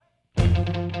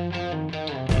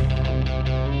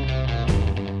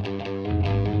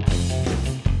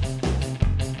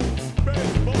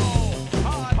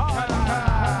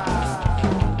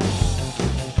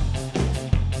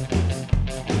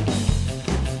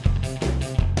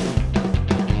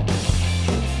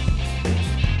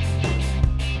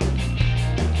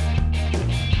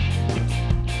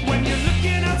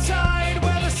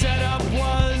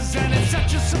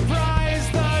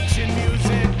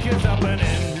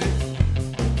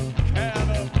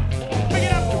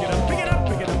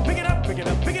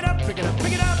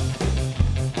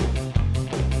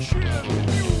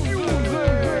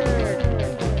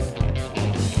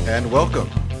And welcome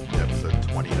to episode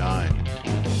 29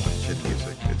 of Chin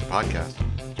Music. It's a podcast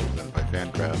presented by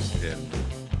Fangraphs in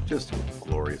just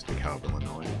glorious DeKalb,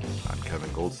 Illinois. I'm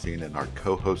Kevin Goldstein, and our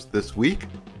co-host this week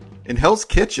in Hell's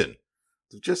Kitchen.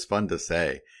 It's just fun to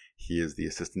say. He is the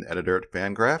assistant editor at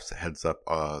Fangraphs, heads up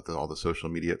all the social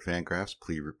media at Fangraphs.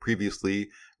 Previously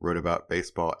wrote about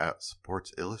baseball at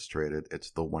Sports Illustrated.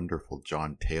 It's the wonderful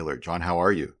John Taylor. John, how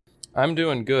are you? I'm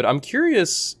doing good. I'm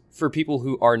curious, for people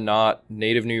who are not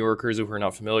native New Yorkers, who are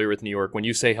not familiar with New York, when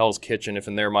you say Hell's Kitchen, if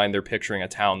in their mind they're picturing a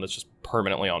town that's just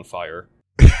permanently on fire.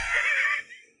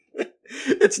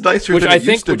 It's nicer than it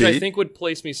used to be. Which I think would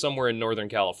place me somewhere in Northern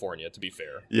California, to be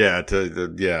fair. Yeah,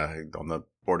 on the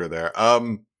border there.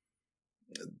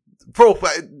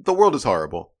 The world is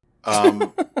horrible.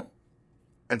 And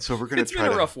so we're going to try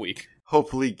a rough week.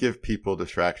 Hopefully give people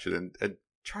distraction and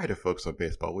try to focus on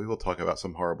baseball. We will talk about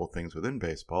some horrible things within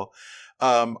baseball.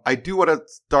 I do want to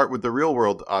start with the real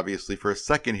world, obviously, for a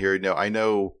second here. I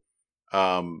know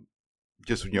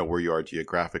just where you are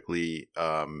geographically,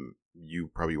 you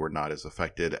probably were not as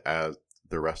affected as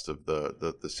the rest of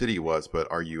the city was,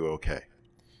 but are you okay?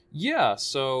 Yeah,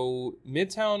 so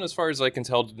Midtown, as far as I can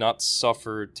tell, did not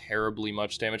suffer terribly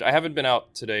much damage. I haven't been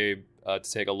out today to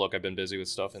take a look. I've been busy with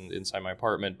stuff inside my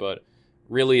apartment, but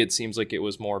really it seems like it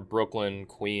was more Brooklyn,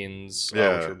 Queens, which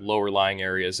are lower-lying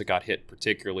areas that got hit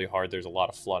particularly hard. There's a lot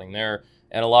of flooding there,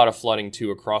 and a lot of flooding,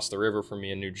 too, across the river from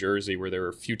me in New Jersey, where there were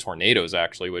a few tornadoes,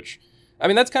 actually, which, I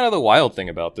mean, that's kind of the wild thing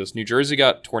about this. New Jersey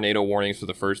got tornado warnings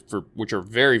which are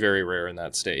very, very rare in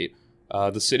that state.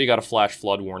 The city got a flash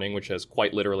flood warning, which has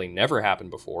quite literally never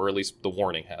happened before, or at least the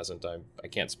warning hasn't. I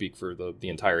can't speak for the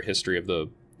entire history of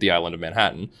the island of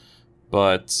Manhattan.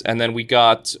 And then we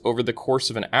got, over the course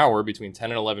of an hour, between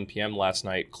 10 and 11 p.m. last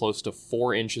night, close to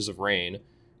 4 inches of rain,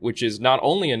 which is not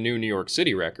only a new New York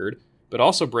City record, but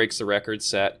also breaks the record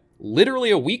set literally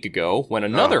a week ago when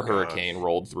another hurricane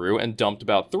rolled through and dumped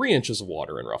about 3 inches of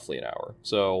water in roughly an hour.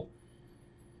 So,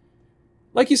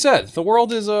 like you said, the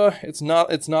world is it's not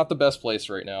the best place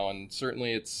right now, and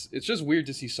certainly it's just weird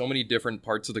to see so many different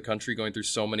parts of the country going through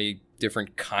so many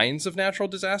different kinds of natural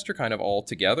disaster kind of all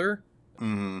together.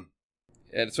 Mm-hmm.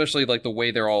 And especially like the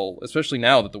way especially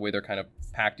now that the way they're kind of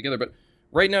packed together. But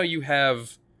right now you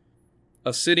have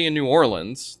a city in New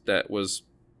Orleans that was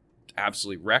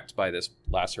absolutely wrecked by this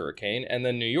last hurricane, and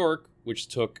then New York, which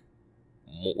took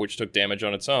damage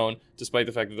on its own, despite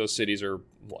the fact that those cities are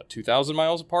 2,000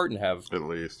 miles apart and have at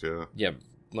least,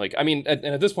 like, I mean, and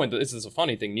at this point, this is a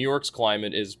funny thing. New York's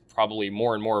climate is probably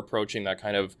more and more approaching that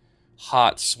kind of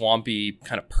hot, swampy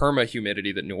kind of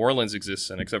perma-humidity that New Orleans exists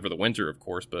in, except for the winter, of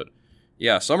course. But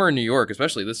yeah, summer in New York,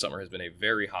 especially this summer, has been a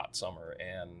very hot summer,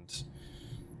 and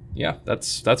yeah,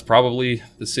 that's probably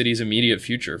the city's immediate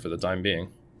future for the time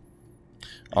being.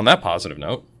 On that positive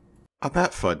note. On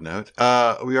that fun note,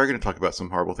 we are going to talk about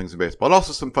some horrible things in baseball, and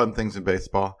also some fun things in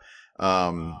baseball.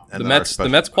 And the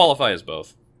Mets qualify as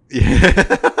both. Yeah.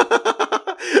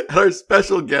 And our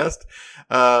special guest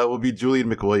will be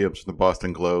Julian McWilliams from the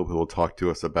Boston Globe, who will talk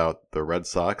to us about the Red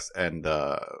Sox and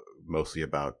mostly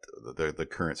about the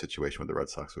current situation with the Red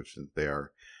Sox, which they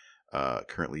are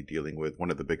currently dealing with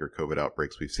one of the bigger COVID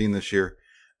outbreaks we've seen this year.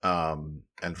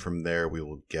 And from there, we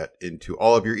will get into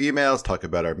all of your emails, talk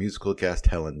about our musical guest,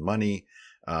 Helen Money,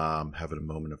 have a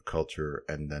moment of culture,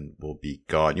 and then we'll be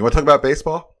gone. You want to talk about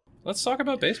baseball? Let's talk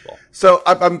about baseball. So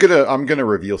I'm gonna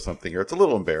reveal something here. It's a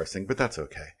little embarrassing, but that's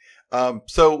okay.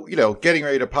 So getting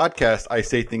ready to podcast, I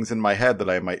say things in my head that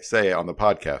I might say on the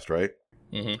podcast, right?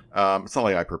 Mm-hmm. It's not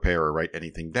like I prepare or write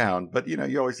anything down, but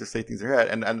you always just say things in your head.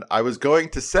 And I was going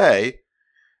to say,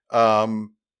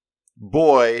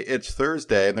 boy, it's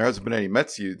Thursday, and there hasn't been any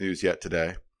Mets news yet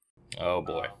today. Oh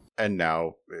boy! And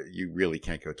now you really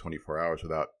can't go 24 hours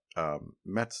without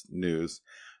Mets news.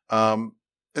 And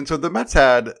so the Mets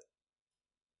had.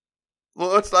 Well,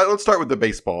 let's start with the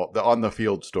baseball, the on the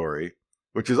field story,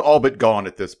 which is all but gone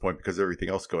at this point because of everything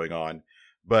else going on.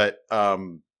 But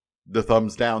the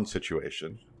thumbs down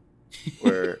situation,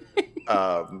 where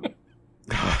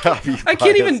I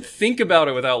can't even think about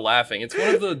it without laughing. It's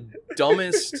one of the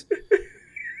dumbest,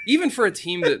 even for a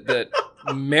team that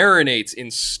marinates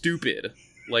in stupid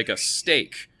like a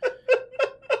steak.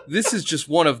 This is just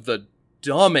one of the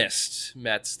dumbest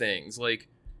Mets things. Like,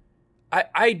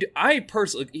 I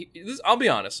personally, I'll be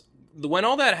honest. When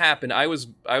all that happened, I was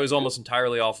almost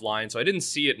entirely offline, so I didn't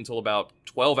see it until about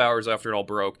 12 hours after it all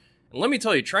broke. And let me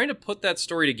tell you, trying to put that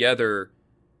story together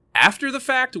after the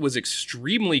fact was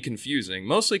extremely confusing,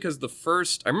 mostly because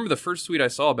I remember the first tweet I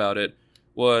saw about it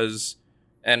was,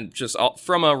 and just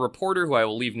from a reporter who I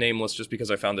will leave nameless just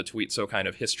because I found the tweet so kind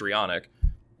of histrionic,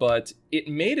 but it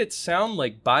made it sound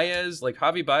like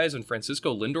Javi Baez and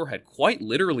Francisco Lindor had quite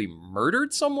literally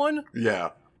murdered someone.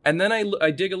 Yeah. And then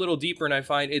I dig a little deeper and I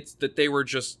find it's that they were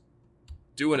just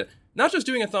doing it. Not just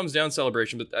doing a thumbs down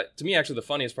celebration, but to me, actually, the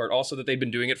funniest part, also that they'd been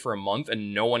doing it for a month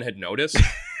and no one had noticed.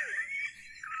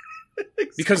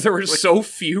 Exactly. Because there were so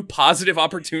few positive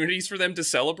opportunities for them to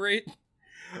celebrate.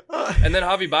 And then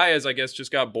Javi Baez, I guess,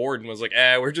 just got bored and was like,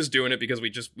 we're just doing it because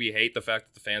we hate the fact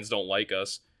that the fans don't like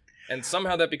us. And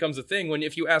somehow that becomes a thing when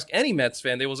if you ask any Mets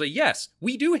fan, they will say, yes,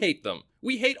 we do hate them.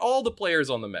 We hate all the players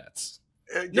on the Mets.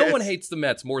 No one hates the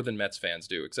Mets more than Mets fans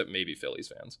do, except maybe Phillies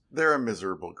fans. They're a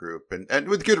miserable group, and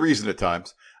with good reason at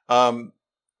times.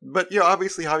 But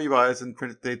obviously Javi Baez and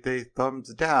they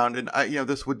thumbs down, and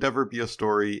this would never be a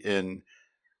story in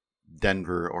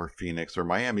Denver or Phoenix or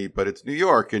Miami, but it's New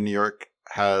York, and New York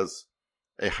has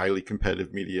a highly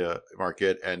competitive media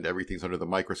market, and everything's under the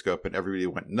microscope, and everybody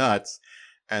went nuts.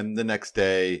 And the next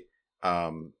day,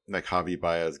 Javi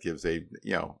Baez gives a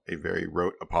very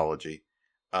rote apology.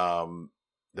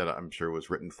 That I'm sure was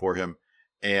written for him,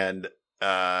 and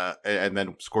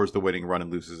then scores the winning run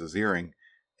and loses his earring,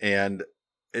 and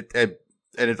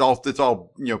it's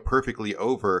all perfectly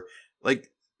over.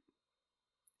 Like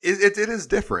it is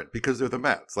different because they're the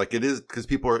Mets. Like it is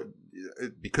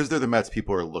because they're the Mets.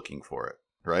 People are looking for it,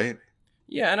 right?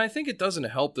 Yeah, and I think it doesn't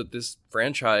help that this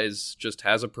franchise just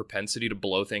has a propensity to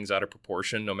blow things out of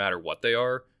proportion, no matter what they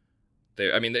are.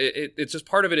 It's just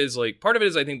part of it is I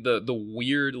think the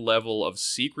weird level of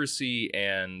secrecy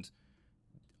and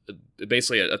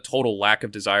basically a total lack of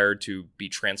desire to be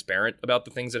transparent about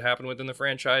the things that happen within the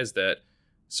franchise that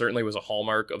certainly was a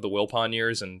hallmark of the Wilpon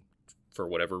years, and for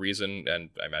whatever reason, and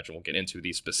I imagine we'll get into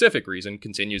the specific reason,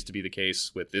 continues to be the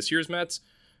case with this year's Mets.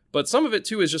 But some of it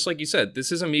too is just like you said,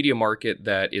 this is a media market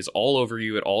that is all over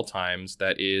you at all times.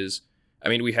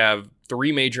 We have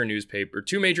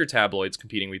two major tabloids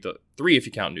competing with three if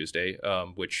you count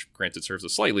Newsday, which granted serves a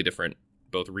slightly different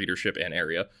both readership and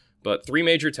area, but three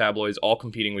major tabloids all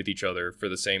competing with each other for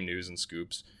the same news and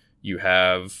scoops. You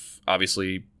have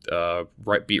obviously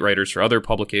beat writers for other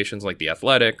publications like The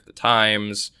Athletic, The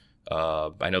Times.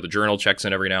 I know the Journal checks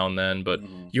in every now and then, but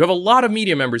you have a lot of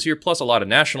media members here, plus a lot of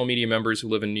national media members who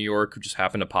live in New York who just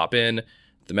happen to pop in.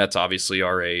 The Mets obviously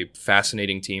are a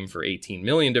fascinating team for 18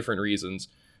 million different reasons.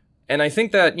 And I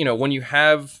think that, when you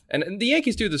have, and the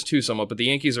Yankees do this too somewhat, but the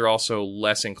Yankees are also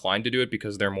less inclined to do it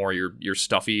because they're more your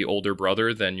stuffy older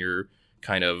brother than your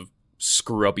kind of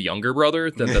screw up younger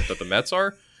brother that the Mets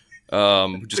are.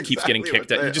 Who just keeps getting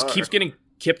kicked out. He just keeps getting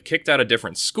kicked out of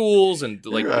different schools, and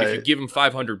if you give him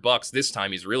 $500 this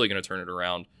time, he's really going to turn it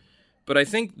around. But I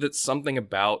think that something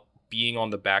about being on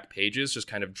the back pages just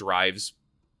kind of drives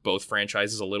both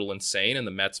franchises a little insane, and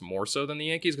the Mets more so than the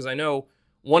Yankees, because I know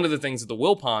one of the things that the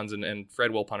Wilpons and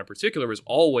Fred Wilpon in particular was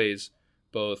always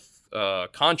both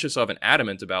conscious of and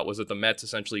adamant about was that the Mets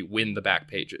essentially win the back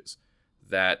pages.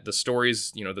 That the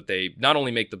stories, that they not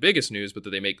only make the biggest news, but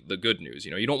that they make the good news.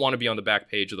 You don't want to be on the back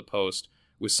page of the Post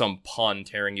with some pun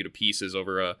tearing you to pieces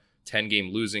over a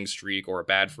 10-game losing streak or a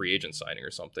bad free agent signing or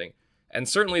something. And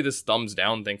certainly this thumbs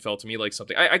down thing felt to me like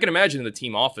something I can imagine in the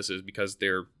team offices, because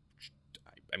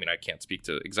I can't speak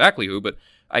to exactly who, but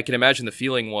I can imagine the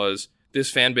feeling was this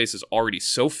fan base is already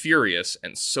so furious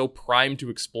and so primed to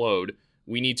explode.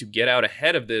 We need to get out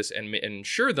ahead of this and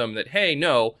ensure them that, hey,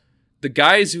 no, the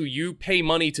guys who you pay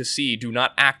money to see do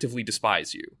not actively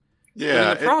despise you. Yeah. But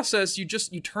in the process, you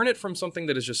turn it from something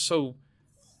that is just so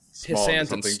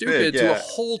pissant and stupid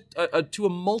to a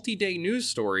multi-day news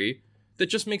story that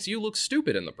just makes you look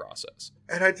stupid in the process.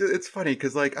 And it's funny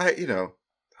because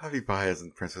Javi Baez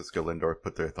and Francisco Lindor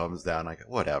put their thumbs down. Like,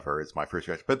 whatever, it's my first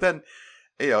reaction. But then,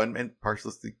 and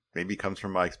partially maybe comes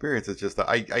from my experience. It's just that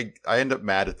I end up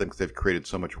mad at them because they've created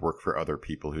so much work for other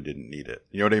people who didn't need it.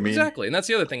 You know what I mean? Exactly. And that's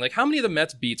the other thing. Like, how many of the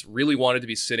Mets beats really wanted to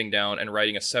be sitting down and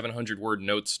writing a 700-word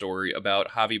note story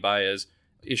about Javi Baez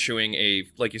issuing a,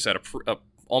 like you said, a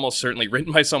almost certainly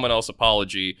written by someone else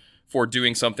apology for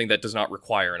doing something that does not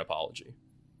require an apology?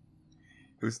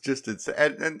 It was just insane.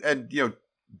 And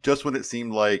just when it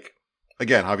seemed like,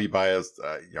 again, Javi Baez,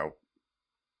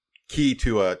 key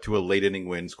to a late inning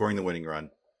win, scoring the winning run,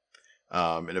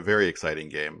 in a very exciting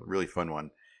game, really fun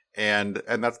one, and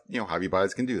that's Javi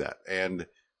Baez can do that, and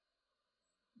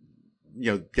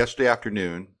yesterday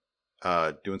afternoon,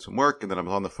 doing some work, and then I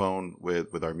was on the phone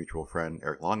with our mutual friend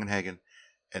Eric Longenhagen,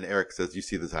 and Eric says, "You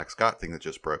see the Zach Scott thing that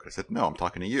just broke?" I said, "No, I'm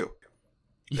talking to you."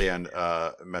 And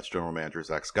Mets general manager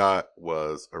Zach Scott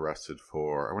was arrested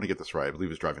for, I want to get this right, I believe he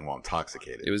was driving while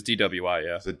intoxicated. It was DWI,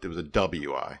 yeah. It was a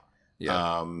WI.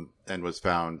 Yeah. And was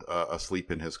found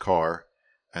asleep in his car,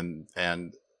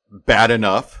 and bad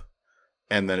enough.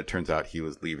 And then it turns out he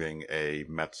was leaving a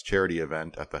Mets charity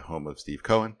event at the home of Steve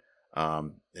Cohen,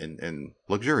 in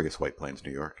luxurious White Plains,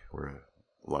 New York, where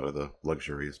a lot of the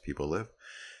luxurious people live.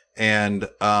 And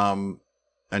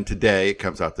today it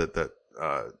comes out that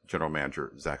General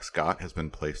Manager Zach Scott has been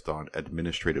placed on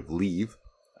administrative leave,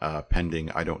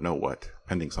 pending I don't know what,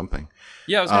 pending something.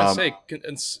 Yeah, I was going to say,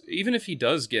 even if he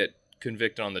does get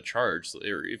convicted on the charge,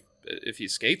 or if he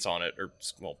skates on it, or,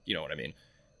 well, you know what I mean.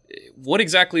 What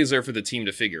exactly is there for the team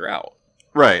to figure out?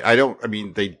 Right. They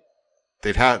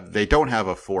don't have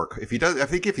a for. If he does, I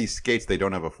think if he skates, they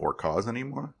don't have a for cause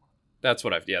anymore. That's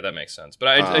what that makes sense. But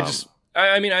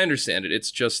I understand it.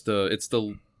 It's just it's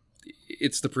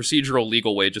the procedural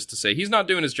legal way just to say he's not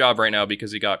doing his job right now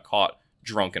because he got caught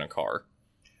drunk in a car.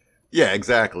 Yeah,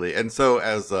 exactly. And so,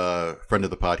 as a friend of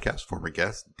the podcast, former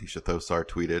guest Disha Thosar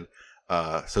tweeted,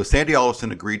 so Sandy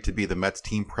Alderson agreed to be the Mets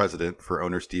team president for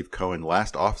owner Steve Cohen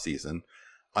last offseason,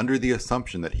 under the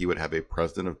assumption that he would have a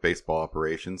president of baseball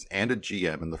operations and a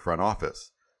GM in the front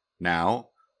office. Now,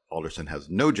 Alderson has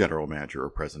no general manager or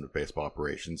president of baseball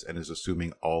operations and is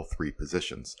assuming all three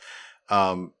positions.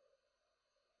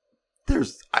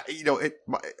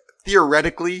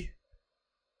 Theoretically,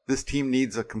 this team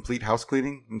needs a complete house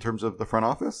cleaning in terms of the front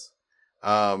office.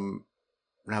 Now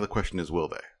the question is, will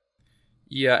they?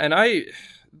 Yeah, and I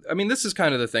mean, this is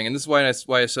kind of the thing, and this is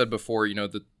why I said before,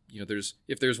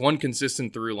 if there's one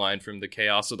consistent through line from the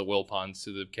chaos of the Wilpons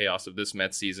to the chaos of this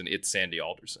Mets season, it's Sandy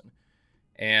Alderson.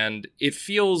 And it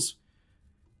feels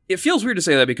weird to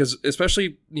say that because,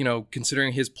 especially,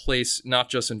 considering his place not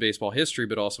just in baseball history,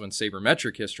 but also in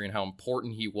sabermetric history and how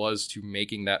important he was to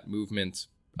making that movement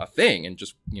a thing. And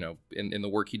just, in the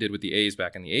work he did with the A's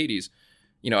back in the 80s,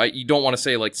 you don't want to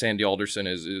say like Sandy Alderson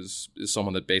is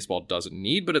someone that baseball doesn't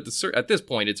need. But at this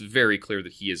point, it's very clear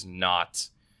that he is not.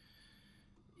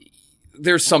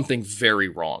 There's something very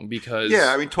wrong because.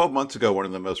 Yeah, 12 months ago, one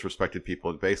of the most respected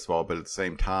people in baseball, but at the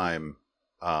same time,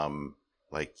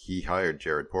 he hired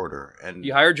Jared Porter. And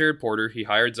he hired Jared Porter. He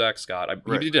hired Zach Scott.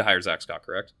 He did hire Zach Scott,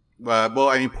 correct?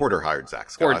 Porter hired Zach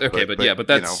Scott. But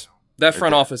that's that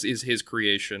front office is his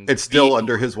creation. It's still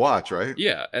under his watch, right?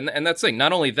 Yeah, and that's the thing.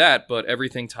 Not only that, but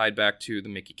everything tied back to the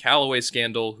Mickey Callaway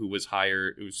scandal, who's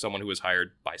someone who was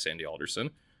hired by Sandy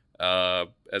Alderson,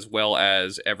 as well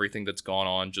as everything that's gone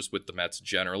on just with the Mets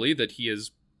generally that he has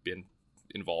been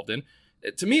involved in.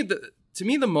 To me,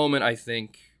 the moment I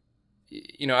think.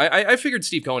 I figured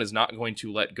Steve Cohen is not going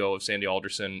to let go of Sandy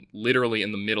Alderson literally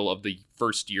in the middle of the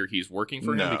first year he's working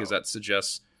for him, because that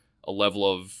suggests a level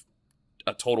of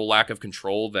a total lack of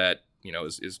control that,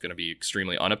 is going to be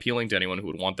extremely unappealing to anyone who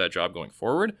would want that job going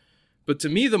forward. But to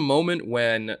me, the moment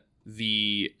when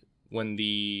the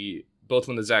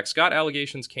Zach Scott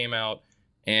allegations came out,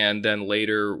 and then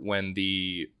later when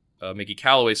the Mickey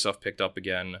Callaway stuff picked up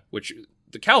again, which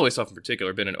the Callaway stuff in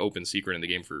particular had been an open secret in the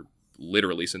game for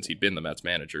literally since he'd been the Mets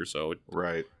manager. So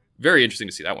right. Very interesting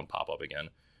to see that one pop up again.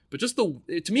 But just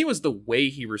to me was the way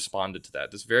he responded to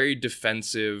that. This very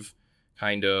defensive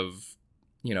kind of,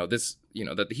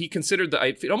 that he considered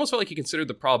it almost felt like he considered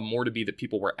the problem more to be that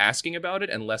people were asking about it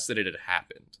and less that it had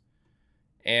happened.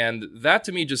 And that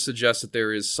to me just suggests that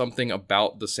there is something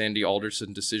about the Sandy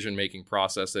Alderson decision-making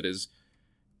process that is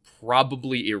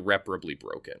probably irreparably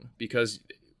broken, because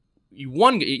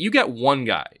you get one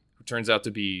guy who turns out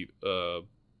to be, a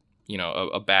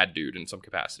bad dude in some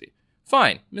capacity.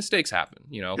 Fine, mistakes happen.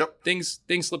 Yep. Things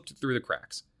slipped through the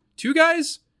cracks. 2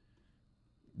 guys,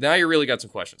 now you really got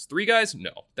some questions. 3 guys,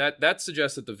 no. That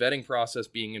suggests that the vetting process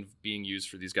being used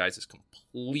for these guys is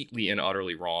completely and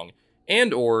utterly wrong,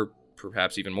 and or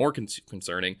perhaps even more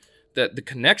concerning, that the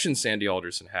connection Sandy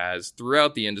Alderson has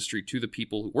throughout the industry to the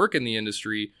people who work in the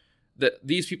industry, that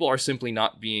these people are simply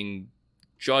not being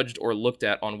judged or looked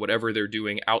at on whatever they're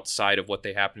doing outside of what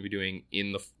they happen to be doing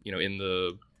in the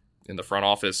front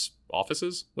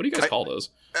offices. What do you guys call those?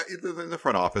 In the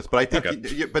front office, but I think,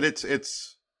 but it's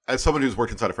as someone who's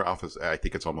worked inside a front office, I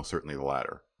think it's almost certainly the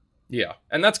latter. Yeah,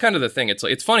 and that's kind of the thing.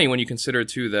 It's funny when you consider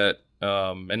too that,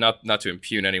 and not to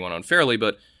impugn anyone unfairly,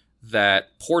 but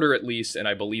that Porter, at least, and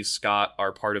I believe Scott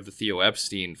are part of the Theo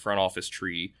Epstein front office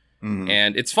tree. Mm-hmm.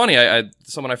 And it's funny,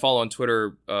 someone I follow on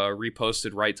Twitter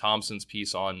reposted Wright Thompson's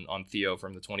piece on Theo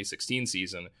from the 2016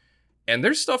 season. And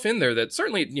there's stuff in there that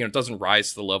certainly, doesn't rise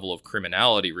to the level of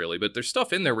criminality, really. But there's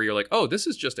stuff in there where you're like, oh, this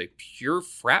is just a pure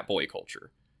frat boy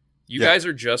culture. You guys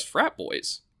are just frat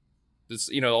boys. This,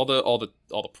 all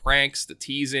the pranks, the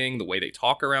teasing, the way they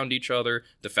talk around each other,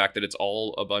 the fact that it's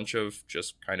all a bunch of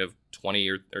just kind of 20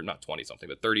 or not 20 something,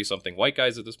 but 30 something white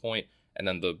guys at this point, and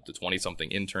then the 20 something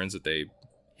interns that they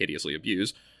hideously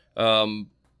abuse.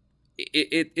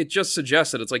 It just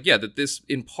suggests that it's like, that this,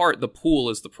 in part, the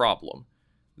pool is the problem.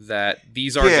 That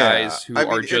these are guys who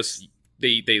are just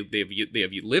they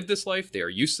have lived this life, they are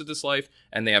used to this life,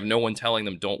 and they have no one telling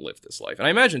them don't live this life. And I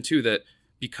imagine too that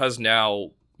because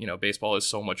now baseball is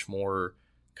so much more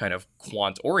kind of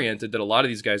quant oriented, that a lot of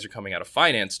these guys are coming out of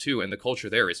finance too, and the culture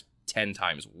there is 10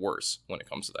 times worse when it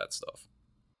comes to that stuff.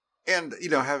 And I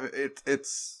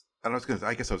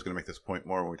guess I was gonna make this point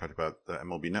more when we talked about the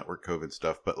MLB Network COVID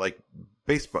stuff, but like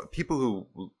baseball, people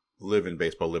who live in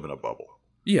baseball live in a bubble.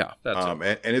 Yeah, that's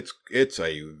and it's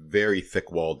a very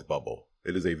thick-walled bubble.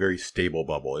 It is a very stable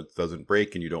bubble. It doesn't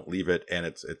break, and you don't leave it. And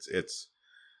it's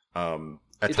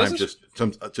at times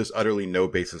just utterly no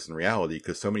basis in reality,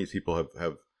 because so many people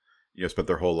have spent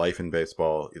their whole life in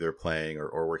baseball, either playing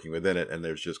or working within it, and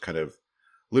there's just kind of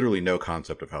literally no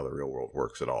concept of how the real world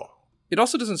works at all. It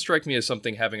also doesn't strike me as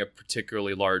something having a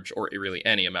particularly large or really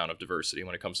any amount of diversity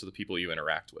when it comes to the people you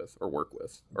interact with or work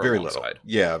with. Or very alongside. Little.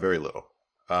 Yeah, very little.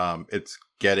 It's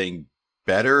getting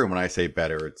better, and when I say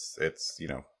better, it's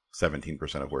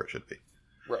 17% of where it should be,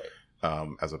 right?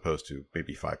 As opposed to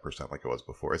maybe 5% like it was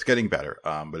before. It's getting better,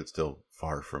 but it's still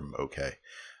far from okay.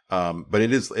 But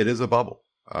it is a bubble,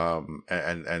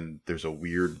 and there's a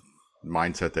weird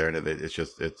mindset there, and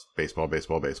it's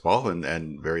baseball,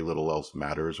 and very little else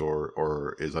matters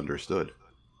or is understood.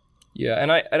 Yeah,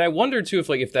 and I wonder too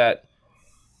if that.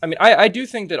 I mean, I do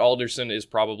think that Alderson is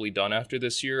probably done after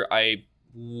this year. I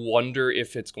wonder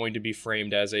if it's going to be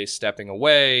framed as a stepping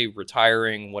away,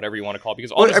 retiring, whatever you want to call it, because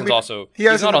Alderson's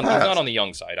he's not on the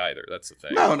young side either. That's the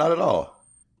thing. No, not at all.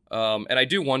 And I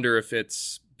do wonder if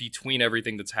it's between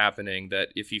everything that's happening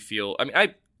that if he feel, I mean,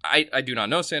 I do not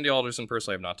know Sandy Alderson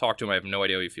personally. I have not talked to him. I have no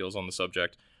idea how he feels on the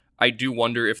subject. I do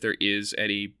wonder if there is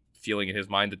any feeling in his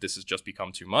mind that this has just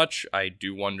become too much. I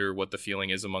do wonder what the feeling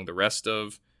is among the rest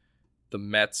of the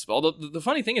Mets. Although the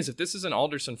funny thing is, if this is an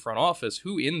Alderson front office,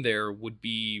 who in there would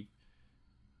be,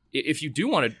 if you do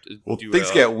want to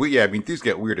things get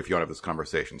weird if you want to have this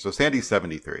conversation. So Sandy's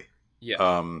 73.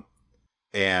 Yeah.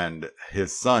 And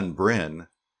his son, Bryn,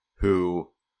 who,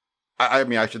 I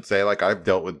mean, I should say, like, I've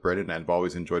dealt with Bryn and I've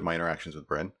always enjoyed my interactions with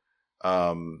Bryn,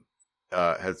 was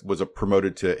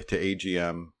promoted to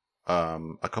AGM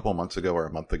a couple months ago or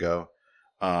a month ago.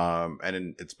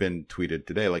 And it's been tweeted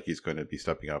today like he's going to be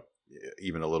stepping up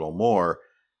even a little more,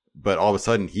 but all of a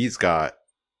sudden he's got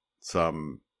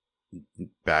some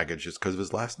baggage just because of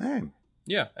his last name.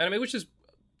 Yeah, and I mean, which is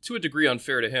to a degree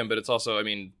unfair to him, but it's also, I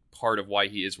mean, part of why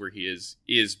he is where he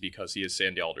is because he is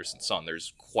Sandy Alderson's son.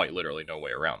 There's quite literally no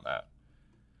way around that.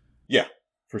 Yeah,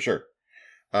 for sure.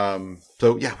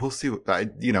 So yeah, we'll see.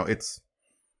 You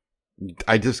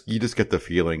just get the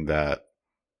feeling that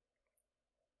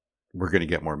we're going to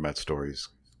get more Mets stories.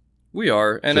 We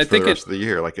are, and I think the rest of the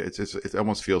year, like it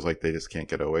almost feels like they just can't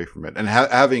get away from it. And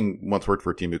having once worked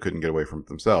for a team who couldn't get away from it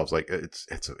themselves, like it's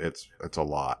a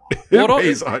lot. Well, it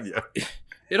weighs on you.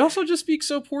 It also just speaks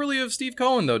so poorly of Steve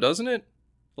Cohen, though, doesn't it?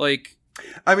 Like,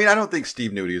 I mean, I don't think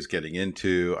Steve knew what he was getting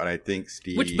into, and I think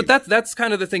Steve. But that's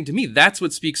kind of the thing to me. That's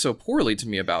what speaks so poorly to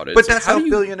me about it. But that's how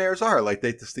billionaires are. Like,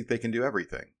 they just think they can do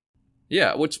everything.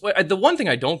 Yeah, which the one thing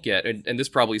I don't get, and this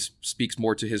probably speaks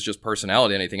more to his just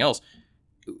personality than anything else.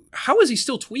 How is he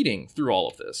still tweeting through all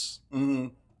of this? Mm-hmm.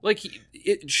 Like,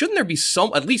 shouldn't there be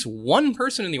at least one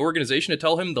person in the organization to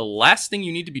tell him the last thing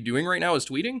you need to be doing right now is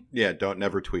tweeting? Yeah, don't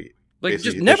never tweet. Like,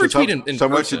 basically, just never tweet in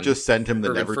someone person, should just send him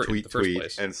the never tweet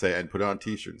place. and put it on a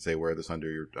t-shirt and say, wear this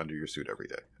under your suit every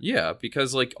day. Yeah,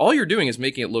 because like all you're doing is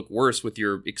making it look worse with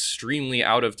your extremely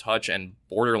out of touch and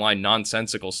borderline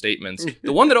nonsensical statements.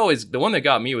 The one that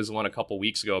got me was the one a couple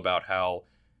weeks ago about how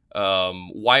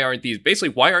why aren't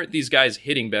these guys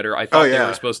hitting better? I thought they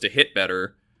were supposed to hit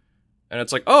better. And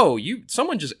it's like,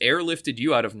 someone just airlifted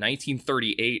you out of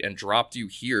 1938 and dropped you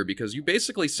here because you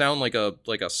basically sound like a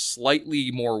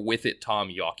slightly more with it Tom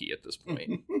Yawkey at this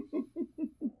point.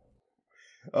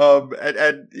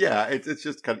 And yeah, it's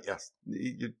just kind of, yes,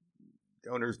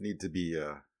 owners need to be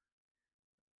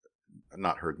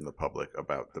not heard in the public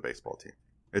about the baseball team.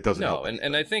 It doesn't help. No,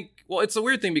 and I think, well, it's a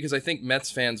weird thing because I think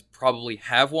Mets fans probably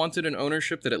have wanted an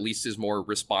ownership that at least is more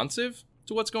responsive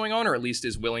to what's going on, or at least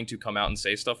is willing to come out and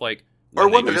say stuff like, or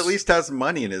one that at least has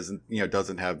money and isn't,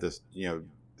 doesn't have this,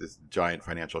 this giant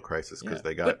financial crisis because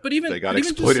they got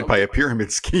exploited by a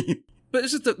pyramid scheme. But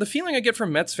it's just the feeling I get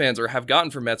from Mets fans, or have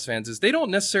gotten from Mets fans, is they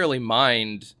don't necessarily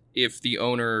mind if the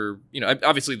owner,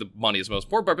 obviously the money is the most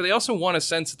important part, but they also want a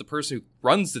sense that the person who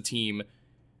runs the team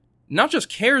not just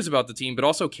cares about the team, but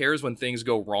also cares when things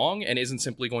go wrong and isn't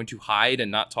simply going to hide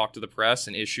and not talk to the press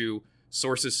and issue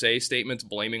sources say statements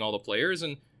blaming all the players.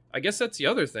 And I guess that's the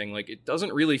other thing. Like, it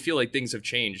doesn't really feel like things have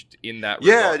changed in that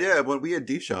regard. Yeah. When we had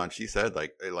Deshaun, she said,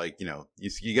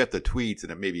 you get the tweets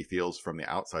and it maybe feels from the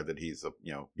outside that he's,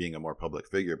 being a more public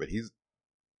figure, but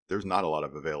there's not a lot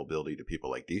of availability to people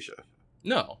like Desha.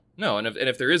 No. And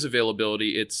if there is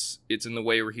availability, it's in the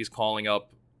way where he's calling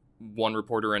up one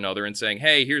reporter or another and saying,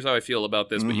 "Hey, here's how I feel about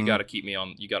this, but you got to keep me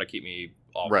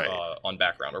off on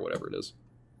background," or whatever it is.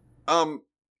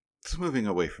 Just moving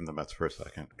away from the Mets for a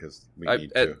second because we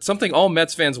need to. Something all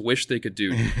Mets fans wish they could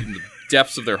do in the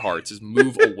depths of their hearts is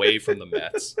move away from the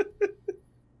Mets.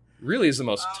 Really is the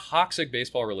most toxic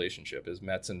baseball relationship is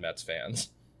Mets and Mets fans.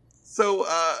 So,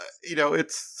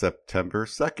 it's September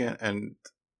 2nd and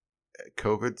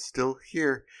COVID's still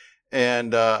here.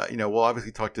 And, we'll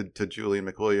obviously talk to Julian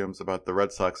McWilliams about the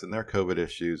Red Sox and their COVID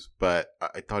issues, but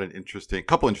I thought a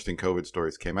couple interesting COVID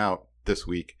stories came out this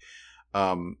week.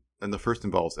 And the first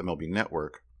involves MLB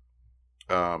Network.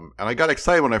 And I got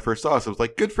excited when I first saw this. I was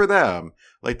like, good for them.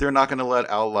 Like, they're not going to let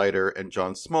Al Leiter and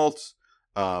John Smoltz,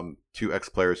 two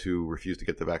ex-players who refused to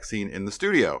get the vaccine, in the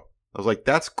studio. I was like,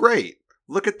 that's great.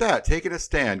 Look at that. Taking a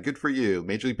stand. Good for you.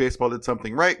 Major League Baseball did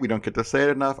something right. We don't get to say it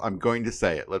enough. I'm going to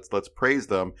say it. Let's praise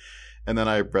them. And then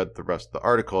I read the rest of the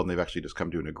article, and they've actually just come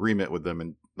to an agreement with them.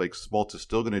 And like, Smoltz is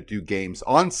still going to do games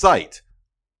on site.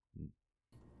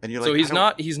 And you're like, so he's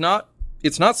not.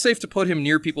 It's not safe to put him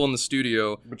near people in the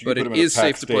studio, but it is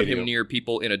safe to put him near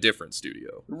people in a different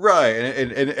studio. Right.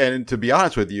 And to be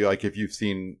honest with you, like, if you've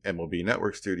seen MLB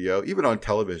Network studio, even on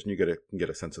television, you can get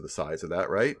a sense of the size of that,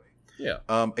 right? Yeah.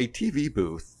 A TV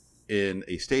booth in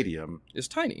a stadium is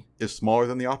tiny. Is smaller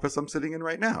than the office I'm sitting in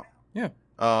right now. Yeah.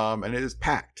 And it is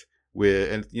packed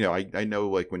I know,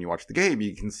 like, when you watch the game,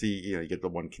 you can see, you get the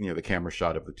one, the camera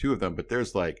shot of the two of them, but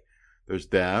there's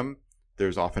them.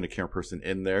 There's often a camera person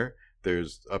in there.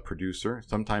 There's a producer,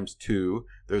 sometimes two.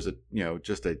 There's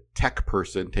just a tech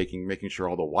person making sure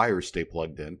all the wires stay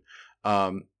plugged in.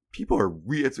 People are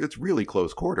it's really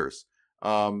close quarters.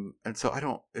 And so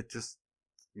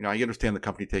I understand the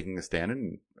company taking a stand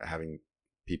and having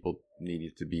people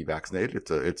needed to be vaccinated.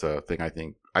 It's a thing I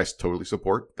think I totally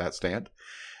support that stand.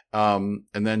 And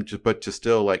then to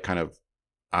still, like, kind of,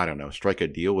 I don't know, strike a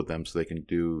deal with them so they can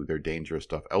do their dangerous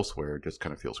stuff elsewhere just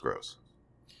kind of feels gross.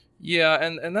 Yeah,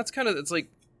 and that's kind of, it's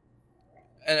like,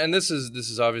 and this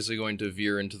is obviously going to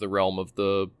veer into the realm of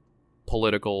the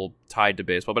political tied to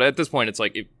baseball, but at this point, it's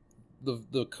like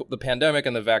the pandemic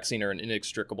and the vaccine are an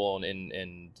inextricable and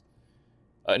an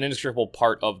inextricable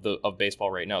part of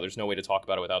baseball right now. There's no way to talk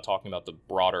about it without talking about the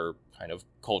broader kind of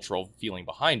cultural feeling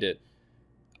behind it.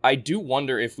 I do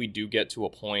wonder if we do get to a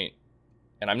point,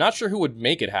 and I'm not sure who would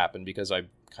make it happen because I'm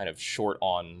kind of short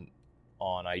on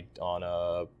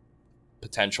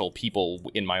potential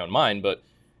people in my own mind, but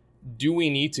do we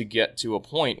need to get to a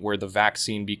point where the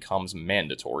vaccine becomes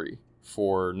mandatory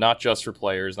for not just for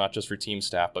players, not just for team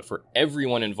staff, but for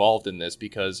everyone involved in this?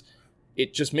 Because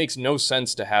it just makes no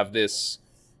sense to have this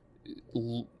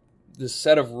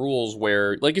set of rules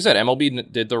where, like you said,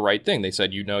 MLB did the right thing. They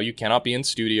said, you cannot be in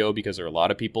studio because there are a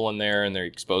lot of people in there and they're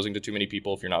exposing to too many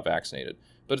people if you're not vaccinated.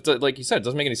 But it's like you said, it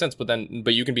doesn't make any sense. But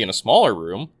you can be in a smaller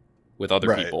room with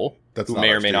other people who may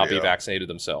or may not be vaccinated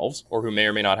themselves, or who may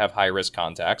or may not have high-risk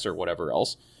contacts or whatever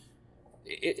else.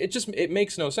 It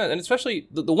makes no sense. And especially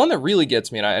the one that really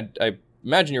gets me, and I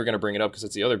imagine you're going to bring it up because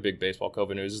it's the other big baseball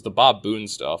COVID news, is the Bob Boone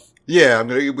stuff. Yeah,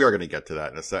 we are going to get to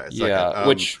that in a second. Yeah,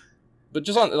 but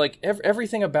just on, like,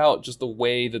 everything about just the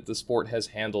way that the sport has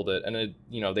handled it, and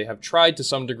they have tried to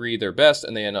some degree their best,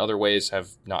 and they in other ways have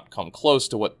not come close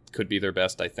to what could be their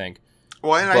best, I think.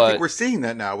 Well, and I think we're seeing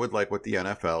that now with, like, what the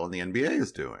NFL and the NBA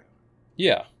is doing.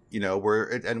 Yeah. And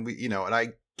I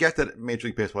get that Major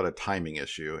League Baseball had a timing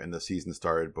issue, and the season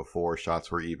started before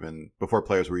before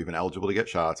players were even eligible to get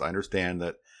shots. I understand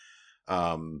that,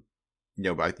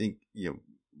 but I think,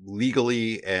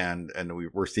 legally and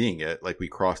we're seeing it, like, we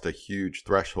crossed a huge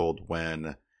threshold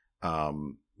when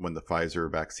the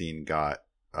Pfizer vaccine got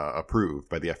approved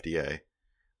by the FDA.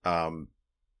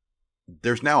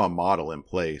 There's now a model in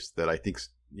place that I think,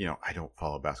 I don't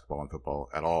follow basketball and football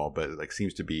at all, but it, like,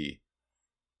 seems to be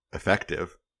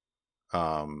effective.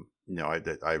 I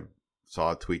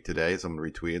saw a tweet today, someone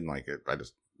retweeted, and like I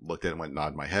just looked at it and went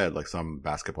nodded my head. Like some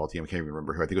basketball team, I can't even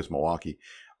remember who, I think it was Milwaukee,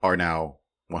 are now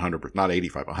 100%, not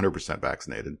 85, 100%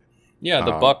 vaccinated. Yeah,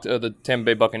 the Tampa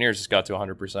Bay Buccaneers just got to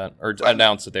 100%, or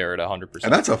announced that they're at 100%.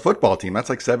 And that's a football team. That's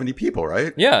like 70 people,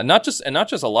 right? Yeah, not just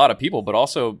a lot of people, but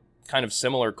also kind of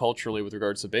similar culturally with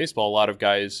regards to baseball. A lot of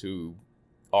guys who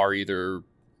are either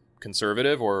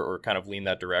conservative or kind of lean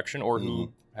that direction, or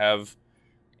who have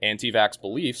anti-vax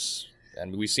beliefs.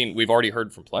 And we've already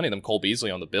heard from plenty of them. Cole Beasley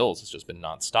on the Bills has just been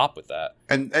nonstop with that.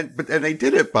 And they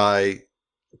did it by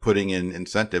putting in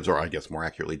incentives, or I guess more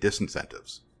accurately,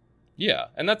 disincentives. Yeah,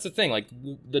 and that's the thing. Like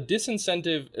the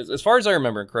disincentive, as far as I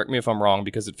remember, and correct me if I'm wrong,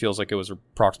 because it feels like it was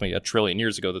approximately 1 trillion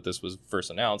years ago that this was first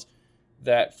announced,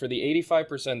 that for the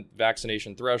 85%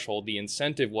 vaccination threshold, the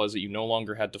incentive was that you no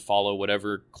longer had to follow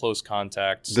whatever close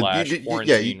contact /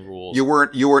 quarantine rules. You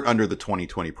weren't under the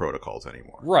 2020 protocols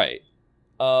anymore. Right.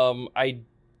 I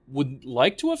would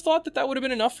like to have thought that would have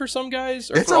been enough for some guys.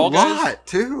 Or it's for all guys. It's a lot,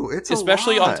 too.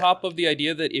 Especially on top of the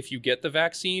idea that if you get the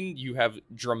vaccine, you have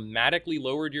dramatically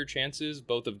lowered your chances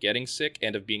both of getting sick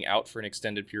and of being out for an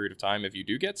extended period of time if you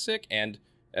do get sick. And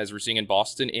as we're seeing in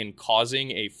Boston, in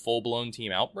causing a full-blown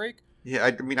team outbreak. Yeah,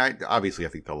 I mean, I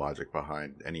think the logic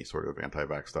behind any sort of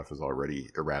anti-vax stuff is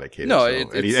already eradicated. No, so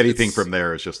anything from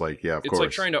there is just like, yeah, of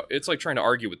course. It's like trying to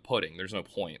argue with pudding. There's no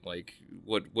point. Like,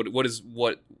 what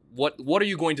are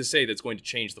you going to say that's going to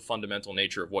change the fundamental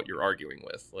nature of what you're arguing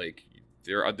with? Like,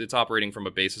 it's operating from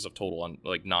a basis of total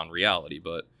non-reality.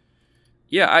 But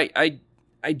yeah,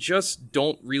 I just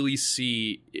don't really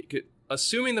see.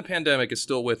 Assuming the pandemic is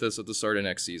still with us at the start of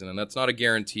next season, and that's not a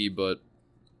guarantee, but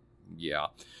yeah.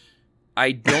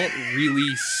 I don't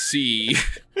really see.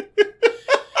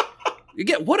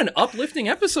 What an uplifting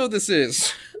episode this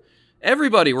is.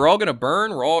 Everybody, we're all gonna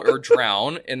burn, or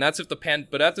drown, and that's if the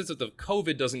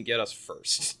COVID doesn't get us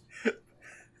first.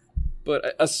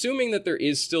 But assuming that there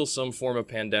is still some form of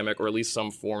pandemic, or at least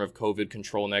some form of COVID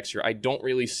control next year, I don't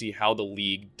really see how the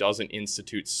league doesn't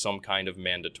institute some kind of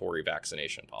mandatory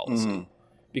vaccination policy. Mm-hmm.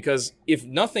 Because if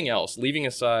nothing else, leaving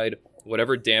aside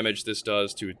whatever damage this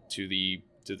does to the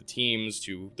teams,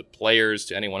 to the players,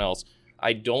 to anyone else,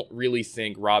 I don't really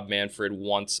think Rob Manfred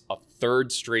wants a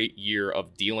third straight year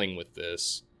of dealing with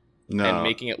this and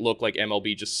making it look like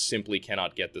MLB just simply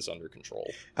cannot get this under control.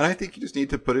 And I think you just need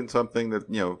to put in something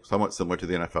that, somewhat similar to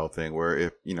the NFL thing, where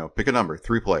if, pick a number,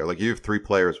 3 players, like you have 3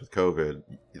 players with COVID,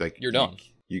 like you're done.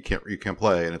 You can't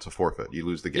play, and it's a forfeit. You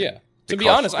lose the game. Yeah. To be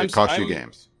honest, it costs you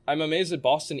games. I'm amazed that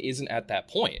Boston isn't at that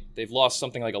point. They've lost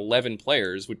something like 11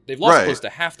 players. They've lost close to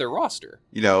half their roster.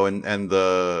 And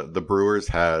the Brewers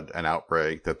had an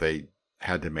outbreak that they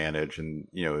had to manage, and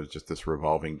it was just this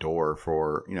revolving door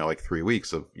for 3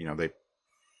 weeks of they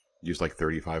used like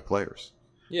 35 players.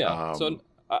 Yeah. So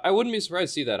I wouldn't be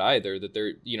surprised to see that either.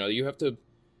 That you have to.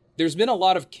 There's been a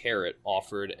lot of carrot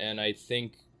offered, and I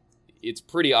think it's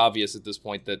pretty obvious at this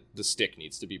point that the stick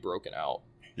needs to be broken out.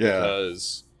 Yeah.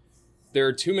 Because there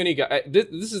are too many guys. This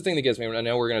is the thing that gets me. I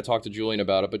know we're going to talk to Julian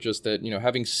about it, but just that,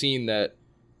 having seen that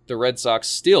the Red Sox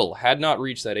still had not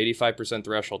reached that 85%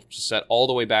 threshold, which is set all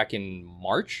the way back in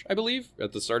March, I believe,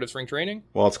 at the start of spring training.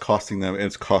 Well, it's costing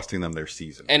them their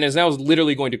season. And is now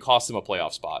literally going to cost them a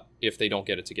playoff spot if they don't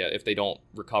get it together, if they don't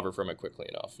recover from it quickly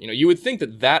enough. You would think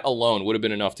that alone would have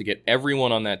been enough to get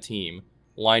everyone on that team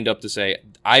lined up to say,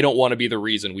 I don't want to be the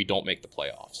reason we don't make the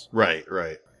playoffs. Right.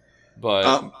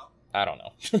 But I don't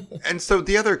know. And so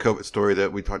the other COVID story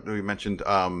that we mentioned,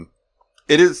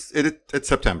 it's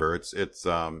September. It's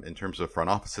in terms of front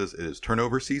offices, it is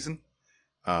turnover season.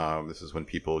 This is when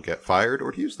people get fired,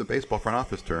 or to use the baseball front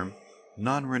office term,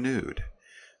 non-renewed.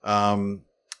 And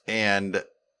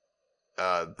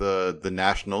the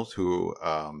Nationals, who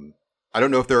I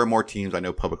don't know if there are more teams. I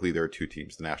know publicly there are 2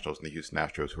 teams, the Nationals and the Houston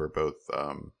Astros, who are both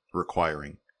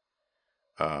requiring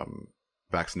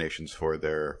vaccinations for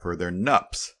their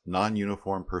NUPs,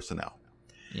 non-uniform personnel.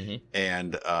 Mm-hmm.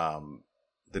 And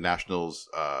the Nationals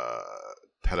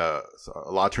had a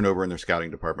lot of turnover in their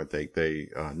scouting department. They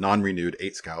non-renewed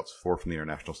 8 scouts, 4 from the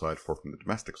international side, 4 from the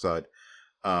domestic side.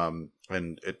 And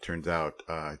it turns out,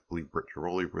 I believe Britt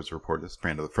Giroli was reported, as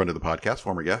friend of the podcast,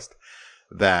 former guest,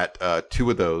 that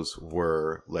 2 of those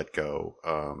were let go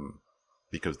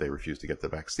because they refused to get the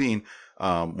vaccine.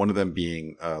 One of them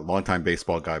being a longtime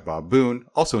baseball guy, Bob Boone,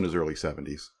 also in his early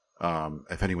 70s.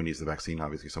 If anyone needs the vaccine,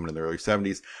 obviously someone in their early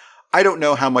 70s. I don't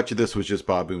know how much of this was just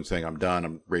Bob Boone saying, I'm done,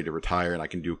 I'm ready to retire, and I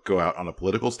can go out on a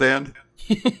political stand,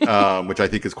 which I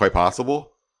think is quite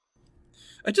possible.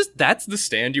 That's the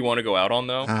stand you want to go out on,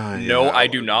 though. No, I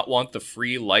do not want the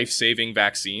free life-saving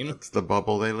vaccine. It's the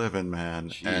bubble they live in, man.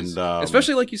 Jeez. And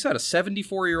especially, like you said, a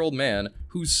 74-year-old man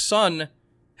whose son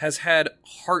has had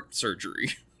heart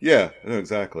surgery. Yeah,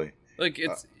 exactly. Like,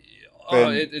 it's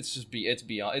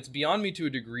beyond me to a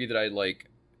degree that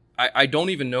I don't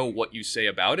even know what you say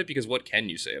about it, because what can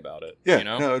you say about it? Yeah, you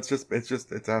know? No, it's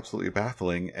absolutely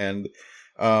baffling. And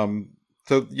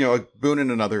so, Boone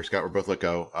and another scout were both let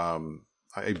go.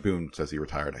 Boone says he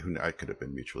retired. I could have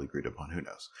been mutually agreed upon. Who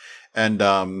knows? And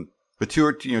but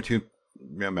two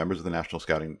members of the National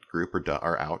Scouting Group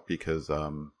are out because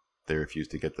they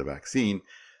refused to get the vaccine.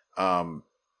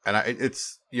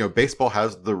 It's baseball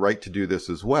has the right to do this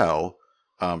as well.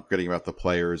 Forgetting about the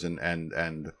players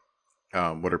and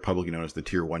what are publicly known as the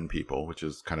Tier 1 people, which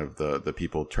is kind of the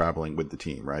people traveling with the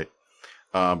team, right?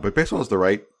 But baseball has the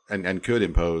right and could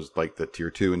impose like the Tier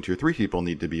 2 and Tier 3 people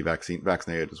need to be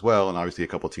vaccinated as well. And obviously a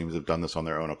couple of teams have done this on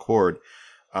their own accord.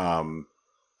 And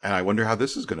I wonder how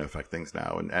this is going to affect things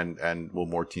now. And will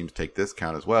more teams take this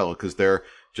count as well? Because they're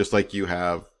just like you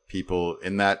have people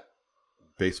in that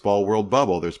baseball world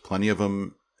bubble. There's plenty of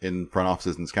them in front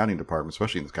offices and scouting departments,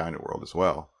 especially in the scouting world as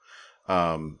well.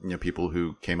 People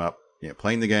who came up,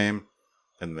 playing the game,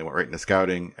 and they went right into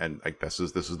scouting, and like this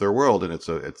is their world, and it's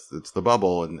the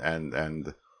bubble,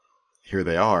 and here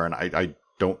they are, and I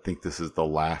don't think this is the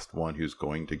last one who's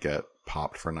going to get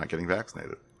popped for not getting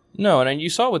vaccinated. No, and you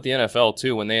saw with the NFL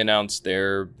too when they announced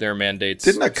their mandates.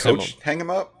 Didn't a coach hang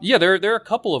him up? Yeah, there are a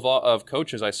couple of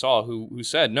coaches I saw who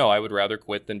said, no, I would rather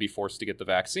quit than be forced to get the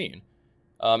vaccine.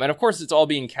 And of course, it's all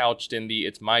being couched in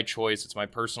it's my choice, it's my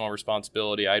personal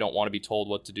responsibility. I don't want to be told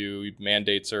what to do.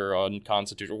 Mandates are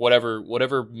unconstitutional,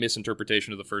 whatever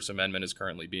misinterpretation of the First Amendment is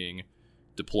currently being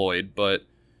deployed. But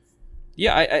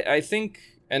yeah, I think,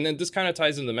 and then this kind of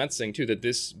ties into the Mets thing too, that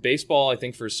this baseball, I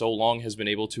think, for so long has been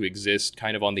able to exist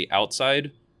kind of on the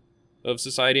outside of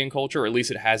society and culture, or at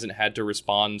least it hasn't had to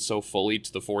respond so fully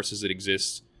to the forces that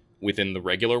exist within the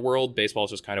regular world. Baseball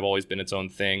has just kind of always been its own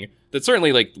thing. That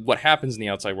certainly, like, what happens in the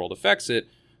outside world affects it,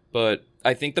 but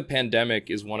I think the pandemic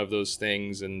is one of those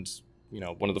things, and,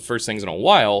 one of the first things in a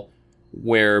while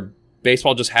where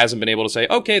baseball just hasn't been able to say,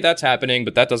 okay, that's happening,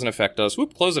 but that doesn't affect us.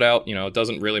 Whoop, close it out. It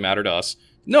doesn't really matter to us.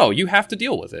 No, you have to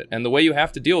deal with it. And the way you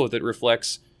have to deal with it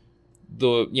reflects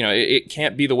it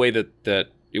can't be the way that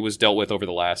it was dealt with over in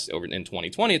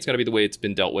 2020. It's got to be the way it's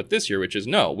been dealt with this year, which is,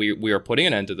 no, we are putting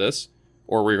an end to this,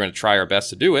 or we're going to try our best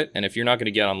to do it. And if you're not going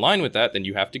to get online with that, then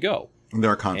you have to go. And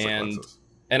there are consequences.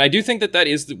 And I do think that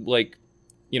is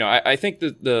I think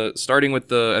that the starting with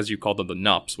the, as you called them, the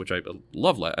NUPs, which I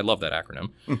love that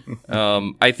acronym.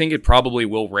 I think it probably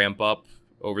will ramp up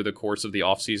over the course of the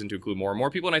offseason to include more and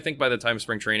more people. And I think by the time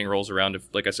spring training rolls around,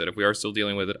 if we are still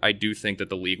dealing with it, I do think that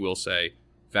the league will say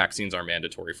vaccines are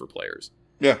mandatory for players.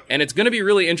 Yeah. And it's going to be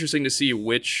really interesting to see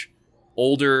which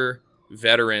older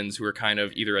veterans who are kind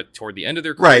of either toward the end of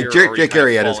their career, right? Jake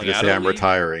Arrieta's going to say I'm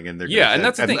retiring, and and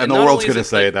that's the thing, and the world's going to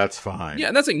say that's fine. Yeah,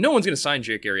 and that's like no one's going to sign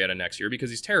Jake Arrieta next year because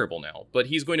he's terrible now. But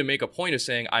he's going to make a point of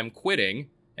saying I'm quitting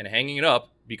and hanging it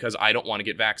up because I don't want to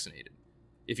get vaccinated.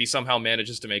 If he somehow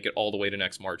manages to make it all the way to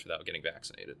next March without getting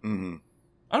vaccinated, mm-hmm.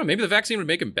 I don't know. Maybe the vaccine would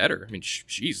make him better. I mean,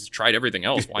 jeez, tried everything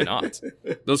else. Why not?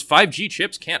 Those 5G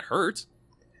chips can't hurt.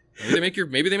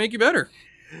 Maybe they make you better.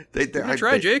 They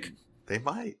try, Jake. They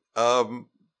might.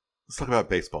 Let's talk about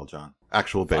baseball, John.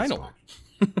 Actual baseball.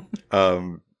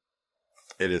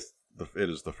 It is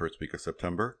the first week of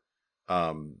September.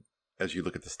 As you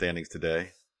look at the standings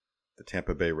today, the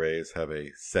Tampa Bay Rays have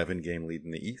a 7-game lead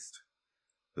in the East.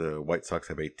 The White Sox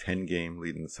have a 10-game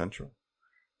lead in the Central.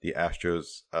 The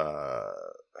Astros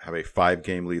have a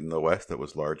 5-game lead in the West that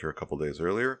was larger a couple days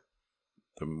earlier.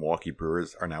 The Milwaukee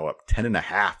Brewers are now up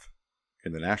 10.5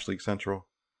 in the National League Central.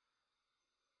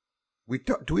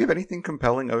 Do we have anything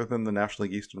compelling other than the National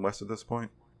League East and West at this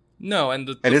point? No, and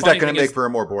is that going to make for a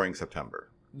more boring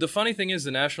September? The funny thing is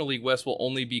the National League West will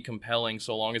only be compelling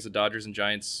so long as the Dodgers and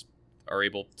Giants are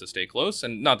able to stay close,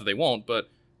 and not that they won't, but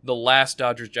the last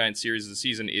Dodgers-Giants series of the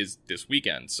season is this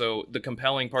weekend. So the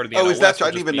compelling part of the NL is that? West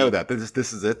I didn't even know that.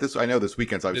 This is it. I know this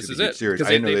weekend's obviously the series. Because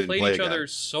I didn't know they they played play each again. other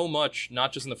so much,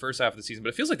 not just in the first half of the season, but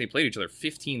it feels like they played each other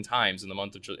 15 times in the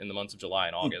months of July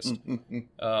and August.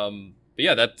 But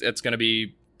yeah, that's going to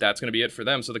be it for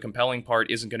them. So the compelling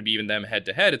part isn't going to be even them head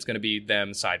to head. It's going to be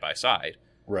them side by side.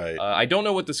 Right. I don't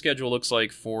know what the schedule looks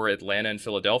like for Atlanta and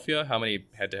Philadelphia, how many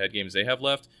head to head games they have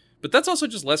left. But that's also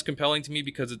just less compelling to me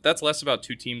because that's less about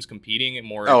two teams competing and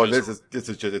more. Oh, this is just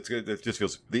it just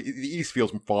feels the East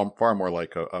feels far more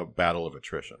like a battle of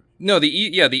attrition. No, the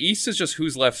East is just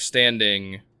who's left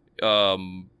standing.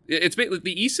 It's the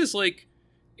East is like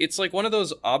It's like one of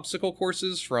those obstacle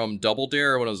courses from Double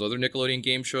Dare or one of those other Nickelodeon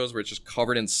game shows where it's just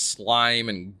covered in slime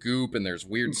and goop and there's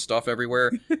weird stuff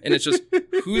everywhere. And it's just,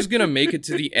 who's going to make it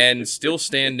to the end still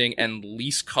standing and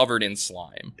least covered in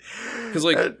slime? Because,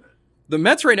 like, the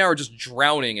Mets right now are just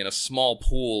drowning in a small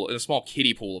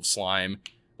kiddie pool of slime.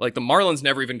 Like, the Marlins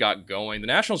never even got going. The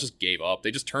Nationals just gave up. They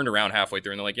just turned around halfway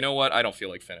through and they're like, you know what? I don't feel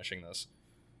like finishing this.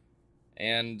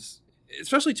 And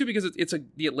especially too because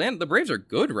the Braves are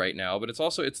good right now, but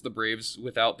it's the Braves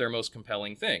without their most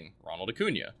compelling thing, Ronald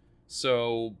Acuna.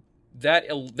 So that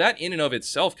in and of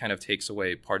itself kind of takes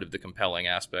away part of the compelling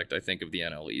aspect, I think, of the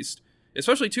NL East.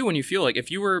 Especially too when you feel like if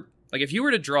you were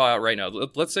to draw out right now,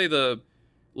 let's say the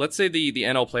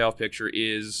NL playoff picture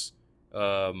is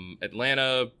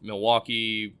Atlanta,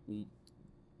 Milwaukee,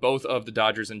 both of the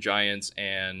Dodgers and Giants,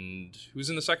 and who's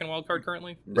in the second wild card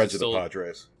currently? Reds of the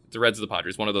Padres. The Reds of the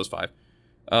Padres, one of those five.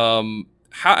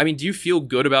 Do you feel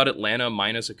good about Atlanta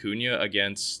minus Acuna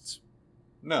against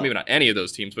maybe not any of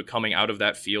those teams, but coming out of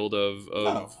that field of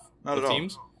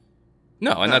teams?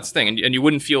 No, and that's the thing. And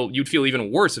you'd feel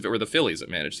even worse if it were the Phillies that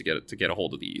managed to get a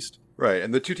hold of the East. Right,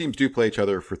 and the two teams do play each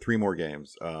other for 3 more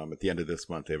games. At the end of this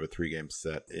month, they have a 3-game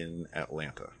set in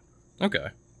Atlanta. Okay.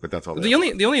 But that's all. The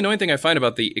only annoying thing I find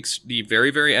about the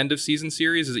very, very end of season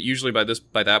series is that usually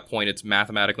by that point it's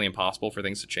mathematically impossible for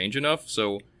things to change enough.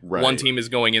 So one team is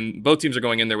going in, both teams are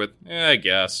going in there with, I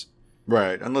guess.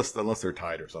 Right, unless they're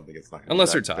tied or something, it's not.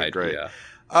 Unless they're tied, great. Yeah.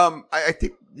 I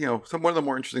think one of the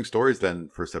more interesting stories then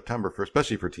for September,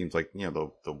 especially for teams like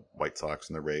the White Sox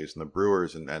and the Rays and the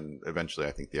Brewers and eventually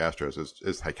I think the Astros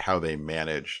is like how they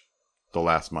manage the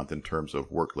last month in terms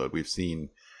of workload. We've seen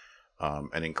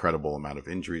an incredible amount of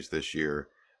injuries this year.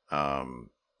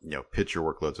 Pitcher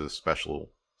workloads is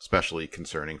especially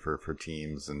concerning for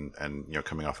teams and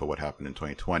coming off of what happened in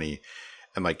 2020.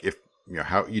 And like if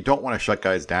how you don't want to shut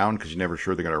guys down because you're never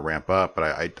sure they're going to ramp up, but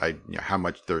I how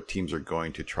much their teams are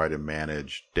going to try to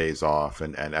manage days off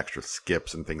and extra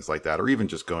skips and things like that, or even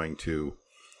just going to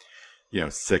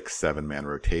 6-7 man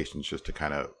rotations just to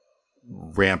kind of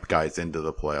ramp guys into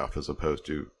the playoff as opposed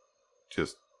to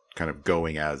just kind of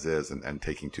going as is and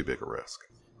taking too big a risk.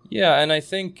 Yeah, and I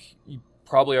think you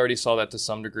probably already saw that to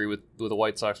some degree with the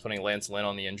White Sox putting Lance Lynn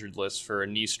on the injured list for a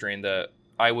knee strain that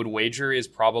I would wager is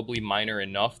probably minor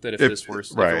enough that if it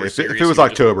was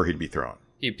October, he'd be thrown.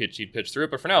 He'd pitch through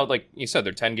it. But for now, like you said,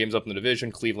 they're 10 games up in the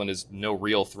division. Cleveland is no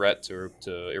real threat to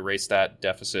erase that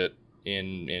deficit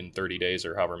in 30 days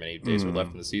or however many days are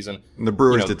left in the season. And the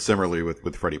Brewers did similarly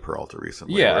with Freddie Peralta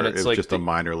recently. Yeah, and it's like just a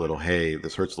minor little, hey,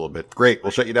 this hurts a little bit. Great,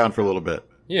 we'll shut you down for a little bit.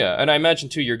 Yeah, and I imagine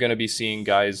too you're going to be seeing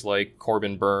guys like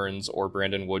Corbin Burns or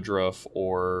Brandon Woodruff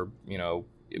or or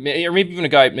maybe even a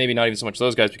guy, maybe not even so much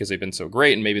those guys because they've been so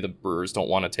great, and maybe the Brewers don't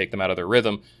want to take them out of their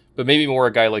rhythm. But maybe more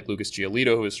a guy like Lucas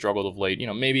Giolito who has struggled of late.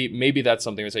 Maybe that's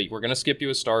something to say. We're going to skip you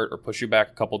a start or push you back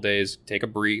a couple days. Take a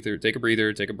breather, take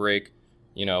a break.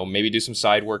 Maybe do some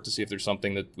side work to see if there's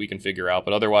something that we can figure out.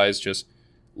 But otherwise, just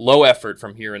low effort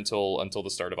from here until the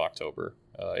start of October.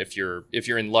 If you're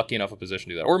in lucky enough a position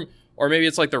to do that, or maybe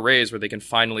it's like the Rays where they can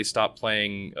finally stop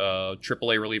playing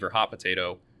AAA reliever hot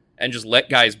potato and just let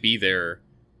guys be there,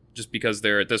 just because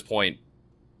they're at this point.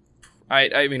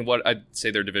 I mean, what I'd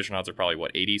say their division odds are probably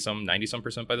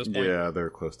 90% by this point. Yeah, they're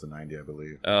close to 90, I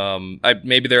believe.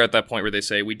 Maybe they're at that point where they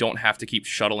say we don't have to keep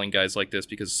shuttling guys like this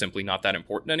because it's simply not that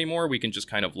important anymore. We can just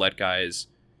kind of let guys,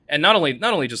 and not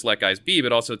only just let guys be,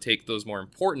 but also take those more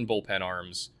important bullpen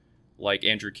arms like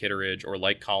Andrew Kitteridge or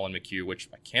like Colin McHugh, which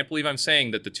I can't believe I'm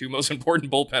saying that the two most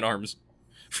important bullpen arms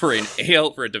for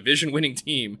a division-winning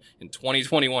team in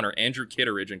 2021 are Andrew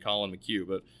Kitteridge and Colin McHugh,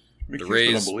 but. The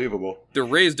Rays, unbelievable. The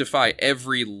Rays defy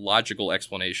every logical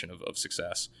explanation of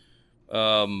success.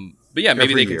 But yeah,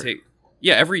 maybe they can take.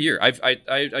 Yeah, every year.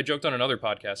 I joked on another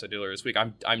podcast I did earlier this week.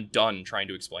 I'm done trying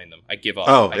to explain them. I give up.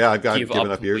 Oh yeah, I've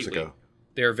given up years ago.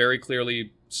 They're very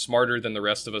clearly smarter than the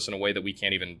rest of us in a way that we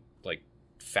can't even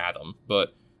fathom.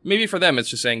 But maybe for them, it's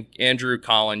just saying, Andrew,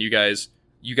 Colin, you guys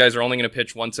are only going to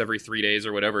pitch once every 3 days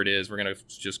or whatever it is. We're going to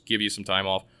just give you some time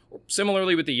off.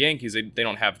 Similarly with the Yankees, they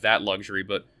don't have that luxury,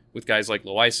 but with guys like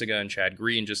Loaisaga and Chad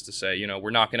Green, just to say, we're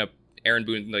not going to, Aaron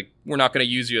Boone, we're not going to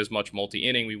use you as much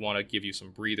multi-inning. We want to give you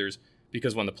some breathers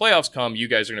because when the playoffs come, you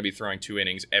guys are going to be throwing 2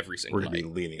 innings every single night. We're going to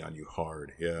be leaning on you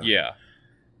hard. Yeah. Yeah.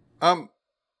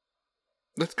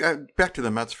 Let's go back to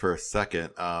the Mets for a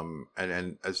second.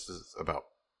 And as this is about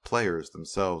players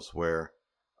themselves, where,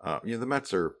 the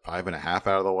Mets are 5.5 out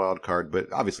of the wild card,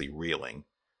 but obviously reeling.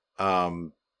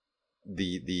 The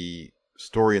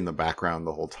story in the background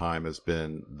the whole time has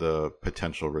been the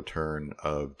potential return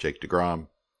of Jake DeGrom,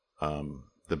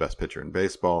 the best pitcher in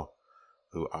baseball.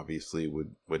 who obviously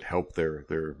would help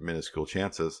their minuscule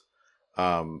chances.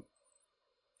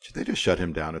 Should they just shut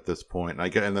him down at this point?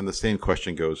 And then the same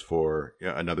question goes for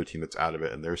another team that's out of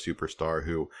it and their superstar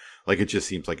who, like, it just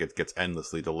seems like it gets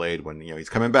endlessly delayed when, he's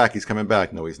coming back.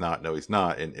 No, he's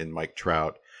not. In Mike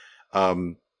Trout.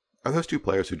 Are those two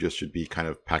players who just should be kind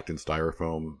of packed in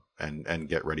styrofoam and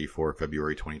get ready for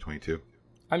February 2022?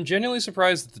 I'm genuinely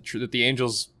surprised that the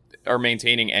Angels are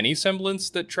maintaining any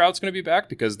semblance that Trout's going to be back,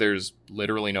 because there's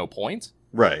literally no point.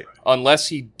 Right. Unless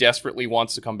he desperately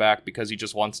wants to come back because he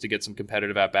just wants to get some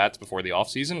competitive at-bats before the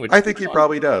offseason, which I think he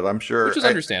probably does, I'm sure. Which is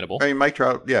understandable. I mean, Mike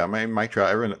Trout, Mike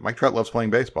Trout loves playing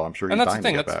baseball. I'm sure he's dying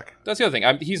to get back. That's the other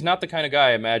thing. He's not the kind of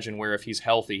guy, I imagine, where if he's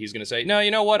healthy, he's going to say, no,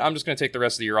 you know what, I'm just going to take the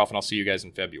rest of the year off and I'll see you guys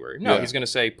in February. No, He's going to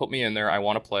say, put me in there, I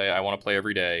want to play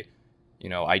every day.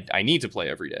 I need to play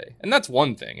every day. And that's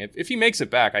one thing. If he makes it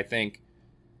back, I think,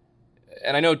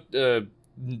 and I know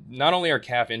not only are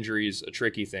calf injuries a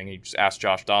tricky thing, you just ask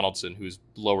Josh Donaldson, whose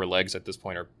lower legs at this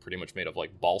point are pretty much made of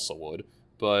like balsa wood,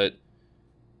 but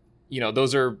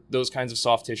those kinds of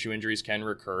soft tissue injuries can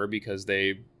recur because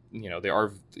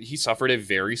he suffered a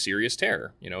very serious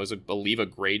tear, as I believe a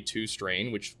grade 2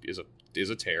 strain, which is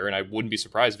a tear, and I wouldn't be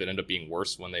surprised if it ended up being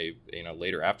worse when they,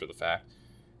 later after the fact.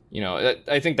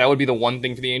 I think that would be the one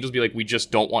thing for the Angels, be like, we just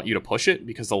don't want you to push it,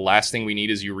 because the last thing we need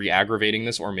is you re-aggravating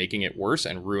this or making it worse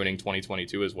and ruining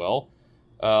 2022 as well.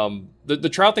 The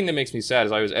Trout thing that makes me sad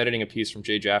is I was editing a piece from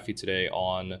Jay Jaffe today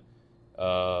on,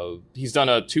 he's done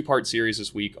a 2-part series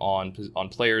this week on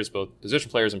players, both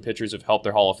position players and pitchers have helped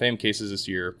their Hall of Fame cases this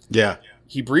year. Yeah.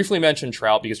 He briefly mentioned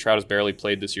Trout because Trout has barely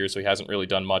played this year, so he hasn't really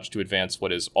done much to advance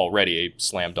what is already a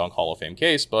slam dunk Hall of Fame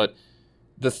case. But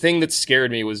the thing that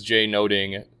scared me was Jay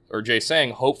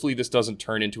saying, hopefully this doesn't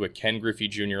turn into a Ken Griffey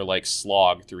Jr. like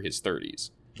slog through his 30s.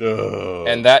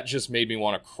 And that just made me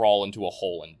want to crawl into a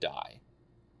hole and die.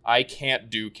 I can't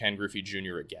do Ken Griffey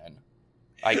Jr. again.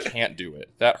 I can't do it.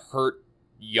 That hurt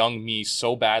young me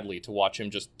so badly to watch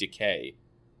him just decay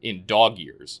in dog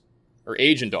years. Or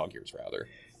age in dog years, rather.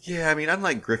 Yeah, I mean,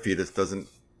 unlike Griffey, this doesn't...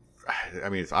 I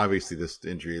mean, it's obviously this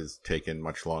injury has taken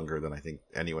much longer than I think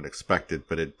anyone expected,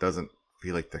 but it doesn't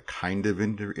feel like the kind of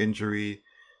injury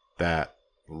that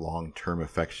long-term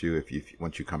affects you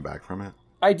once you come back from it.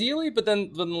 Ideally, but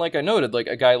then like I noted, like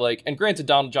a guy like, and granted,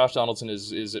 Josh Donaldson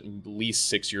is at least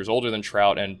 6 years older than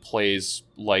Trout and plays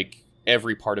like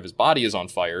every part of his body is on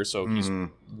fire, so he's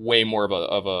way more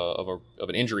of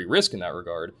an injury risk in that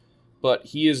regard. But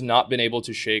he has not been able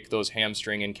to shake those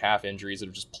hamstring and calf injuries that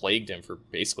have just plagued him for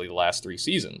basically the last 3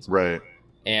 seasons. Right.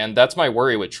 And that's my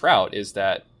worry with Trout, is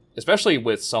that, especially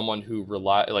with someone who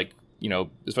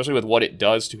especially with what it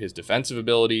does to his defensive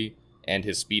ability and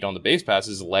his speed on the base pass,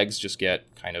 his legs just get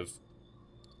kind of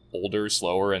older,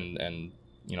 slower, and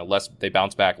less. They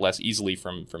bounce back less easily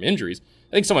from injuries.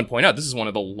 I think someone pointed out this is one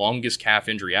of the longest calf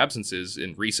injury absences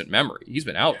in recent memory. He's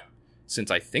been out since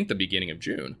I think the beginning of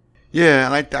June. Yeah,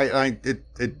 and I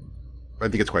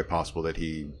think it's quite possible that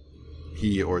he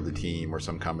or the team or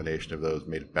some combination of those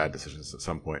made bad decisions at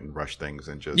some point and rushed things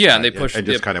and just and they pushed and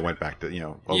just kind of went back to and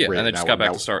they just got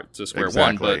back to square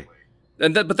exactly.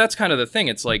 one. But that's kind of the thing.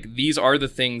 It's like, these are the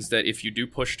things that if you do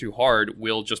push too hard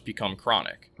will just become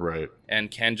chronic, right? And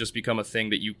can just become a thing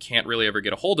that you can't really ever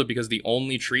get a hold of, because the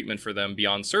only treatment for them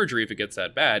beyond surgery, if it gets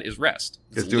that bad, is rest.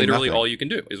 It's literally all you can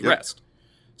do is rest.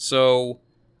 So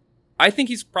I think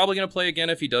he's probably going to play again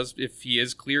if he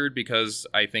is cleared, because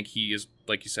I think he is,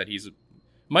 like you said,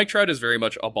 Mike Trout is very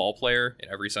much a ball player in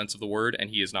every sense of the word, and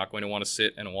he is not going to want to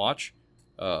sit and watch.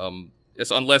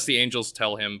 Unless the Angels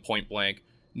tell him point blank,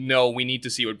 no, we need to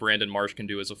see what Brandon Marsh can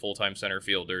do as a full-time center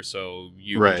fielder, so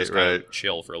you can just kind of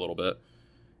chill for a little bit.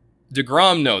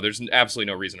 DeGrom, no, there's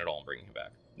absolutely no reason at all in bringing him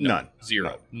back. No, none. Zero.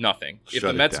 None. Nothing. Shut if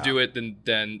the Mets down. do it,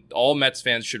 then all Mets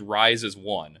fans should rise as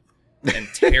one and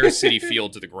tear Citi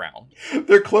Field to the ground.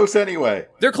 They're close anyway,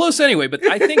 but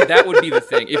I think that would be the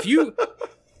thing. If you...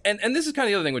 And this is kind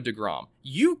of the other thing with DeGrom.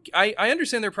 I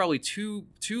understand there are probably two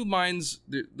minds.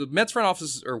 The Mets front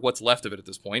office, or what's left of it at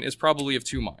this point, is probably of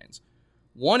two minds.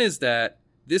 One is that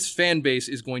this fan base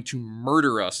is going to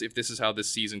murder us if this is how this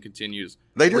season continues.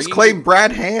 They just claim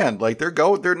Brad Hand. Like they're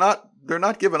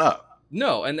not giving up.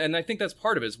 No, and I think that's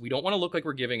part of it. Is we don't want to look like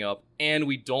we're giving up, and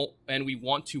we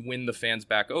want to win the fans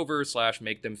back over /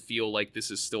 make them feel like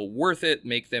this is still worth it.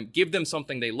 Give them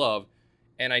something they love,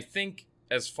 and I think,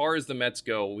 as far as the Mets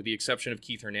go, with the exception of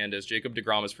Keith Hernandez, Jacob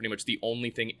deGrom is pretty much the only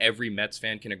thing every Mets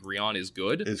fan can agree on is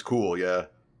good. It's cool, yeah.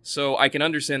 So I can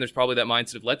understand there's probably that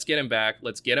mindset of, let's get him back,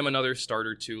 let's get him another start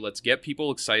or two, let's get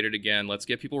people excited again, let's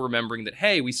get people remembering that,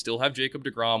 hey, we still have Jacob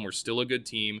deGrom, we're still a good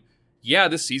team. Yeah,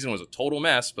 this season was a total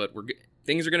mess, but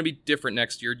Things are going to be different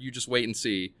next year. You just wait and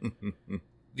see.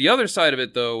 The other side of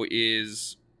it, though,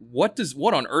 is what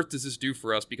on earth does this do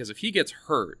for us? Because if he gets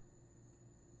hurt,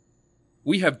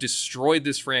 we have destroyed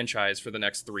this franchise for the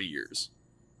next 3 years.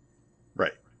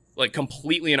 Right. Like,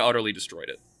 completely and utterly destroyed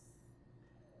it.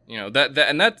 You know,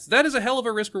 that is a hell of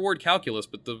a risk-reward calculus,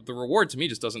 but the reward to me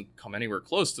just doesn't come anywhere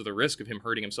close to the risk of him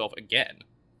hurting himself again.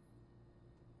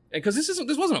 Because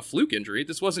this wasn't a fluke injury.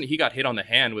 This wasn't he got hit on the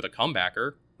hand with a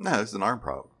comebacker. No, this is an arm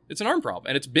problem. It's an arm problem,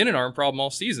 and it's been an arm problem all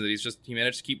season that he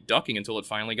managed to keep ducking until it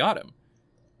finally got him.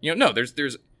 You know, no, there's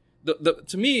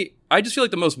to me, I just feel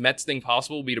like the most Mets thing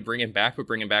possible would be to bring him back, but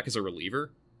bring him back as a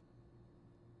reliever.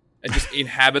 And just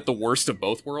inhabit the worst of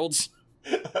both worlds.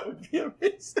 That would be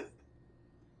amazing.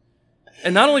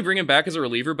 And not only bring him back as a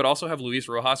reliever, but also have Luis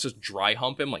Rojas just dry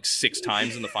hump him like 6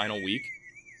 times in the final week.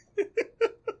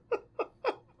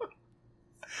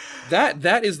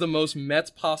 That is the most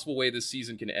Mets possible way this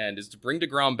season can end, is to bring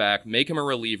DeGrom back, make him a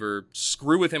reliever,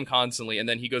 screw with him constantly, and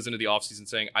then he goes into the offseason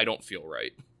saying, I don't feel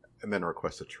right. And then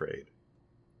request a trade.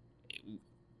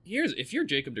 If you're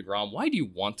Jacob DeGrom, why do you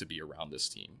want to be around this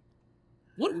team?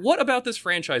 What about this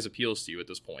franchise appeals to you at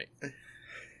this point?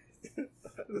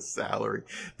 The salary.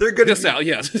 They're good.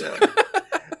 Yes.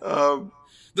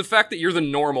 The fact that you're the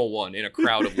normal one in a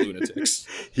crowd of lunatics.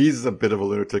 He's a bit of a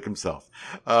lunatic himself.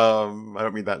 I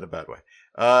don't mean that in a bad way.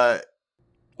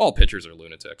 All pitchers are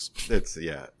lunatics.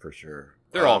 Yeah, for sure.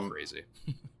 They're all crazy.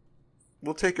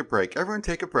 We'll take a break. Everyone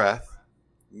take a breath.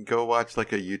 Go watch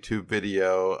like a YouTube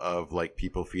video of like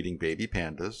people feeding baby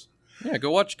pandas. Yeah,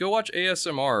 go watch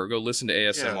ASMR or go listen to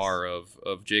ASMR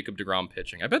of Jacob DeGrom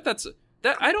pitching. I bet that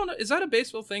I don't know, is that a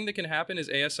baseball thing that can happen, is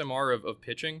ASMR of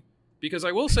pitching? Because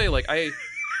I will say, like, I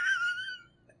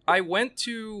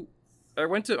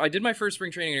did my first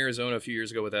spring training in Arizona a few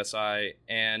years ago with SI,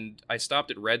 and I stopped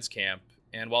at Reds camp,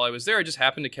 and while I was there, I just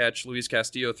happened to catch Luis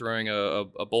Castillo throwing a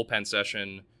bullpen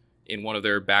session in one of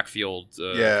their backfield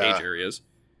cage areas.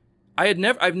 I've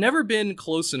never been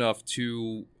close enough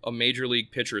to a major league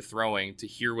pitcher throwing to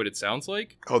hear what it sounds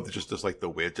like. Oh, just like the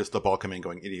wind, just the ball coming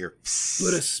going into your.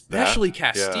 But especially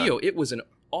Castillo, it was an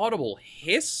audible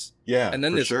hiss. Yeah, and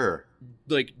then for this sure.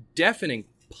 Like deafening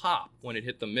pop when it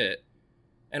hit the mitt.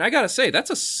 And I gotta say, that's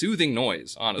a soothing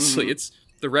noise. Honestly, it's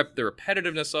the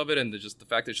repetitiveness of it, and the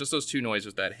fact that it's just those two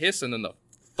noises, that hiss and then the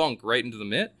thunk right into the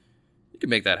mitt. You can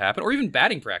make that happen, or even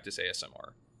batting practice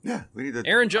ASMR. Yeah, we need to.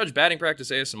 Aaron Judge batting practice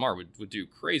ASMR would do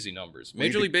crazy numbers.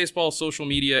 Major League Baseball social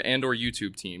media and or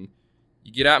YouTube team,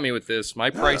 you get at me with this. My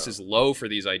price is low for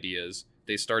these ideas.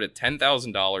 They start at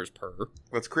 $10,000 per.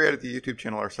 Let's create the YouTube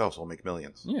channel ourselves. We'll make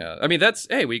millions. Yeah, I mean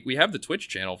we have the Twitch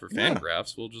channel for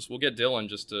Fangraphs. We'll get Dylan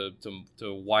just to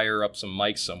wire up some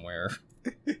mics somewhere,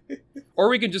 or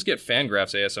we can just get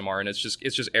Fangraphs ASMR, and it's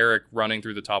just Eric running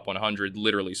through the top 100,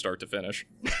 literally start to finish.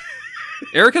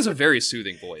 Eric has a very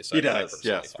soothing voice. He does,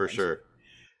 yes, for sure.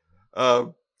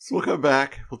 So we'll come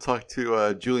back. We'll talk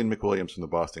to Julian McWilliams from the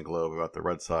Boston Globe about the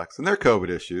Red Sox and their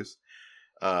COVID issues.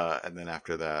 And then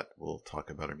after that, we'll talk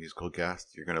about our musical guest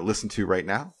you're going to listen to right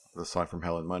now, the song from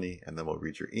Hell and Money, and then we'll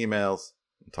read your emails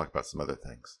and talk about some other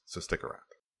things. So stick around.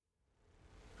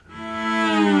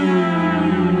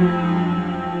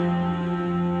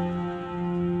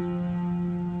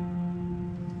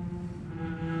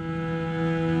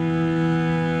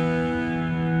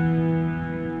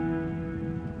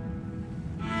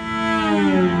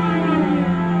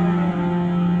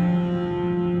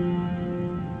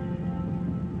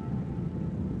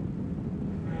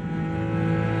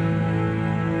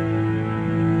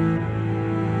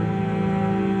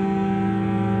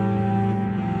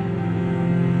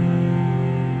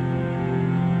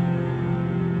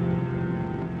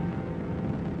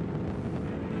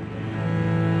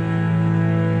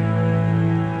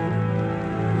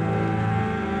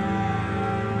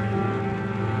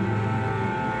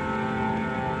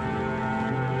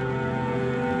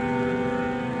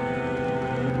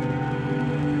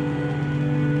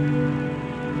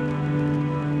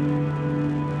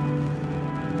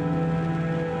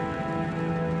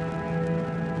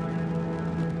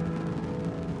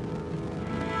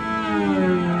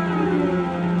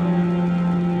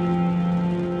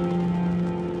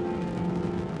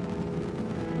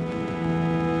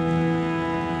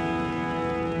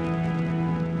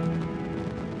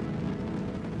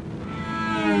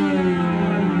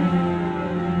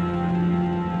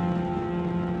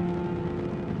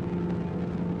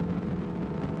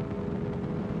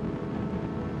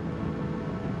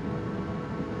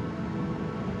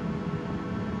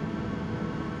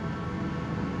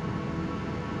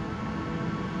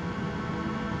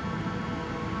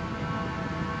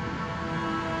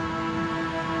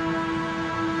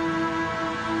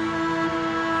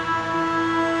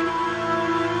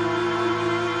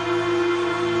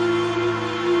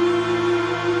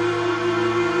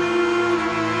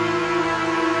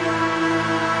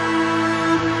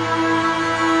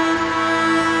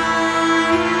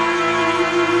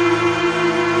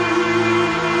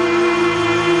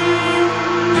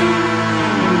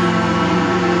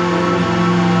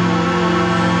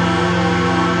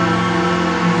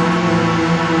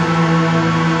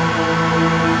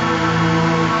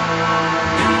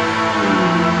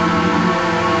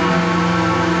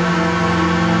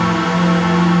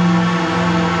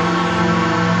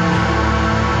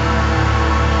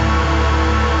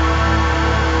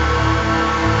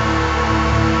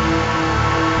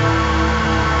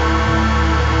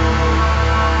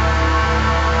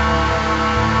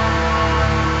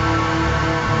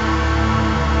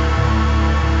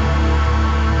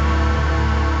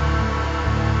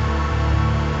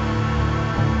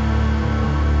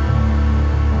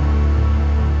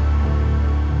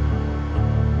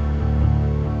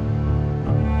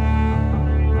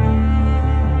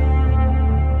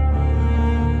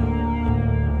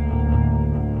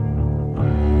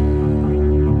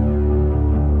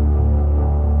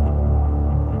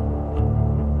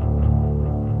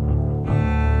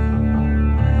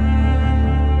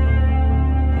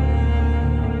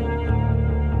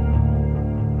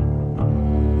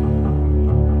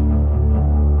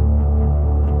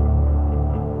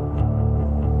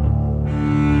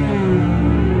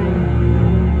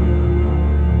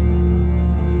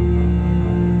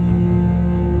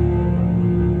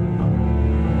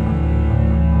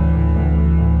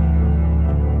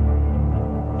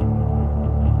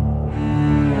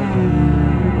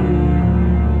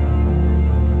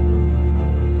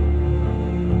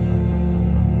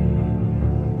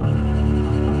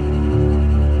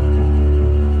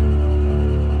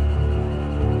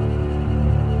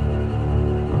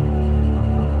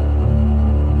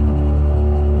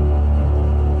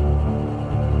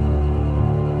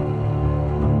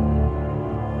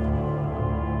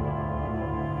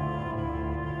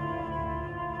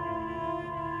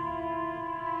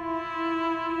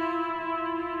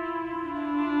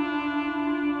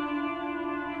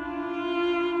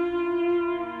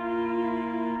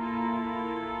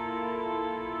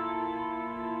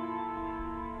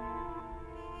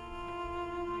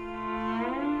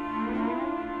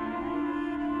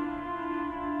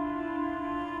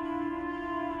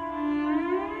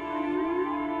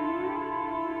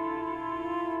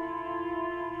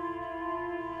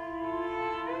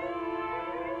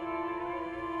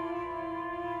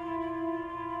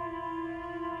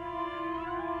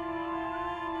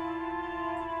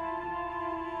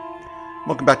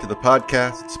 Welcome back to the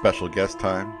podcast. It's special guest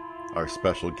time. Our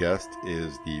special guest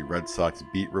is the Red Sox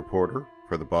beat reporter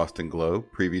for the Boston Globe.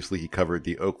 Previously, he covered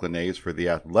the Oakland A's for The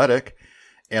Athletic,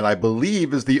 and I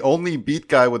believe is the only beat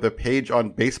guy with a page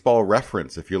on Baseball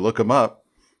Reference, if you look him up,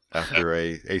 after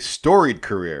a storied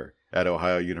career at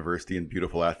Ohio University in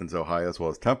beautiful Athens, Ohio, as well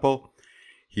as Temple.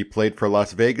 He played for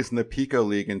Las Vegas in the Pico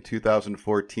League in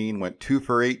 2014, went 2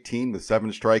 for 18 with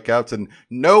 7 strikeouts and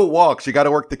no walks. You got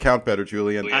to work the count better,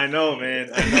 Julian. I know, man.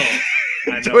 I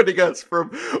know. Joining us from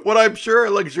what I'm sure are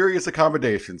luxurious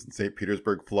accommodations in St.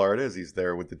 Petersburg, Florida, as he's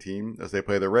there with the team as they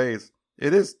play the Rays.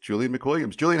 It is Julian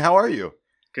McWilliams. Julian, how are you?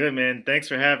 Good, man. Thanks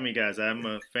for having me, guys. I'm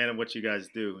a fan of what you guys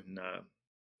do,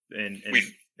 and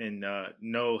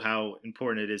know how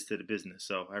important it is to the business.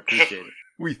 So I appreciate it.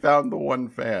 We found the one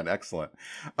fan. Excellent.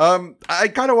 I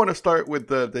kind of want to start with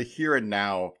the here and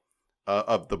now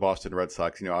of the Boston Red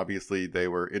Sox. You know, obviously they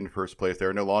were in first place. They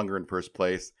are no longer in first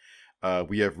place.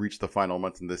 We have reached the final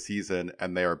months in the season,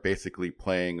 and they are basically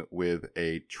playing with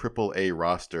a AAA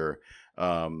roster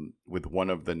with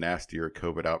one of the nastier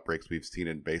COVID outbreaks we've seen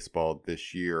in baseball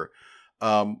this year.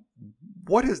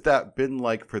 What has that been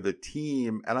like for the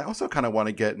team? And I also kind of want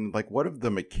to get in, like, what have the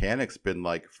mechanics been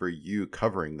like for you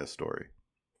covering this story?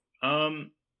 Well,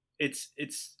 it's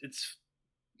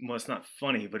not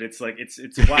funny, but it's wild.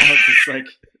 It's like,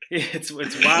 it's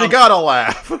wild. You gotta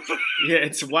laugh. Yeah,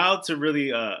 it's wild to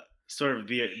really, sort of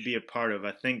be a part of.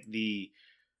 I think the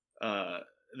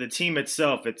team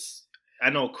itself,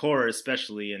 I know Cora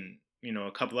especially, and, you know,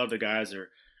 a couple other guys are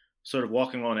sort of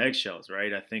walking on eggshells,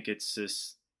 right? I think it's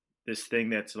this thing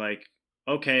that's like,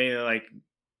 okay, like,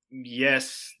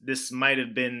 yes, this might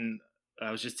have been,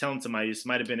 I was just telling somebody, this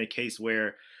might have been a case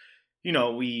where, you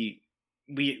know, we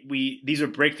these are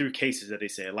breakthrough cases that they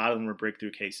say. A lot of them were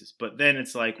breakthrough cases. But then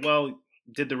it's like, well,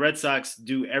 did the Red Sox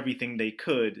do everything they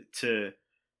could to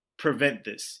prevent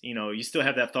this? You know, you still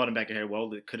have that thought in the back of your head,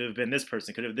 well, it could have been this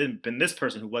person, could have been this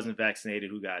person who wasn't vaccinated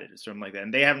who got it, or something like that.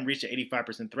 And they haven't reached the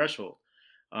 85% threshold.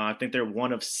 I think they're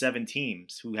one of 7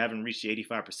 teams who haven't reached the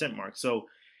 85% mark. So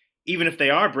even if they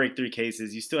are breakthrough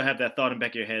cases, you still have that thought in the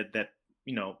back of your head that,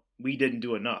 you know, we didn't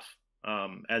do enough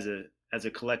as a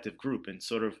collective group, and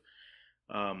sort of,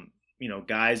 you know,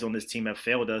 guys on this team have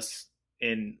failed us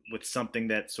with something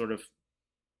that sort of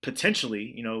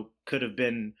potentially, you know, could have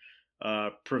been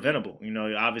preventable. You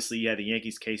know, obviously you had the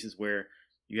Yankees cases where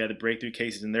you had the breakthrough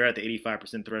cases and they're at the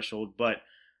 85% threshold, but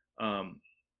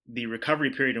the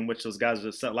recovery period in which those guys,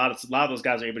 a lot of those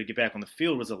guys are able to get back on the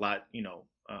field was a lot, you know,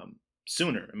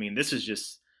 sooner. I mean, it's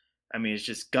just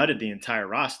gutted the entire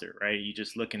roster, right? You're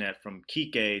just looking at from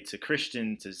Kike to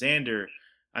Christian to Xander.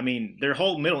 I mean, their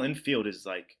whole middle infield is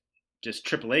like just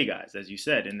AAA guys, as you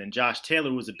said. And then Josh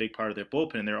Taylor was a big part of their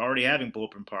bullpen, and they're already having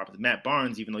bullpen problems. Matt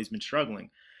Barnes, even though he's been struggling,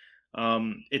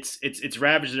 it's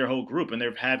ravaged their whole group, and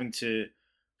they're having to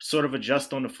sort of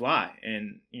adjust on the fly.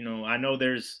 And, you know, I know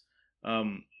there's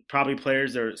probably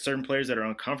certain players that are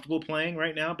uncomfortable playing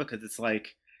right now, because it's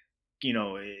like, you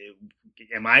know,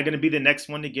 am I going to be the next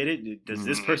one to get it? Does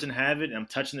this person have it? I'm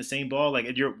touching the same ball. Like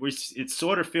it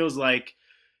sort of feels like,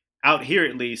 out here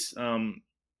at least,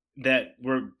 that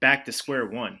we're back to square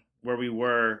one, where we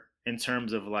were in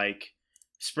terms of like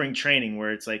spring training,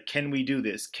 where it's like, can we do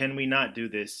this? Can we not do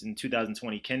this in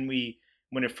 2020? Can we,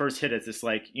 when it first hit us, it's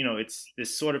like, you know, it's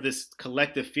this sort of this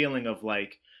collective feeling of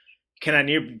like, can I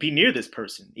be near this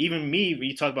person? Even me, when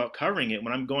you talk about covering it,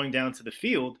 when I'm going down to the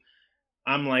field,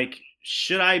 I'm like,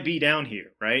 should I be down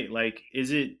here, right? Like,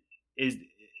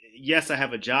 yes, I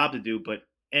have a job to do, but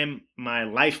my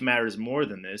life matters more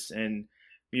than this. And,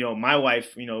 you know, my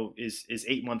wife, you know, is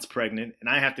 8 months pregnant, and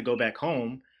I have to go back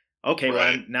home. Okay,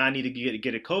 right. Well, now I need to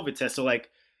get a COVID test. So like,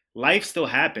 life still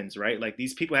happens, right? Like,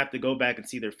 these people have to go back and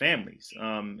see their families,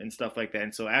 and stuff like that.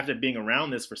 And so after being around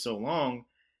this for so long,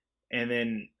 and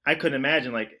then I couldn't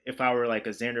imagine, like, if I were like a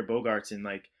Xander Bogaerts, and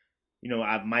like, you know,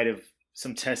 I might have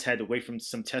had to wait for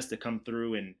some tests to come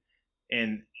through, and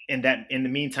that in the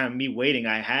meantime, me waiting,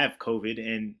 I have COVID,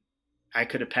 and I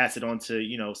could have passed it on to,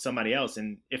 you know, somebody else.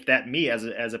 And if that me as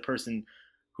a person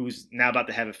who's now about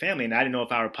to have a family, and I didn't know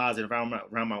if I were positive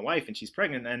around my wife and she's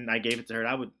pregnant, and I gave it to her,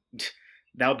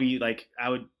 that would be like, I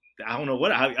don't know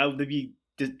what, I would be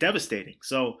devastating.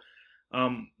 So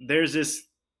there's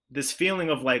this feeling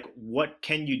of like, what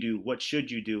can you do? What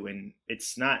should you do? And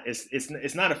it's not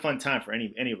a fun time for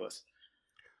any of us.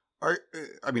 Are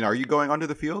you going onto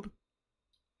the field?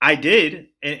 I did,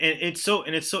 and it's so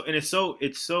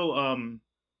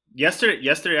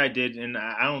yesterday I did, and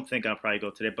I don't think I'll probably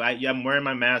go today, but I'm wearing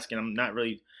my mask, and I'm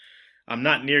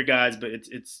not near guys, but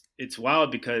it's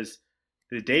wild, because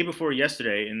the day before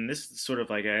yesterday, and this is sort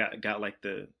of like, I got like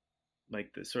the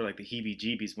like the sort of like the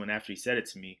heebie-jeebies when after he said it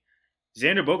to me.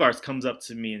 Xander Bogaerts comes up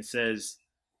to me and says,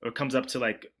 or comes up to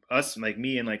like us, like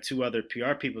me and like two other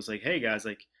PR people. It's like, hey guys,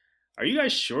 like, are you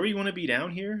guys sure you want to be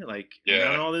down here? Like,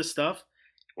 Yeah. on all this stuff.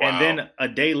 Wow. And then a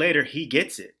day later, he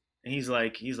gets it. And he's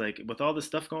like, with all this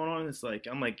stuff going on, it's like,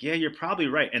 I'm like, yeah, you're probably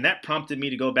right. And that prompted me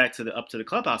to go back up to the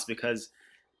clubhouse because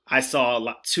I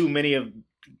saw too many of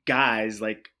guys,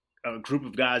 like a group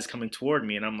of guys coming toward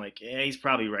me. And I'm like, yeah, he's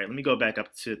probably right. Let me go back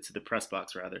up to the press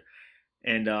box rather.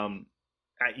 And,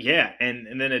 yeah.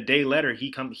 And then a day later,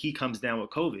 he comes down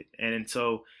with COVID. And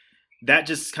so that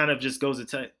just kind of just goes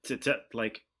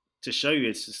to show you,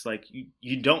 it's just like,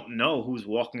 you don't know who's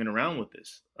walking around with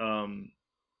this.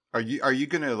 Are you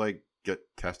gonna like get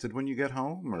tested when you get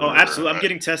home? Or? Oh, absolutely. I'm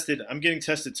getting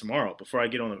tested tomorrow before I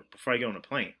get on a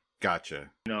plane. Gotcha.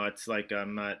 It's like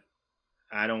I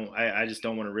just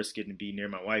don't want to risk it and be near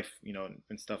my wife,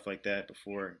 and stuff like that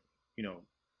before,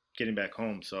 getting back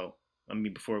home. So I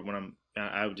mean,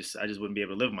 I just wouldn't be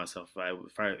able to live with myself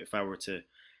if I were to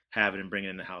have it and bring it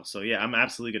in the house. So yeah, I'm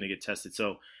absolutely going to get tested.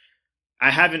 So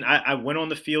I went on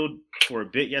the field for a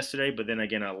bit yesterday, but then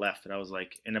again, I left and I was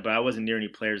like, but I wasn't near any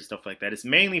players and stuff like that. It's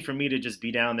mainly for me to just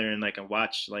be down there and like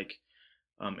watch like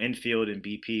infield and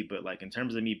BP. But like in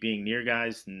terms of me being near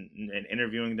guys and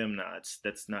interviewing them,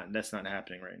 that's not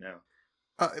happening right now.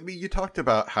 I mean, you talked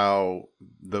about how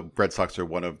the Red Sox are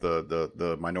one of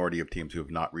the minority of teams who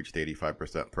have not reached the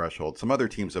 85% threshold. Some other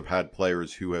teams have had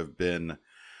players who have been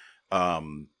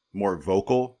more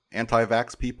vocal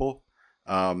anti-vax people.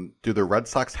 Do the Red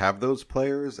Sox have those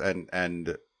players,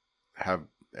 and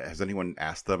has anyone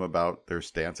asked them about their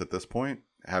stance at this point,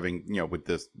 having, with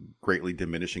this greatly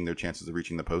diminishing their chances of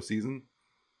reaching the postseason?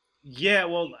 Yeah,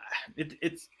 well,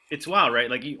 it's wild, right?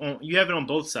 Like you have it on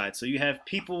both sides. So you have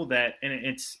people that, and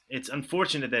it's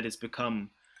unfortunate that it's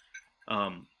become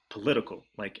political,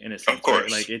 like in a sense. Of course.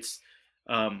 Right? Like it's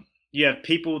you have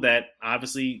people that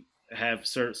obviously have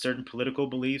certain political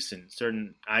beliefs and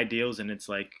certain ideals, and it's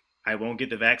like, I won't get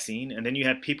the vaccine. And then you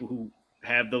have people who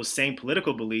have those same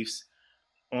political beliefs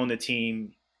on the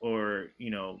team, or,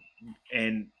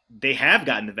 and they have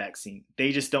gotten the vaccine.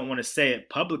 They just don't want to say it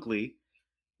publicly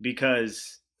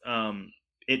because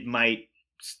it might,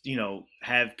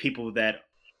 have people that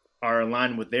are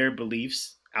aligned with their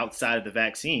beliefs outside of the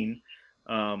vaccine,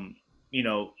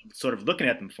 sort of looking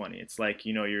at them funny. It's like,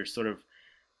 you're sort of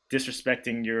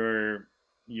disrespecting your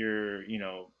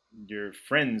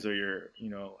friends or your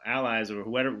allies or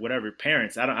whatever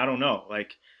parents. I don't know,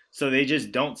 like, so they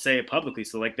just don't say it publicly.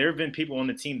 So like there have been people on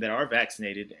the team that are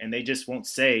vaccinated and they just won't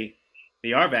say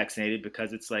they are vaccinated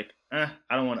because it's like, I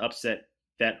don't want to upset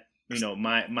that,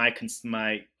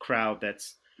 my crowd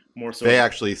that's more so. They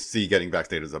actually see getting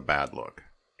vaccinated as a bad look.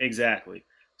 Exactly.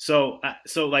 So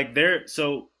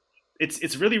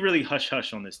it's really, really hush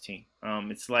hush on this team.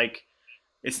 It's like,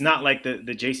 it's not like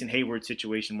the Jason Hayward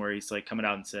situation where he's like coming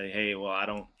out and say, hey, well, I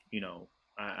don't,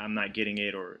 I'm not getting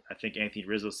it. Or I think Anthony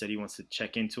Rizzo said he wants to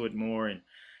check into it more. And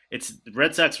the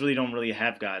Red Sox really don't really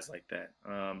have guys like that.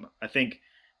 I think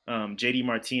JD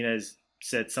Martinez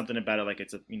said something about it like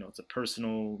it's a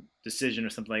personal decision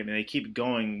or something like that. And they keep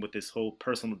going with this whole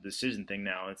personal decision thing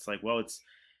now. It's like, well,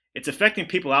 it's affecting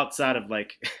people outside of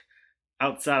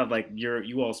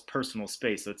you all's personal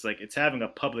space. So it's like it's having a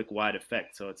public wide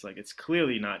effect. So it's like it's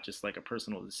clearly not just like a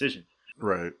personal decision.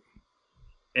 Right.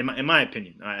 In my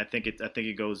opinion, I think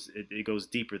it goes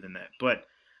deeper than that. But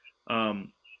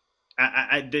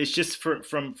it's just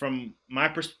from my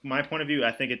point of view.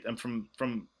 I think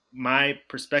from my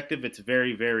perspective, it's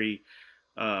very, very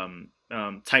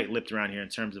tight-lipped around here in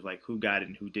terms of like who got it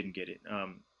and who didn't get it.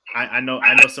 I know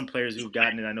some players who've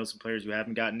gotten it. I know some players who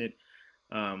haven't gotten it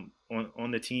on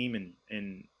the team,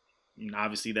 and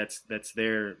obviously that's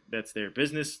their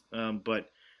business.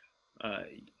 But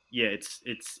yeah,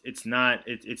 it's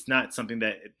not something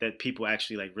that people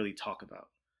actually like really talk about.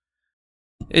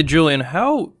 Hey, Julian,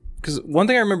 because one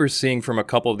thing I remember seeing from a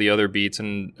couple of the other beats,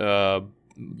 and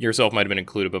yourself might have been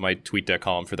included, but my TweetDeck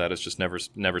column for that is just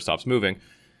never stops moving.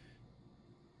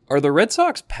 Are the Red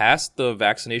Sox past the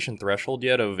vaccination threshold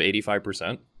yet of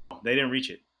 85%? They didn't reach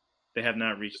it. They have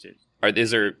not reached it.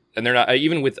 And they're not,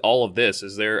 even with all of this,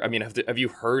 have you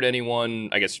heard anyone,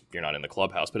 I guess you're not in the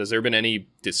clubhouse, but has there been any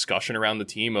discussion around the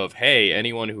team of, hey,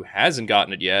 anyone who hasn't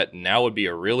gotten it yet, now would be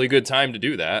a really good time to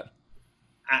do that?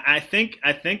 I think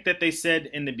that they said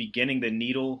in the beginning, the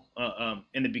needle,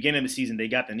 in the beginning of the season, they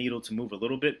got the needle to move a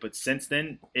little bit, but since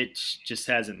then, it just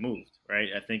hasn't moved, right?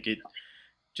 I think it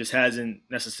just hasn't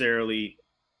necessarily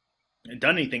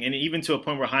done anything. And even to a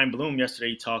point where Chaim Bloom yesterday,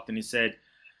 he talked and he said,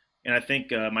 and I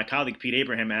think my colleague Pete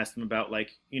Abraham asked him about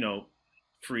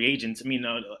free agents. I mean,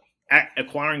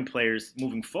 acquiring players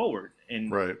moving forward,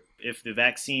 and Right. if the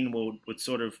vaccine would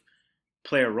sort of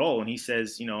play a role. And he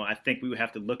says, I think we would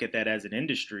have to look at that as an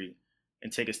industry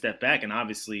and take a step back. And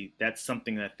obviously, that's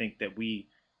something that I think that we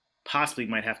possibly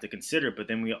might have to consider. But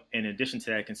then we, in addition to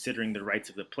that, considering the rights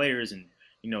of the players and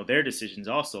their decisions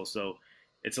also. So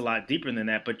it's a lot deeper than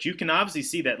that. But you can obviously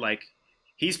see that like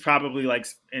he's probably like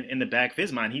in the back of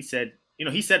his mind, he said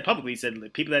publicly, he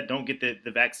said people that don't get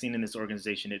the vaccine in this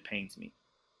organization, it pains me,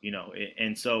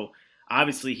 and so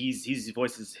obviously he's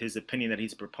voices his opinion that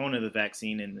he's a proponent of the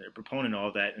vaccine and a proponent of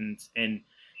all that, and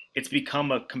it's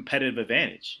become a competitive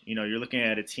advantage. You're looking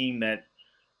at a team that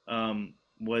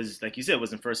was, like you said,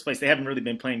 was in first place. They haven't really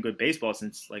been playing good baseball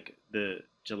since like the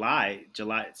July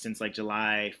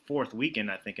 4th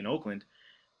weekend, I think, in Oakland.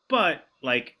 But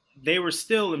like they were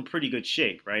still in pretty good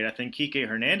shape, right? I think Kike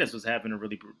Hernandez was having a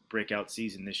really breakout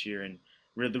season this year and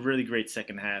really great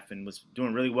second half and was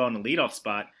doing really well in the leadoff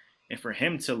spot. And for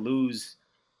him to lose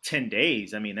 10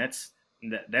 days, I mean,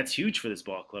 that's huge for this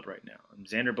ball club right now. And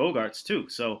Xander Bogaerts too.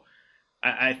 So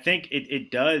I think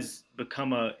it does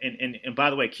become and by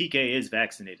the way, Kike is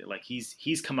vaccinated. Like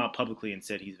he's come out publicly and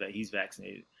said he's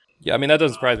vaccinated. Yeah, I mean that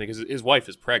doesn't surprise me because his wife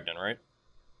is pregnant, right?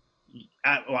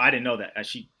 I didn't know that.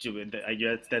 That's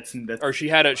or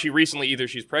she recently, either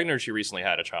she's pregnant or she recently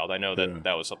had a child. I know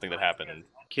that was something that happened.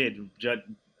 Kid,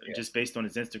 just based on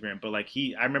his Instagram, but like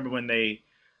I remember when they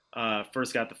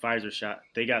first got the Pfizer shot,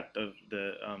 they got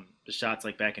the shots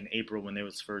like back in April when they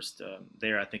was first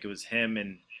there. I think it was him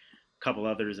and a couple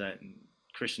others, and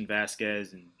Christian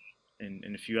Vasquez and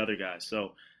a few other guys.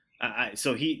 So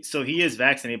so he is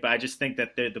vaccinated, but I just think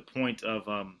that the point of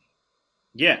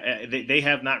they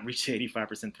have not reached the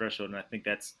 85% threshold, and I think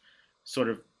that's sort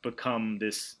of become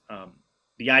this.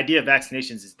 The idea of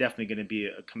vaccinations is definitely going to be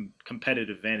a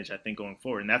competitive advantage, I think, going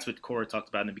forward, and that's what Cora talked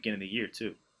about in the beginning of the year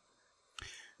too.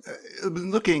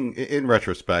 Looking in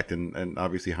retrospect, and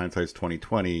obviously hindsight's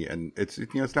 2020, and it's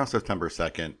now September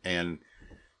 2nd, and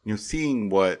seeing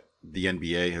what the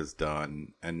NBA has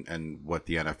done and what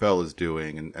the NFL is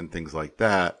doing and things like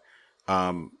that.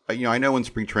 I know when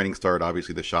spring training started,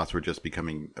 obviously the shots were just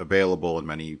becoming available and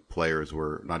many players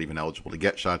were not even eligible to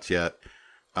get shots yet.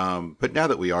 But now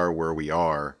that we are where we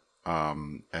are,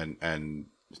 and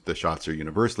the shots are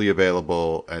universally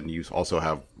available and you also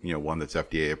have, one that's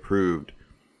FDA approved,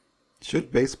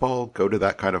 should baseball go to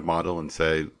that kind of model and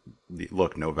say,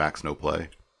 look, no vax, no play?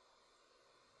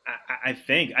 I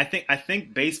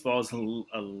think baseball is a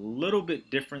little bit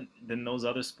different than those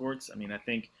other sports. I mean, I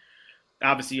think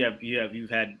obviously you've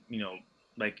had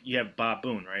like you have Bob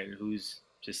Boone, right, who's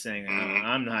just saying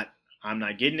I'm not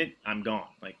getting it, I'm gone,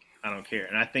 like I don't care.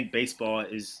 And I think baseball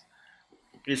is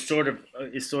sort of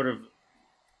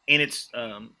in its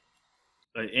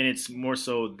more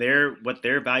so what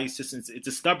their value systems. It's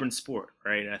a stubborn sport,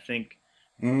 right? And I think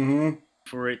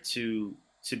for it to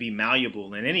be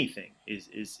malleable in anything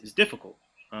is difficult.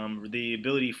 The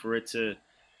ability for it to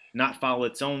not follow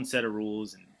its own set of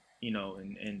rules and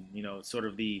sort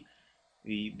of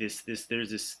there's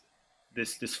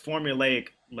this formulaic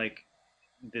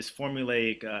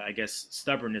I guess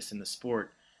stubbornness in the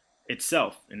sport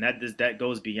itself, and that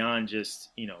goes beyond just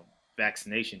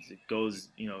vaccinations. It goes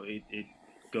it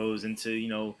goes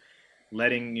into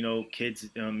letting kids,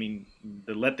 the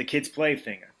let the kids play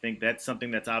thing. I think that's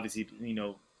something that's obviously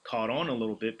caught on a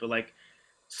little bit, but like other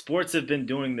sports have been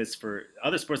doing this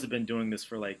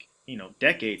for like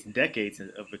decades and decades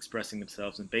of expressing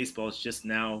themselves, and baseball is just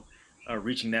now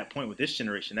reaching that point with this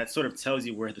generation. That sort of tells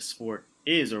you where the sport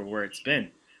is or where it's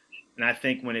been. And I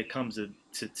think when it comes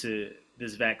to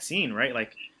this vaccine, right,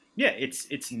 like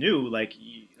it's new, like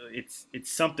it's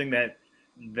something that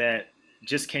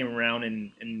just came around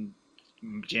in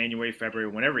January, February,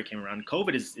 whenever it came around.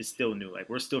 COVID is still new. Like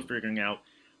we're still figuring out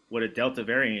what a Delta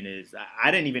variant is.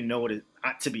 I didn't even know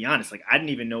to be honest, like I didn't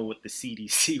even know what the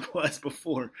CDC was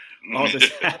before all this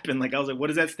happened. Like I was like, what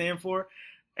does that stand for?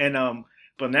 And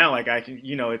but now like I can,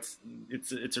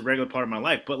 it's a regular part of my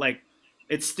life, but like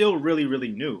it's still really, really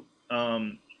new.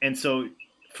 And so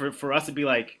for us to be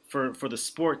like, for the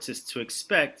sport to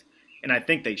expect, and I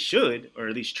think they should, or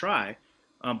at least try,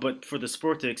 but for the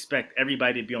sport to expect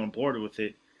everybody to be on board with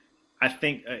it, I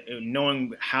think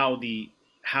knowing how the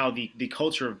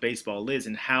culture of baseball is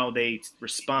and how they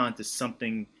respond to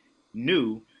something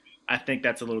new, I think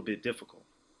that's a little bit difficult.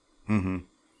 Mm-hmm.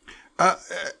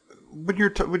 When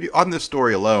you're on this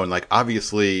story alone, like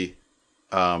obviously,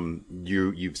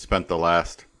 you've spent the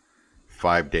last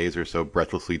 5 days or so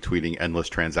breathlessly tweeting endless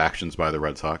transactions by the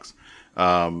Red Sox.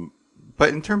 But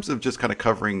in terms of just kind of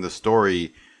covering the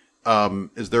story,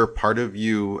 is there a part of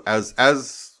you as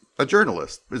a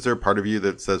journalist? Is there a part of you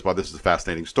that says, "Wow, this is a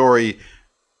fascinating story,"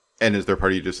 and is there a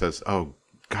part of you that just says, "Oh,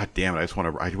 God damn it,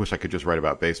 I wish I could just write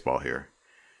about baseball here"?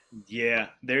 Yeah,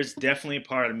 there's definitely a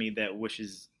part of me that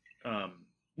wishes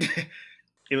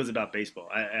it was about baseball.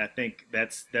 I think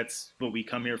that's what we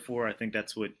come here for. I think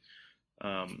that's what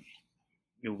um,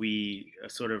 we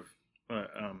sort of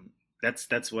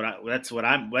that's what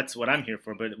I'm here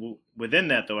for. But within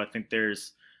that, though, I think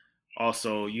there's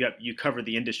also you cover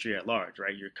the industry at large,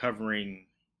 right? You're covering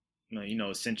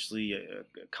essentially a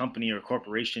company or a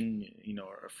corporation,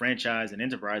 or a franchise, an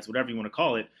enterprise, whatever you want to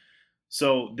call it.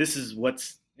 So this is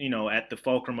what's at the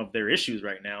fulcrum of their issues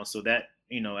right now. So that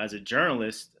as a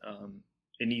journalist,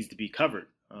 it needs to be covered.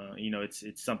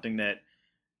 It's something that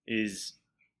is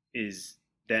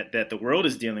that the world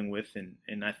is dealing with,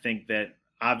 and I think that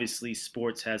obviously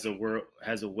sports has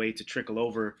a way to trickle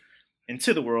over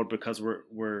into the world because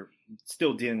we're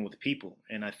still dealing with people,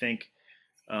 and I think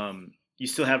you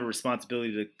still have a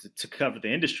responsibility to cover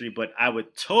the industry, but I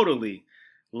would totally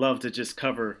love to just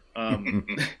cover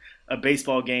a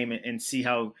baseball game and see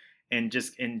how and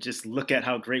just look at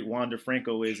how great Wander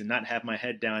Franco is and not have my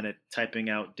head down at typing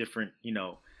out different,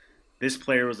 this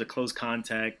player was a close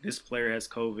contact, this player has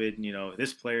COVID,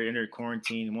 this player entered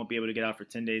quarantine and won't be able to get out for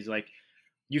 10 days. Like,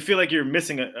 you feel like you're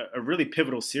missing a really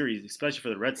pivotal series, especially for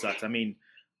the Red Sox. I mean,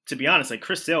 to be honest, like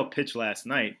Chris Sale pitched last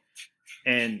night,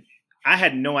 and I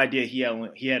had no idea he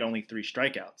had only 3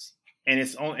 strikeouts, and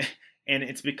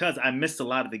it's because I missed a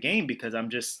lot of the game because I'm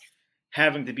just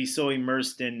having to be so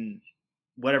immersed in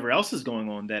whatever else is going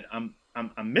on that I'm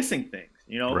missing things,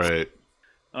 Right.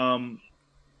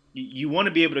 You want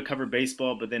to be able to cover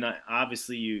baseball, but then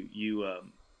obviously you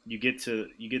get to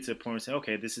a point where you say,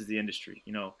 okay, this is the industry.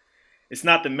 It's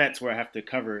not the Mets where I have to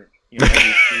cover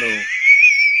every little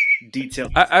detail.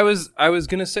 I was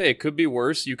gonna say it could be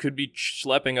worse. You could be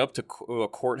schlepping up to a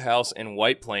courthouse in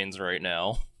White Plains right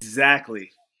now.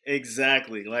 Exactly.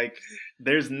 Like,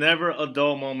 there's never a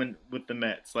dull moment with the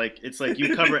Mets. Like, it's like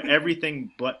you cover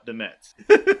everything but the Mets.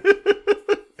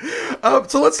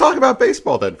 So let's talk about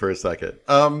baseball then for a second.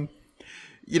 The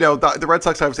Red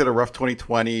Sox obviously had a rough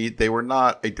 2020. They were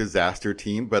not a disaster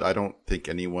team, but I don't think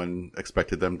anyone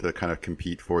expected them to kind of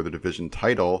compete for the division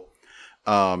title.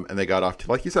 And they got off to,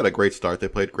 like you said, a great start. They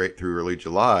played great through early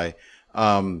July.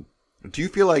 Do you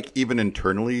feel like even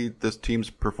internally this team's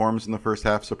performance in the first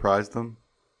half surprised them?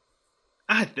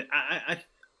 I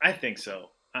think so.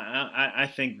 I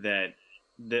think that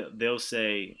they'll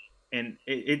say, and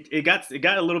it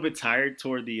got a little bit tired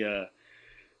toward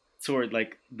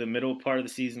like the middle part of the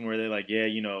season where they're like, yeah,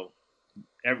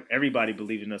 everybody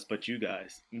believed in us but you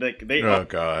guys. Like Oh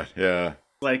God, yeah.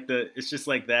 It's just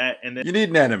like that, and then you need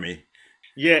an enemy.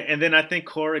 Yeah, and then I think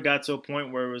Cora got to a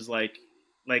point where it was like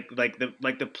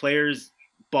the players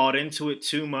bought into it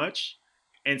too much,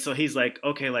 and so he's like,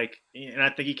 okay, and I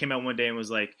think he came out one day and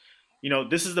was like,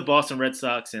 this is the Boston Red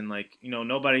Sox, and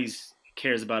nobody's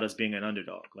cares about us being an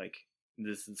underdog, like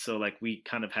this, so we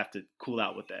kind of have to cool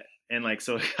out with that, and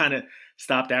so it kind of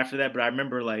stopped after that. But I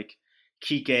remember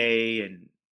Kike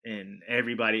and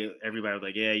everybody was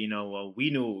like, yeah, well, we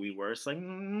knew what we were. It's like,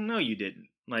 no, you didn't.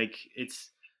 It's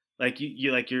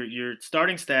your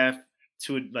starting staff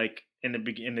to in the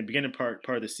beginning part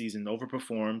of the season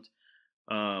overperformed.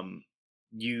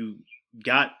 You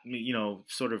got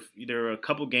sort of there were a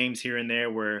couple games here and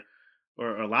there where,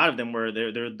 or a lot of them where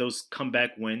there those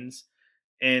comeback wins,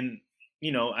 and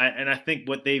I think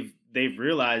what they've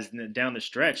realized down the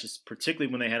stretch is,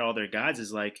 particularly when they had all their guys,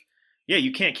 is yeah,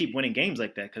 you can't keep winning games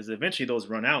like that because eventually those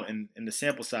run out and the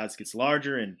sample size gets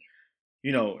larger, and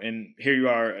and here you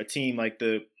are, a team like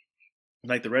the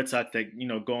Red Sox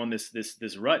that go on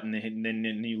this rut, and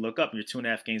then you look up and you're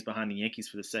 2.5 games behind the Yankees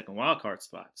for the second wild card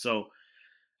spot. So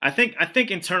I think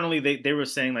internally they were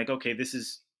saying okay, this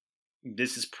is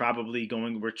probably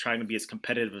we're trying to be as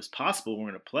competitive as possible.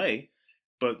 We're going to play,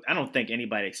 but I don't think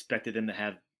anybody expected them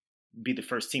to be the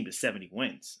first team to 70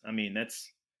 wins. I mean,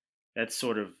 that's a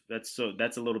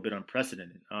little bit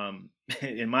unprecedented,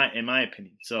 in my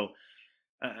opinion. So.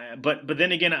 But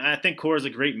then again, I think Cora's a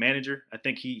great manager. I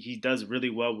think he does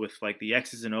really well with the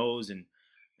X's and O's and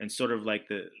sort of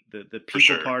the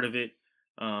people part of it.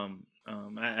 I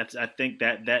think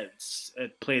that's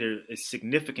played a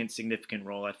significant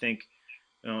role. I think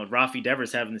Rafi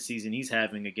Devers having the season he's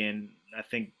having again. I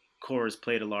think Cora's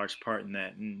played a large part in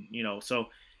that, and so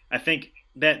I think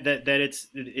that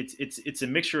it's a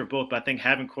mixture of both. But I think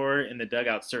having Cora in the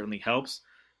dugout certainly helps.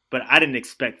 But I didn't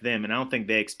expect them, and I don't think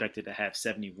they expected to have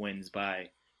 70 wins by,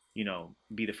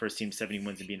 be the first team to 70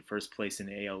 wins and be in first place in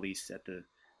the AL East at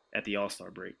the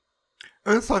All-Star break.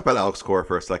 Let's talk about Alex Cora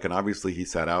for a second. Obviously, he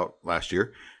sat out last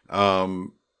year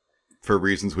um, for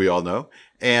reasons we all know.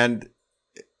 And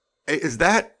is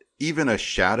that even a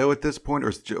shadow at this point,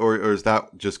 or is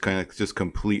that just kind of just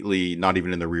completely not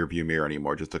even in the rearview mirror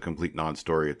anymore? Just a complete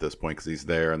non-story at this point because he's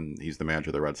there and he's the manager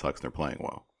of the Red Sox and they're playing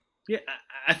well. Yeah,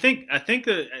 I think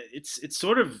it's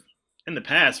sort of in the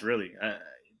past, really.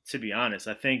 To be honest,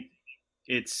 I think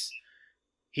it's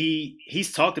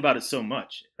he's talked about it so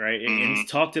much, right? And he's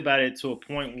talked about it to a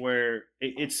point where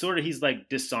it's sort of he's like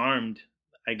disarmed.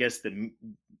 I guess the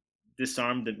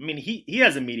disarmed. I mean, he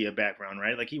has a media background,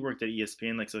 right? Like he worked at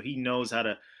ESPN, like so he knows how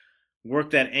to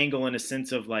work that angle in a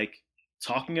sense of like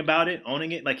talking about it,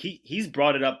 owning it. Like he's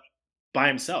brought it up by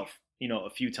himself, a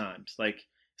few times. Like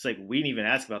it's like we didn't even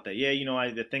ask about that. Yeah,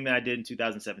 the thing that I did in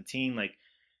 2017, like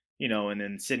and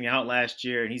then sitting out last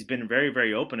year, and he's been very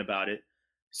very open about it.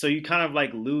 So you kind of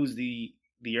like lose the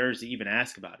urge to even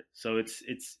ask about it. So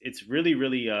it's really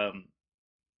really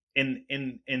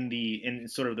in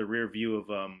sort of the rear view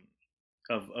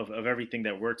of everything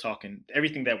that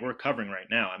everything that we're covering right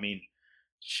now. I mean,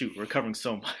 shoot, we're covering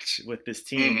so much with this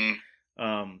team.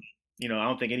 I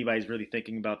don't think anybody's really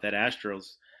thinking about that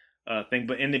Astros thing.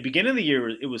 But in the beginning of the year,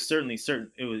 it was certainly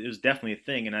certain. It was definitely a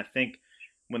thing. And I think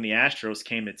when the Astros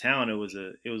came to town, it was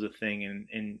a thing.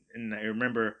 And I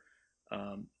remember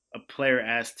a player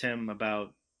asked him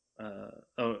about.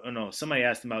 No, somebody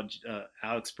asked him about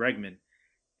Alex Bregman,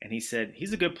 and he said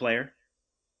he's a good player.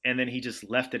 And then he just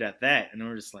left it at that, and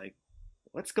we're just like,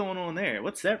 what's going on there?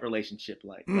 What's that relationship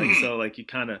like? Like so, like you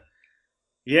kind of,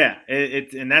 yeah,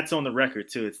 and that's on the record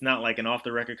too. It's not like an off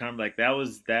the record comment. Like that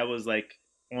was like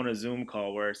on a Zoom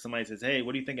call where somebody says, "Hey,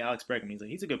 what do you think of Alex Bregman?" He's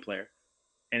like, "He's a good player,"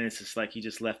 and it's just like he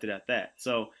just left it at that.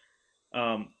 So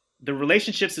the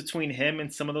relationships between him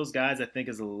and some of those guys, I think,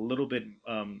 is a little bit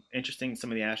interesting.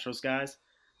 Some of the Astros guys.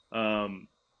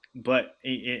 But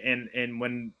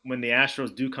when the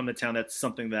Astros do come to town, that's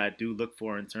something that I do look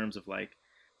for in terms of like,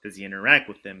 does he interact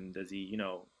with them? Does he,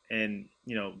 and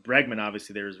Bregman,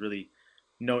 obviously there was really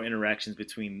no interactions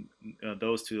between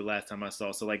those two the last time I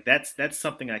saw. So like that's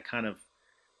something I kind of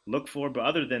look for. But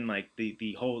other than like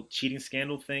the whole cheating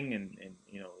scandal thing and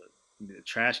the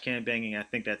trash can banging, I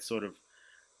think that's sort of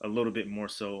a little bit more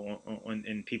so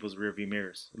in people's rearview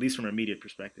mirrors, at least from a media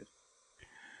perspective.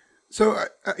 So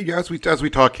yeah, as we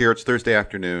talk here, it's Thursday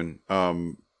afternoon.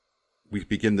 We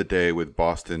begin the day with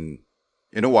Boston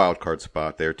in a wild card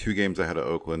spot. They're 2 games ahead of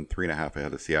Oakland, 3.5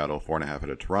 ahead of Seattle, 4.5 ahead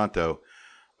of Toronto.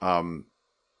 In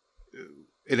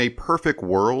a perfect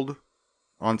world,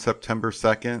 on September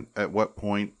 2nd, at what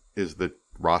point is the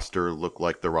roster look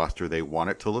like the roster they want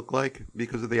it to look like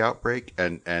because of the outbreak?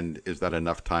 And is that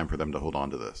enough time for them to hold on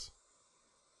to this?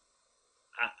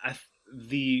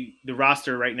 The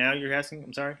roster right now, you're asking?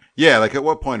 I'm sorry? Yeah, like at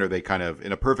what point are they kind of,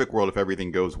 in a perfect world, if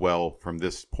everything goes well from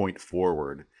this point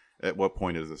forward, at what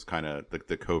point is this kind of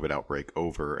the COVID outbreak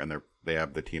over and they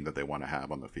have the team that they want to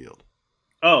have on the field?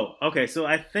 Oh, okay. So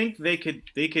I think they could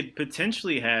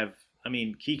potentially have, I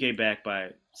mean, Kike back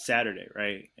by Saturday,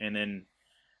 right? And then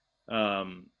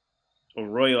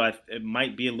Arroyo, it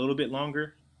might be a little bit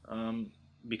longer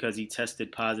because he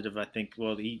tested positive. I think.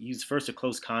 Well, he was first a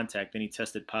close contact, then he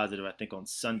tested positive. I think on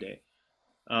Sunday.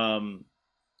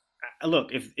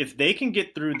 Look, if they can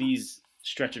get through these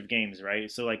stretch of games, right?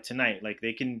 So like tonight, like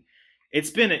they can. It's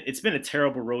been a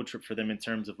terrible road trip for them in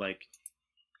terms of like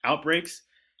outbreaks.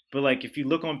 But like if you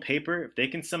look on paper, if they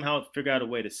can somehow figure out a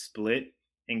way to split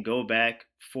and go back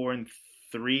 4-3,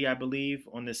 I believe,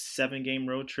 on this 7-game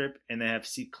road trip, and they have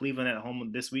Cleveland at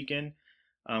home this weekend,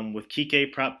 with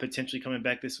Kike potentially coming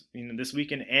back this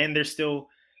weekend, and they're still,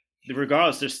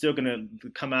 regardless, they're still going to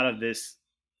come out of this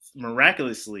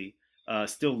miraculously,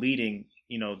 still leading,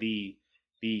 the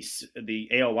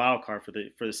AL wild card for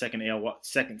the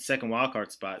second wild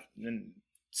card spot, and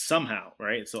somehow,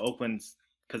 right? So Oakland's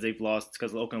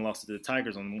because Oakland lost to the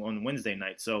Tigers on Wednesday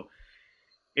night. So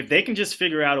if they can just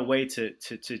figure out a way to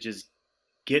just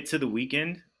get to the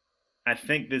weekend, I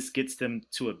think this gets them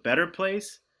to a better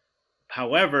place.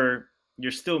 However,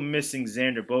 you're still missing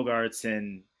Xander Bogaerts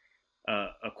and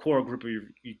a core group of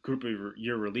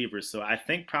your relievers. So I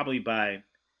think probably by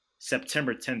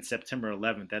September 10th, September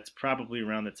 11th, that's probably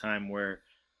around the time where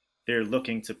they're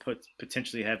looking to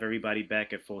potentially have everybody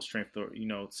back at full strength, or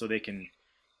so they can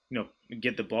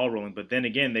get the ball rolling. But then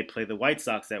again, they play the White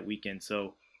Sox that weekend,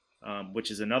 so which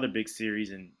is another big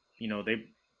series, and they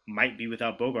might be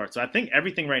without Bogart. So I think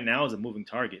everything right now is a moving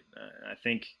target. I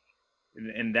think,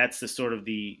 and that's the sort of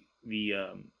the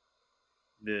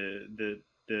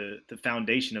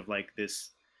foundation of like this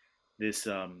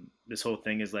whole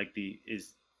thing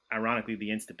is ironically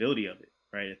the instability of it.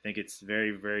 right? I think it's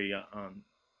very, very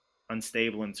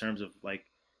unstable in terms of like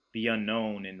the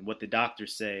unknown and what the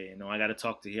doctors say. You know, I got to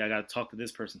talk to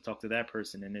this person, talk to that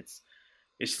person, and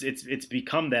it's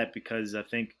become that because I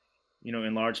think, you know,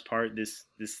 in large part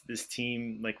this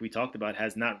team, like we talked about,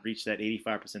 has not reached that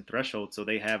 85% threshold, so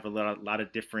they have a lot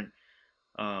of different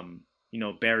you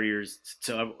know, barriers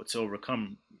to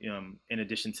overcome, in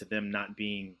addition to them not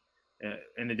being,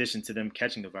 in addition to them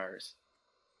catching the virus.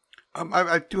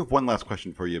 I do have one last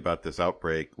question for you about this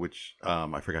outbreak, which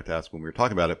I forgot to ask when we were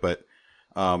talking about it. But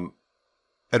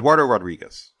Eduardo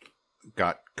Rodriguez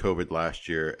got COVID last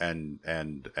year and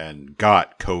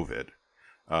got COVID.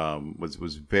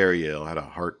 Was very ill, had a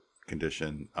heart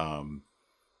condition.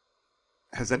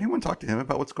 Has anyone talked to him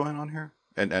about what's going on here?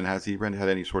 And has he had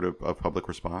any sort of public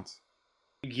response?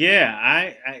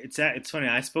 Yeah, it's funny.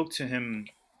 I spoke to him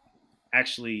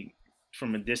actually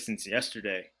from a distance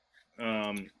yesterday,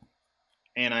 and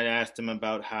I asked him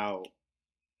about how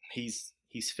he's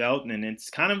felt, and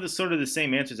it's kind of the sort of the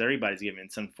same answers everybody's given.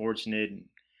 It's unfortunate, and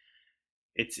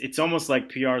it's almost like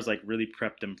PR's like really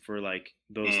prepped him for like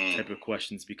those type of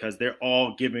questions because they're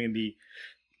all giving the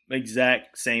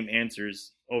exact same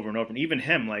answers over and over. And even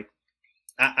him, like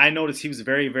I noticed he was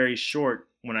very, very short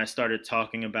when I started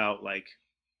talking about like,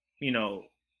 you know,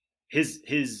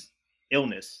 his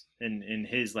illness and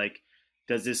his like,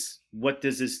 what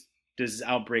does this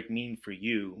outbreak mean for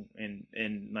you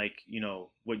and like, you know,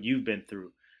 what you've been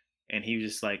through. And he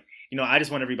was just like, you know, I just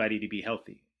want everybody to be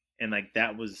healthy. And like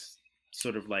that was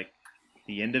sort of like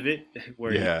the end of it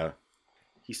where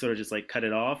he sort of just like cut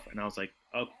it off. And I was like,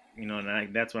 oh, you know,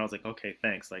 and that's when I was like, okay,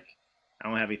 thanks. Like, I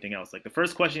don't have anything else. Like the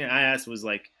first question I asked was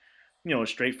like, you know, a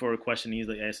straightforward question. He's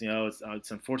like asking, oh,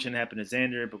 it's unfortunate it happened to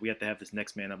Xander, but we have to have this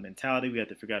next man up mentality. We have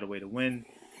to figure out a way to win.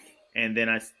 And then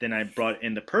I brought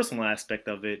in the personal aspect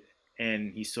of it,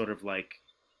 and he sort of like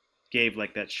gave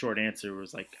like that short answer.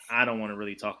 Was like, I don't want to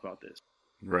really talk about this.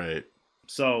 Right.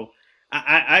 So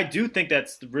I do think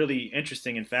that's really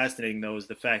interesting and fascinating, though, is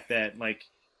the fact that like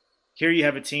here you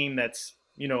have a team that's,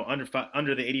 you know,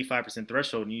 under the 85%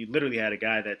 threshold, and you literally had a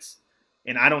guy that's,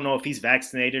 and I don't know if he's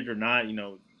vaccinated or not. You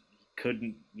know,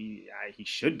 couldn't be. He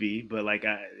should be, but like,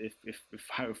 if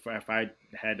I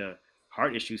had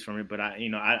heart issues from it, but I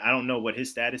don't know what his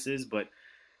status is. But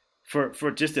for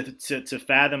just to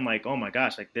fathom, like, oh my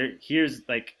gosh, like here's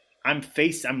like I'm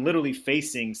literally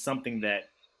facing something that,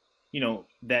 you know,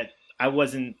 that I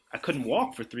couldn't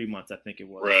walk for 3 months. I think it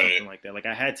was something like that. Like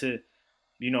I had to,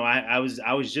 you know, I was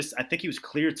just, I think he was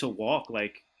cleared to walk,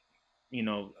 like, you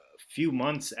know, few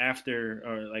months after,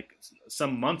 or like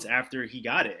some months after he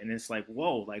got it. And it's like,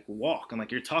 whoa, like walk. And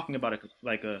like, you're talking about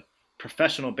a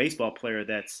professional baseball player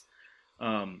that's,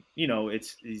 you know,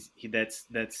 that's,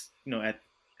 you know,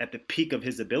 at the peak of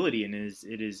his ability and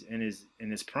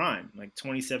in his prime, like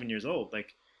 27 years old.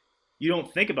 Like you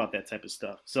don't think about that type of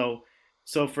stuff. So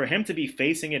for him to be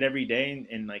facing it every day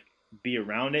and like be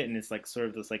around it, and it's like sort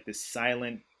of this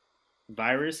silent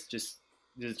virus just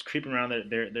creeping around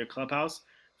their clubhouse.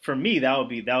 For me, that would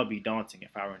be daunting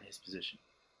if I were in his position.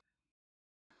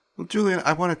 Well, Julian,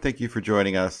 I want to thank you for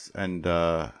joining us, and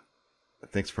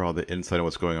thanks for all the insight on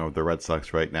what's going on with the Red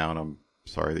Sox right now. And I'm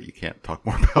sorry that you can't talk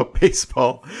more about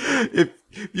baseball. If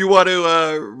you want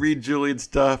to read Julian's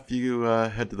stuff, you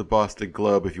head to the Boston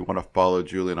Globe. If you want to follow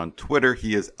Julian on Twitter,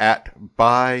 he is at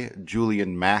by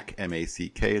Julian Mack,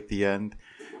 MACK at the end.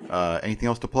 Anything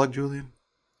else to plug, Julian?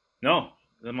 No,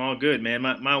 I'm all good, man.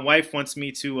 My wife wants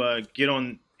me to get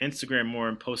on Instagram more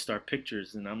and post our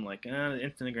pictures, and I'm like,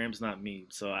 Instagram's not me.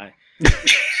 So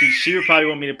she would probably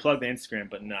want me to plug the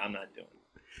Instagram, but no, I'm not doing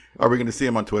it. Are we going to see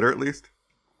him on Twitter at least?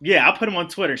 Yeah, I'll put him on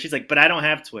Twitter. She's like, but I don't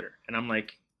have Twitter, and I'm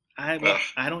like, I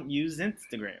don't use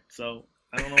Instagram, so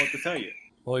I don't know what to tell you.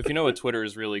 Well, if you know what Twitter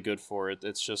is really good for,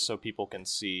 it's just so people can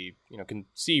see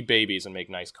babies and make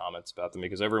nice comments about them,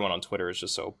 because everyone on Twitter is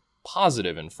just so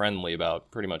positive and friendly about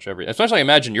pretty much everything. Especially, I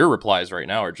imagine your replies right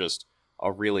now are just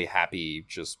a really happy,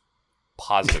 just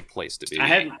positive place to be.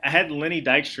 I had Lenny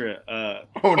Dykstra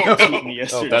tweet me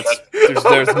yesterday.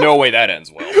 There's no way that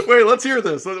ends well. Wait, let's hear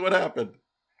this. What happened?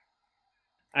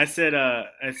 I said,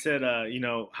 you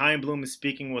know, Chaim Bloom is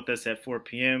speaking with us at 4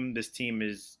 p.m. This team,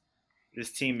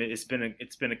 it's been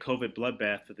a COVID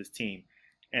bloodbath for this team.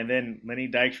 And then Lenny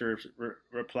Dykstra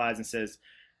replies and says,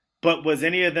 but was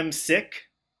any of them sick?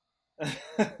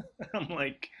 I'm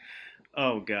like,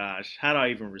 oh gosh, how do I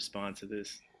even respond to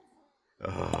this?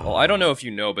 Well, I don't know if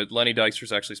you know, but Lenny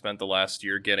Dykstra's actually spent the last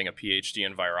year getting a PhD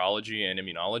in virology and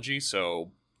immunology,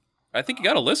 so I think you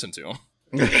got to listen to him.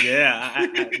 Yeah,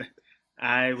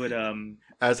 I would.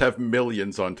 As have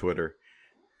millions on Twitter.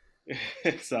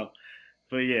 So,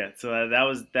 But yeah, so that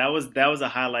was a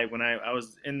highlight when I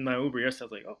was in my Uber yesterday. I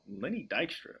was like, oh, Lenny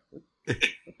Dykstra, what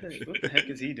the heck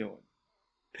is he doing?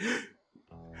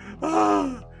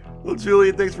 Well,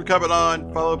 Julian, thanks for coming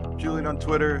on. Follow Julian on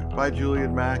Twitter by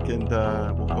Julian Mac, and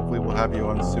hopefully we'll have you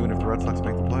on soon if the Red Sox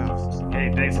make the playoffs.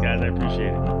 Hey, thanks guys, I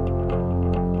appreciate it.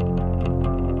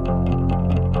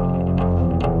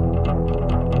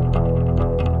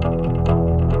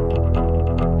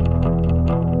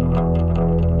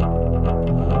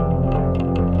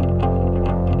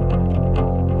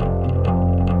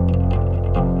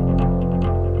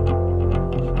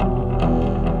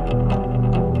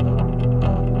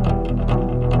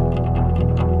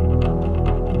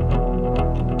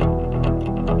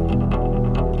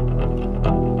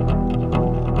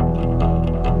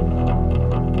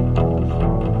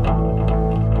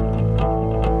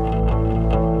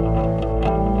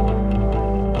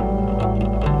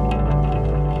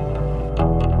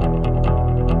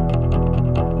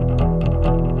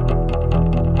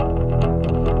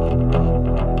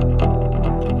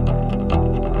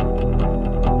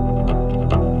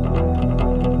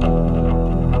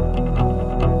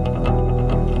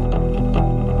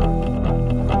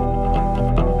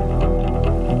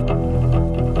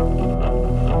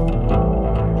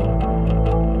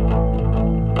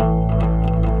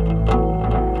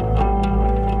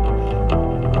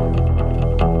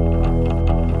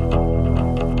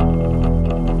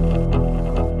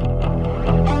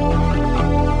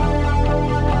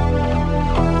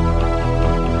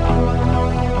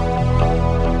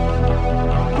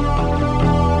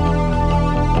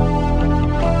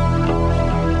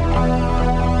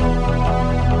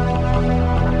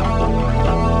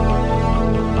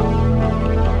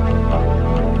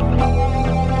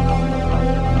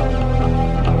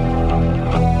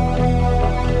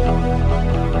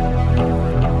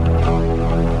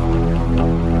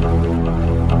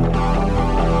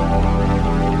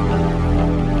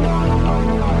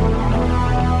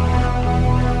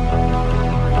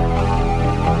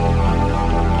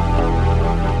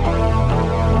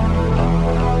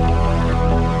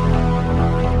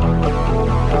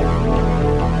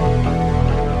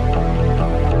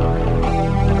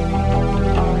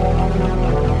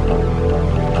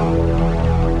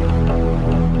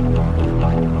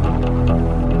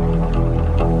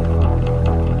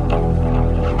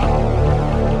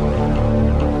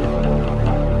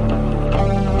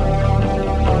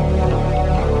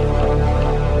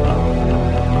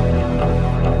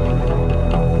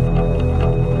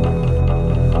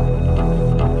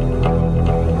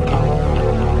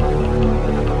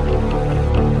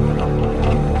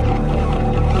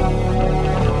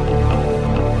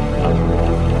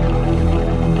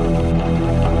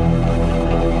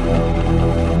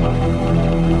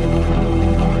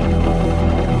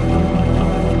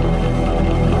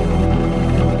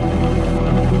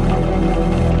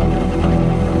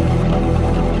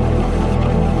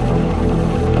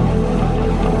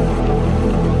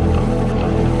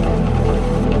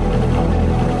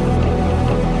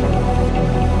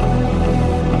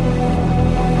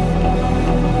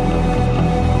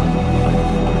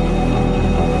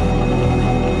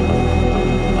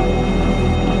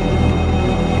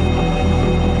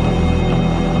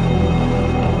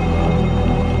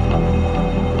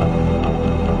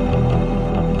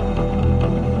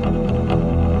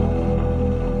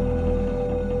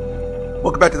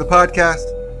 Welcome back to the podcast.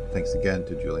 Thanks again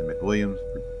to Julian McWilliams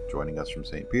for joining us from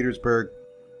St. Petersburg.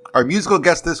 Our musical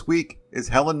guest this week is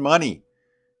Helen Money.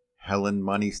 Helen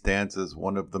Money stands as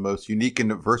one of the most unique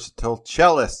and versatile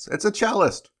cellists. It's a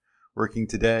cellist working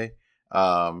today.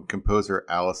 Composer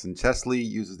Allison Chesley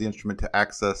uses the instrument to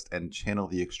access and channel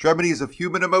the extremities of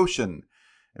human emotion,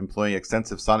 employing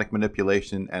extensive sonic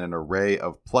manipulation and an array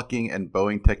of plucking and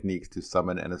bowing techniques to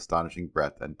summon an astonishing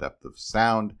breadth and depth of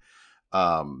sound.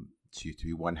 She used to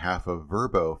be one half of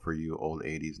Verbo for you old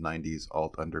 80s, 90s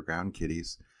alt underground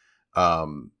kiddies.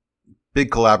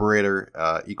 Big collaborator,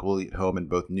 equally at home in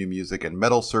both new music and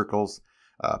metal circles.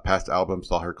 Past albums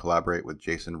saw her collaborate with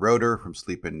Jason Roeder from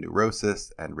Sleep and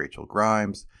Neurosis and Rachel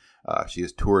Grimes. She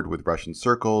has toured with Russian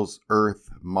Circles, Earth,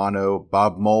 Mono,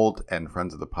 Bob Mould, and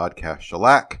friends of the podcast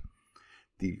Shellac.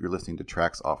 You're listening to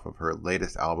tracks off of her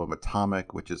latest album,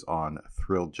 Atomic, which is on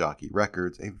Thrill Jockey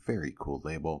Records, a very cool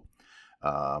label.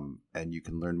 And you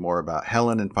can learn more about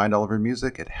Helen and find all of her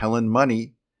music at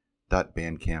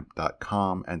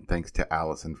helenmoney.bandcamp.com. And thanks to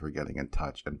Allison for getting in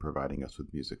touch and providing us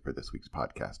with music for this week's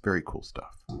podcast. Very cool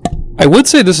stuff. I would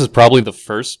say this is probably the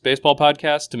first baseball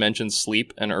podcast to mention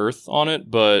Sleep and Earth on it,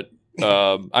 but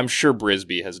I'm sure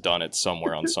Brisbee has done it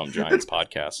somewhere on some Giants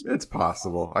podcast. It's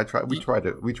possible. We try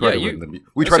to win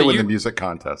the music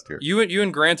contest here. You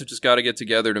and Grant have just got to get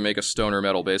together to make a stoner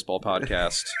metal baseball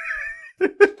podcast.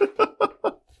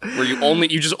 Where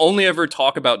you just only ever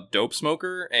talk about Dope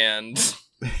Smoker and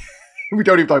we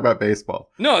don't even talk about baseball.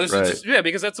 No, this is just,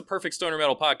 because that's a perfect stoner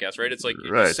metal podcast, right? It's like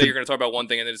you say you're going to talk about one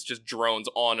thing and then it's just drones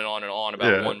on and on and on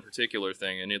about one particular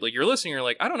thing, and you're listening, you're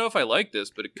like, I don't know if I like this,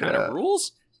 but it kind of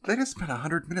rules. They just spent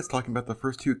 100 minutes talking about the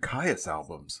first 2 Caius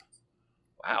albums.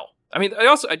 Wow. I mean,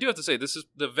 I do have to say, this is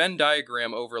the Venn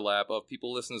diagram overlap of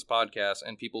people listening to this podcast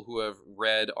and people who have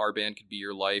read Our Band Could Be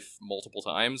Your Life multiple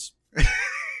times.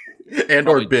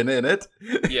 Or been in it.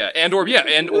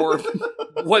 Or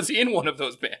was in one of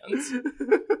those bands.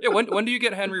 Yeah, when do you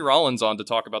get Henry Rollins on to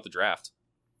talk about the draft?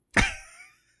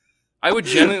 I would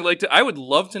genuinely I would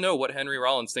love to know what Henry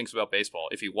Rollins thinks about baseball.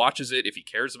 If he watches it, if he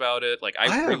cares about it.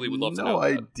 I really would love to know. No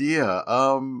idea.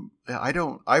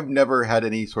 I've never had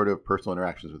any sort of personal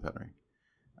interactions with Henry.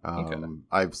 Okay.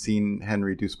 I've seen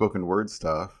Henry do spoken word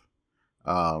stuff.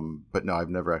 But no, I've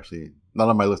never actually, not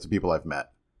on my list of people I've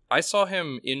met. I saw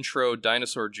him intro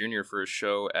Dinosaur Jr. for a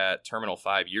show at Terminal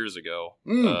 5 years ago,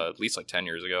 at least 10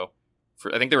 years ago.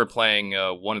 I think they were playing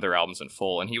one of their albums in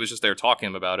full, and he was just there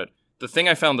talking about it. The thing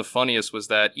I found the funniest was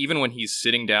that even when he's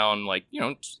sitting down,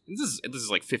 this is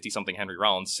 50-something Henry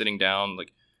Rollins sitting down,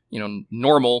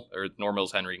 normal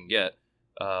as Henry can get,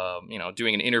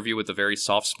 doing an interview with the very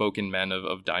soft-spoken men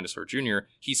of Dinosaur Jr.,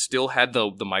 he still had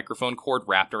the microphone cord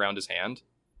wrapped around his hand.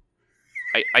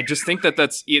 I just think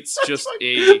that's just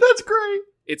that's great.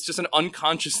 It's just an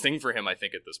unconscious thing for him, I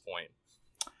think, at this point,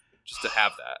 just to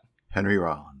have that. Henry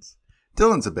Rollins.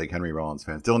 Dylan's a big Henry Rollins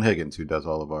fan. Dylan Higgins, who does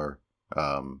all of our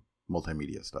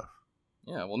multimedia stuff.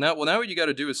 Yeah, well now what you got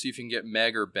to do is see if you can get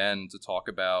Meg or Ben to talk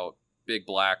about Big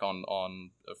Black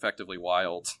on Effectively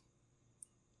Wild.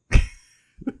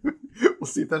 We'll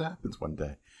see if that happens one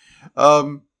day.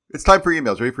 It's time for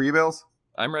emails. Ready for emails?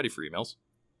 I'm ready for emails.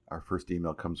 Our first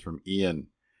email comes from Ian.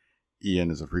 Ian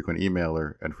is a frequent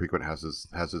emailer, and frequent has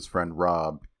his friend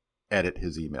Rob edit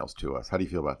his emails to us. How do you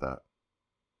feel about that?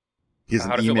 He's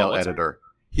an email editor.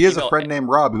 He has a friend named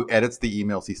Rob who edits the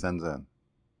emails he sends in.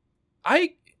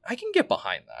 I can get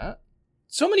behind that.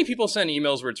 So many people send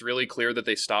emails where it's really clear that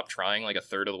they stopped trying a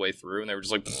third of the way through, and they were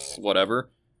just whatever.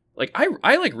 I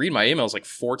read my emails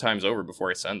 4 times over before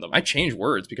I send them. I change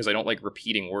words because I don't like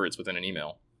repeating words within an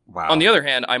email. Wow. On the other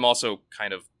hand, I'm also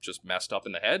kind of just messed up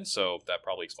in the head, so that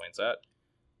probably explains that.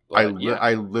 But,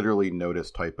 I literally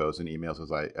notice typos in emails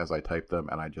as I type them,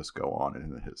 and I just go on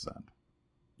and hit send.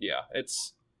 Yeah,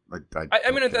 it's.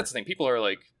 I mean, that's the thing.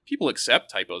 People accept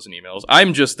typos in emails.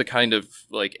 I'm just the kind of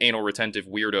anal retentive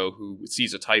weirdo who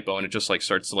sees a typo and it just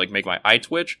starts to make my eye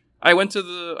twitch. I went to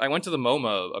the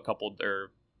MoMA a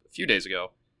few days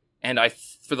ago, and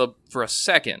for a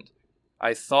second,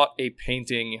 I thought a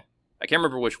painting. I can't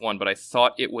remember which one, but I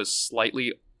thought it was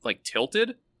slightly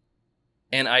tilted,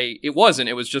 and it wasn't.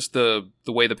 It was just the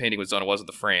way the painting was done. It wasn't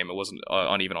the frame. It wasn't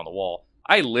uneven on the wall.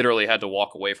 I literally had to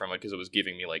walk away from it because it was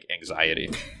giving me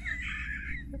anxiety.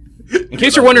 In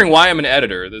case you're wondering why I'm an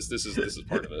editor, this is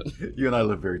part of it. You and I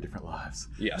live very different lives.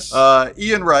 Yes.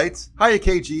 Ian writes, "Hiya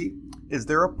KG. Is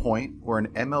there a point where an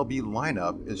MLB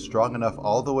lineup is strong enough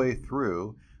all the way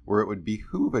through where it would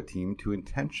behoove a team to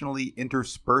intentionally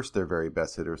intersperse their very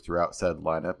best hitters throughout said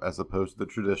lineup as opposed to the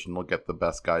traditional get the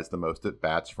best guys the most at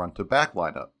bats front to back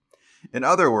lineup? In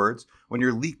other words, when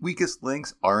your weakest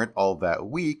links aren't all that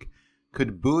weak,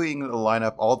 could buoying the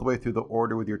lineup all the way through the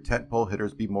order with your tentpole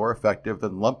hitters be more effective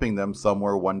than lumping them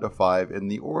somewhere 1 to 5 in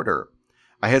the order?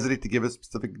 I hesitate to give a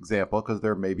specific example because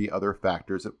there may be other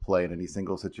factors at play in any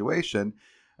single situation.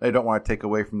 I don't want to take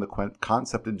away from the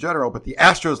concept in general, but the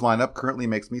Astros lineup currently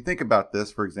makes me think about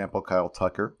this. For example, Kyle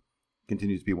Tucker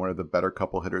continues to be one of the better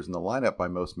couple hitters in the lineup by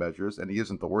most measures, and he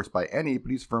isn't the worst by any,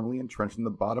 but he's firmly entrenched in the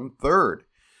bottom third.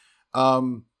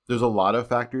 There's a lot of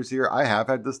factors here. I have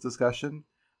had this discussion,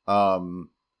 and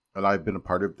I've been a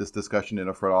part of this discussion in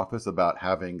a front office about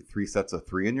having 3 sets of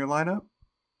 3 in your lineup.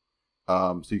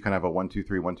 So you kind of have a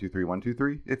 1-2-3, 1-2-3,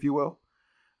 1-2-3, if you will.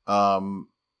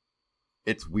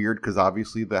 It's weird because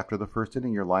obviously after the first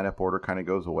inning, your lineup order kind of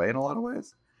goes away in a lot of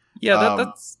ways.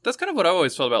 Yeah, that's kind of what I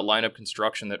always felt about lineup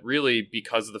construction, that really,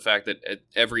 because of the fact that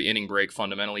every inning break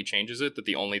fundamentally changes it, that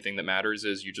the only thing that matters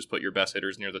is you just put your best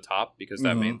hitters near the top, because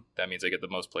that means they get the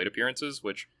most plate appearances,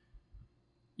 which,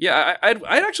 yeah, I'd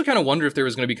actually kind of wonder if there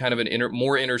was going to be kind of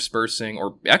more interspersing,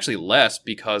 or actually less,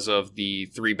 because of the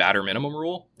 3 batter minimum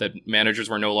rule, that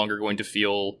managers were no longer going to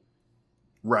feel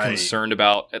concerned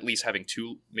about at least having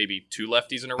maybe two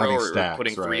lefties in a row, or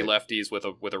putting 3 lefties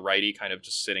with a righty kind of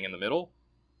just sitting in the middle.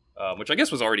 which I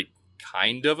guess was already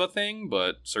kind of a thing,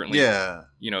 but certainly,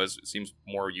 it seems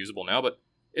more usable now. But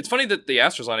it's funny that the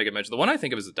Astros lineup I mentioned. The one I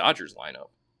think of is the Dodgers lineup.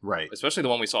 Right. Especially the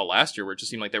one we saw last year, where it just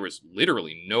seemed like there was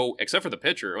literally no, except for the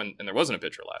pitcher, and there wasn't a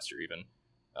pitcher last year even,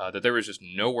 that there was just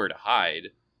nowhere to hide.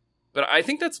 But I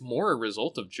think that's more a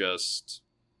result of just,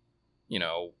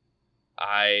 the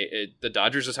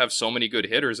Dodgers just have so many good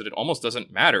hitters that it almost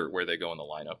doesn't matter where they go in the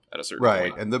lineup at a certain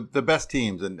point. Right, and the best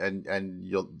teams and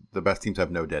the best teams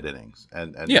have no dead innings,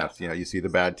 and that's, you see the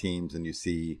bad teams, and you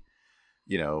see,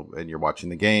 and you're watching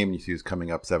the game, and you see who's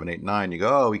coming up 7, 8, 9. You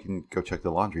go, oh, we can go check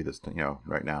the laundry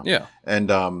right now. Yeah, and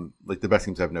the best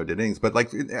teams have no dead innings, but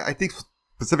I think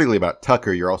specifically about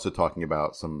Tucker, you're also talking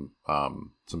about some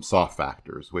soft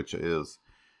factors, which is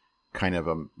kind of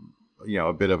a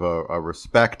bit of a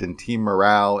respect and team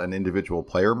morale and individual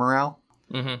player morale.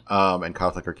 Mm-hmm. And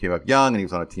Kyle Tucker came up young, and he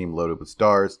was on a team loaded with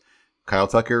stars. Kyle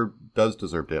Tucker does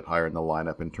deserve to hit higher in the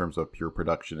lineup in terms of pure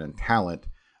production and talent.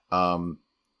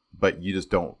 But you just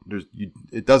don't.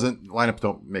 Lineups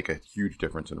don't make a huge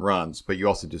difference in runs, but you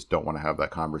also just don't want to have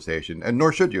that conversation, and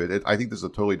nor should you. I think this is a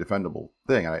totally defendable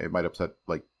thing. It might upset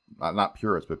not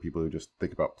purists, but people who just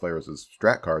think about players as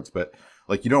strat cards. But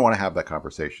you don't want to have that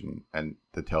conversation and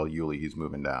to tell Yuli he's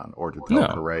moving down, or to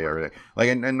tell Correa,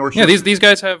 and nor should these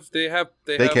guys have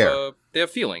care. They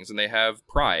have feelings, and they have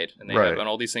pride, and and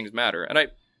all these things matter. And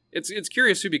it's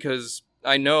curious too, because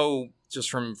I know just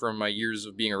from my years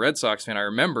of being a Red Sox fan, I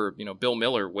remember Bill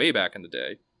Miller way back in the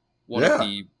day, one of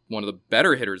the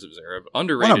better hitters of his era,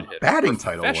 underrated hitter, batting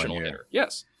title professional one year. hitter,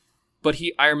 yes. But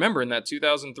I remember in that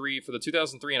 2003,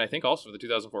 and I think also for the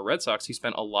 2004 Red Sox, he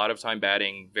spent a lot of time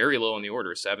batting very low in the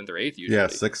order, 7th or 8th usually. Yeah,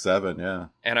 6, 7, yeah.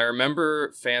 And I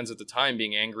remember fans at the time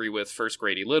being angry with first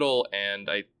Grady Little, and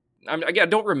I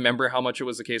don't remember how much it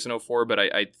was the case in 04, but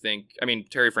I think,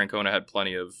 Terry Francona had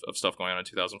plenty of stuff going on in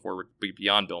 2004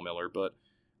 beyond Bill Miller, but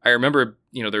I remember,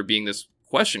 there being this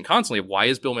question constantly of why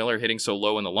is Bill Miller hitting so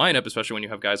low in the lineup, especially when you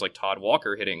have guys like Todd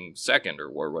Walker hitting second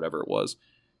or whatever it was.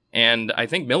 And I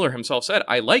think Miller himself said,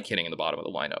 I like hitting in the bottom of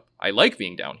the lineup. I like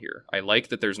being down here. I like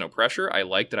that there's no pressure. I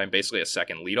like that I'm basically a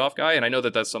second leadoff guy. And I know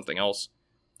that that's something else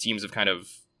teams have kind of,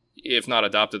 if not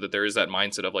adopted, that there is that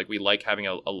mindset of we like having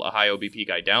a high OBP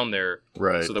guy down there,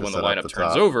 right? So that when the lineup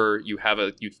turns over, you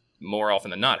more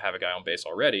often than not have a guy on base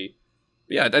already.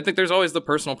 But yeah, I think there's always the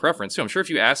personal preference too. I'm sure if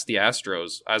you ask the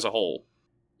Astros as a whole,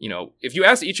 if you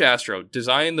ask each Astro,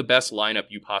 design the best lineup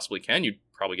you possibly can, you'd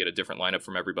probably get a different lineup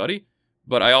from everybody.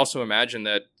 But I also imagine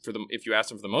that if you ask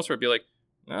them for the most part, it'd be like,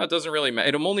 no, it doesn't really matter.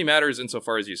 It only matters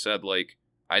insofar as you said,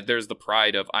 there's the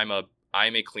pride of I'm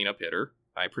a cleanup hitter.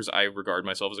 I regard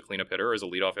myself as a cleanup hitter or as a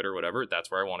leadoff hitter or whatever. That's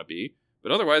where I want to be.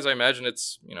 But otherwise, I imagine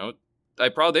it's,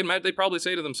 they'd probably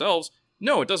say to themselves,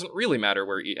 no, it doesn't really matter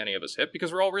where any of us hit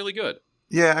because we're all really good.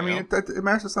 Yeah, it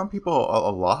matters to some people a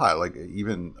lot,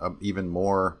 even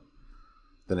more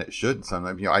than it should.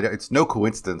 Sometimes, it's no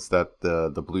coincidence that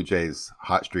the Blue Jays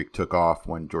hot streak took off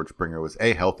when George Springer was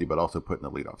healthy, but also put in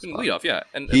the leadoff spot. Leadoff, yeah,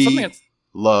 and he something that's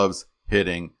loves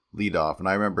hitting leadoff, and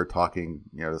I remember talking,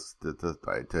 to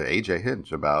AJ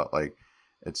Hinch about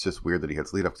it's just weird that he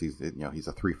hits leadoff because he's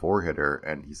a 3-4 hitter,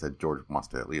 and he said George wants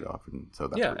to hit leadoff, and so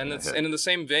that's and in the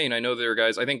same vein, I know there are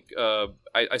guys. I think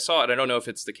I saw it. I don't know if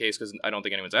it's the case because I don't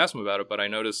think anyone's asked him about it, but I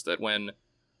noticed that when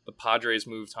the Padres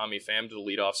moved Tommy Pham to the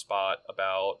leadoff spot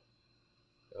about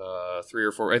 3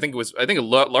 or 4. I think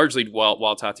largely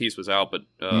while Tatis was out, but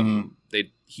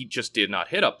he just did not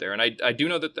hit up there. And I do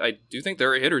know that I do think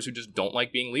there are hitters who just don't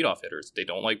like being leadoff hitters. They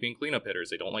don't like being cleanup hitters.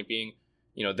 They don't like being,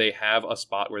 they have a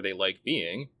spot where they like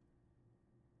being,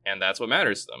 and that's what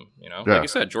matters to them. Like you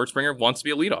said, George Springer wants to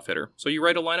be a leadoff hitter, so you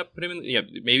write a lineup, put him in. Yeah,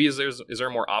 maybe is there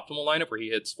a more optimal lineup where he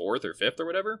hits 4th or 5th or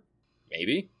whatever?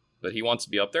 Maybe. But he wants to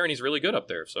be up there, and he's really good up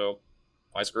there, so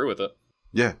why screw with it?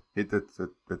 Yeah, it's an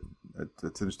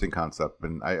interesting concept,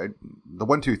 and the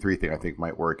 1-2-3 thing I think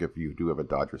might work if you do have a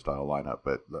Dodger style lineup,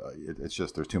 but it's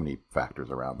just there's too many factors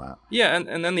around that. Yeah,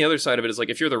 and then the other side of it is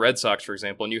if you're the Red Sox, for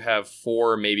example, and you have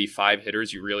 4, maybe 5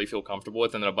 hitters you really feel comfortable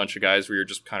with, and then a bunch of guys where you're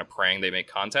just kind of praying they make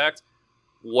contact.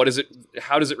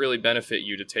 How does it really benefit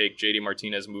you to take JD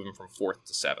Martinez moving from 4th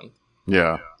to 7th?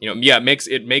 Yeah.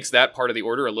 It makes that part of the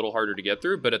order a little harder to get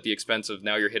through, but at the expense of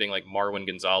now you're hitting Marwin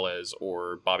Gonzalez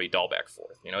or Bobby Dahlbeck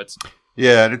 4th. It's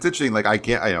yeah, and it's interesting.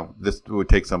 This would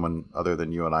take someone other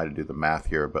than you and I to do the math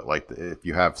here, but if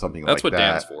you have something that's like that,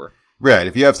 that's what Dan's for. Right.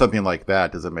 If you have something like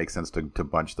that, does it make sense to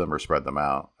bunch them or spread them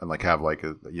out and have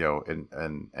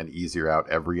an easier out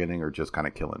every inning or just kind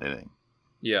of kill an inning?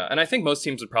 Yeah, and I think most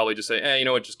teams would probably just say, you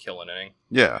know what, just kill an inning.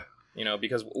 Yeah.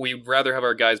 Because we'd rather have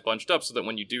our guys bunched up so that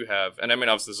when you do have, and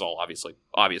obviously this is all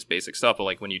obvious basic stuff,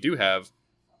 but when you do have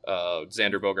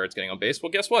Xander Bogaerts getting on base.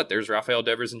 Well, guess what? There's Rafael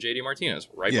Devers and JD Martinez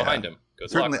right behind him. Good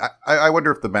Certainly, luck. I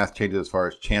wonder if the math changes as far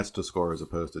as chance to score as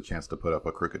opposed to chance to put up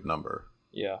a crooked number.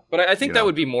 Yeah, but I think that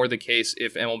would be more the case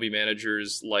if MLB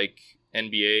managers like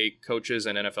NBA coaches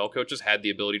and NFL coaches had the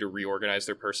ability to reorganize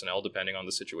their personnel depending on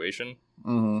the situation.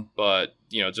 Mm-hmm. But,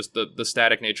 just the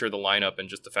static nature of the lineup and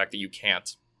just the fact that you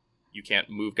can't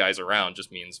move guys around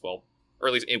just means, well, or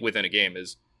at least within a game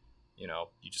is, you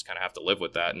just kind of have to live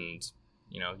with that. And,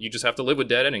 you just have to live with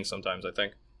dead innings sometimes, I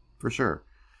think. For sure.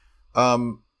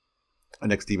 Our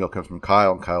next email comes from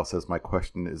Kyle, and Kyle says, my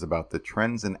question is about the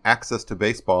trends in access to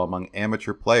baseball among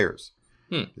amateur players.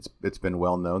 It's been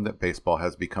well known that baseball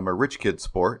has become a rich kid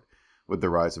sport, with the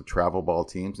rise of travel ball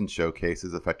teams and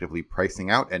showcases effectively pricing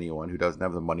out anyone who doesn't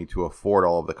have the money to afford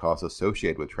all of the costs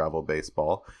associated with travel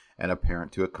baseball and a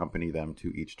parent to accompany them to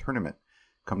each tournament.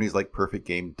 Companies like Perfect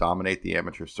Game dominate the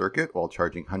amateur circuit while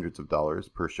charging hundreds of dollars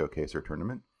per showcase or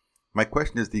tournament. My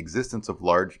question is the existence of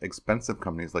large, expensive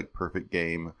companies like Perfect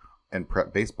Game and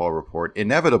Prep Baseball Report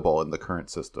inevitable in the current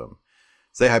system?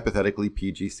 Say hypothetically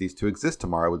PG ceased to exist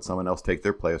tomorrow, would someone else take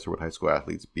their place, or would high school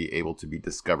athletes be able to be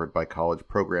discovered by college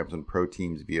programs and pro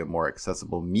teams via more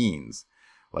accessible means,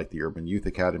 like the urban youth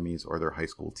academies or their high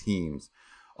school teams?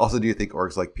 Also, do you think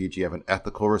orgs like PG have an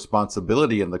ethical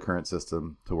responsibility in the current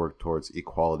system to work towards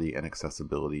equality and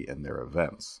accessibility in their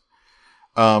events?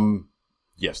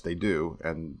 Yes, they do,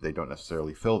 and they don't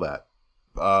necessarily fill that.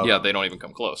 They don't even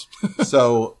come close.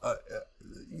 So,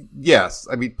 yes,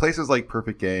 I mean, places like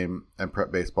Perfect Game and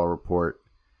Prep Baseball Report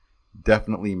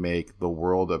definitely make the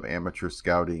world of amateur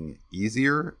scouting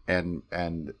easier, and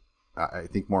I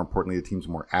think more importantly, the team's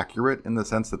more accurate in the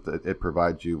sense that it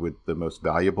provides you with the most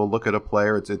valuable look at a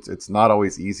player. It's not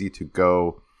always easy to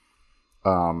go,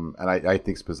 and I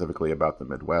think specifically about the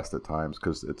Midwest at times,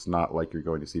 because it's not like you're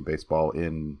going to see baseball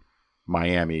in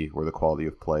Miami where the quality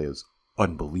of play is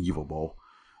unbelievable.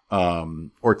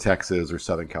 Or Texas or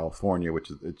Southern California, which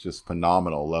is it's just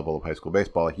phenomenal level of high school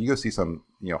baseball. Like you go see some,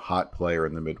 hot player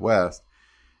in the Midwest,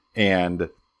 and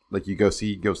like you go see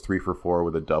he goes 3 for 4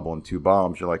 with a double and 2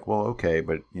 bombs. You're like, well, okay,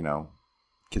 but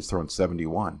kid's throwing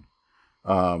 71.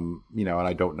 And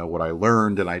I don't know what I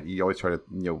learned, and you always try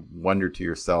to wonder to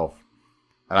yourself.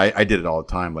 And I did it all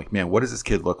the time. Like, man, what does this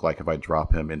kid look like if I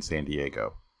drop him in San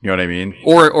Diego? You know what I mean?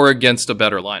 Or against a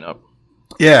better lineup.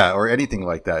 Yeah, or anything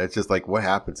like that. It's just like, what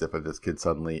happens if this kid's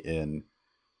suddenly in,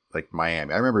 like,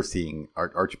 Miami? I remember seeing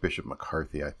Archbishop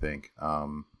McCarthy, I think,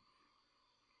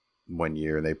 one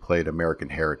year, and they played American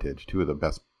Heritage, 2 of the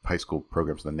best high school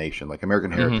programs in the nation. Like,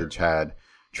 American Heritage had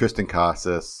Tristan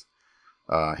Casas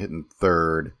hitting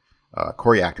third.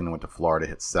 Corey Acton went to Florida,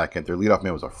 hit second. Their leadoff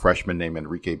man was a freshman named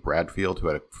Enrique Bradfield, who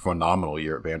had a phenomenal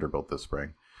year at Vanderbilt this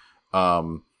spring.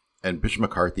 And Bishop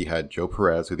McCarthy had Joe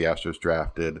Perez, who the Astros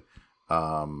drafted.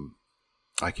 I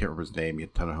can't remember his name. He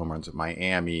had a ton of home runs at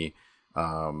Miami.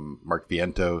 Mark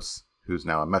Vientos, who's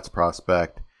now a Mets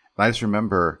prospect. And I just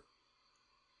remember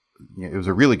it was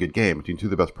a really good game between 2 of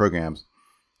the best programs.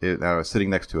 I was sitting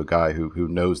next to a guy who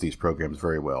knows these programs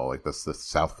very well, like the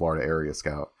South Florida area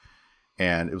scout.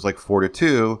 And it was like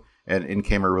 4-2, and in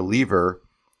came a reliever,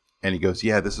 and he goes,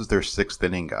 yeah, this is their 6th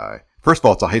inning guy. First of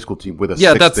all, it's a high school team with a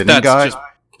 6th inning guy.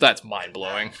 That's mind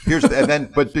blowing.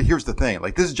 But here's the thing: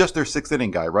 like, this is just their 6th inning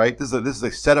guy, right? This is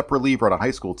a setup reliever on a high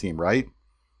school team, right?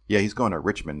 Yeah, he's going to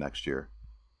Richmond next year.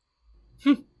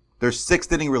 Their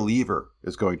 6th inning reliever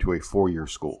is going to a 4-year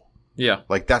school. Yeah,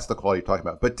 like that's the quality you're talking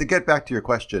about. But to get back to your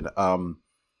question,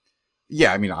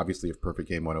 yeah, I mean, obviously, if Perfect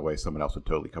Game went away, someone else would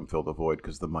totally come fill the void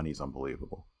because the money's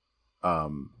unbelievable.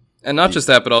 And not just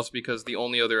that, but also because the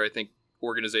only other, I think,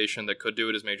 organization that could do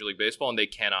it is Major League Baseball, and they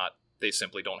cannot. They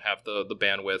simply don't have the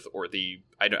bandwidth or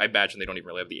I imagine they don't even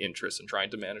really have the interest in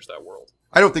trying to manage that world.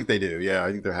 I don't think they do. Yeah,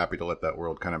 I think they're happy to let that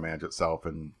world kind of manage itself.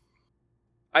 And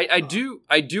I do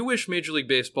wish Major League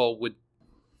Baseball would.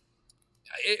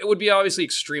 It would be obviously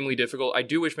extremely difficult. I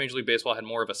do wish Major League Baseball had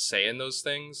more of a say in those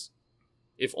things,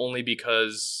 if only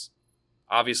because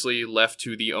obviously left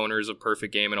to the owners of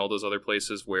Perfect Game and all those other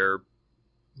places where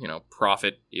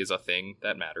profit is a thing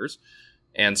that matters.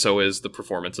 And so is the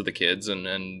performance of the kids and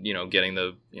getting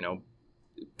the,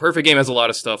 Perfect Game has a lot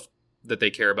of stuff that they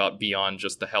care about beyond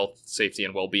just the health, safety,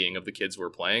 and well-being of the kids who are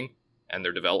playing and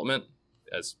their development,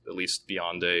 as at least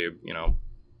beyond a,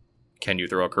 can you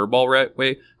throw a curveball right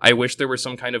way? I wish there was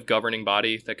some kind of governing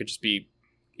body that could just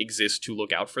exist to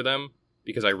look out for them,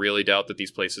 because I really doubt that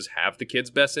these places have the kids'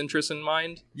 best interests in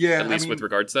mind. Yeah, at least with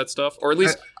regards to that stuff, or at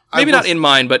least maybe not in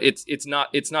mind, but it's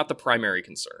not the primary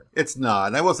concern. It's not,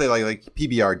 and I will say like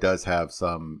PBR does have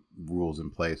some rules in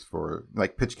place for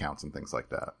like pitch counts and things like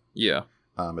that. Yeah,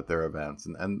 at their events,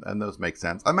 and those make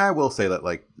sense. I mean, I will say that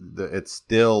like it's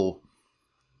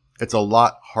a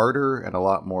lot harder and a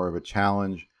lot more of a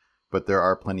challenge, but there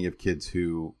are plenty of kids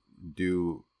who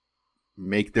do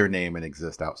make their name and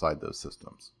exist outside those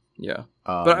systems. Yeah,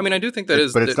 but I mean, I do think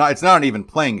it's not an even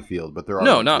playing field. But there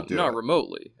are not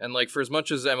remotely. And like for as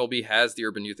much as MLB has the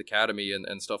Urban Youth Academy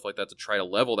and stuff like that to try to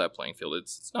level that playing field,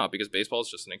 it's not, because baseball is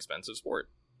just an expensive sport.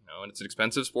 And it's an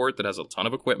expensive sport that has a ton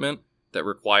of equipment, that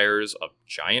requires a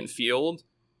giant field,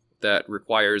 that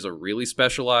requires a really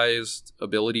specialized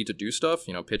ability to do stuff.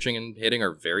 Pitching and hitting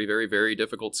are very, very, very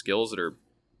difficult skills that are,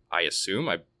 I assume,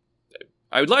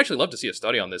 I would actually love to see a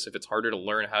study on this, if it's harder to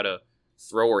learn how to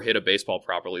throw or hit a baseball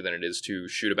properly than it is to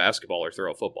shoot a basketball or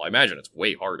throw a football. I imagine it's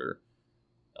way harder.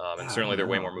 And certainly there are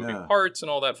way more moving parts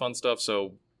and all that fun stuff.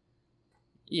 So,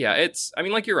 yeah,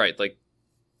 like you're right. Like,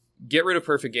 get rid of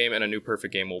Perfect Game and a new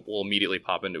Perfect Game will immediately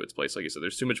pop into its place. Like you said,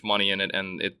 there's too much money in it,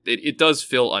 and it does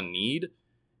fill a need.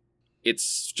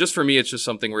 It's just, for me, it's just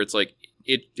something where it's like,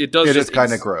 it does. It is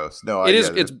kind of gross. No, it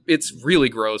is. It's really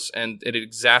gross, and it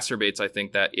exacerbates, I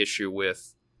think, that issue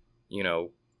with,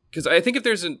 because I think if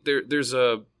there's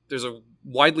a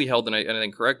widely held and I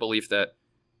think correct belief that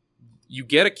you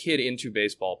get a kid into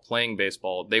baseball, playing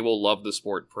baseball, they will love the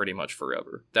sport pretty much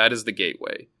forever. That is the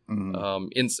gateway. Mm-hmm.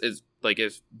 It's like,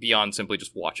 if beyond simply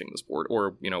just watching the sport,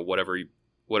 or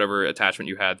whatever attachment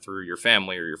you had through your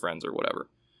family or your friends or whatever.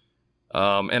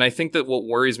 And I think that what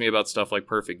worries me about stuff like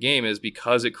Perfect Game is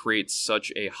because it creates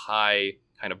such a high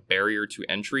kind of barrier to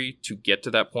entry to get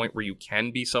to that point where you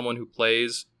can be someone who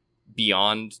plays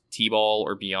beyond T-ball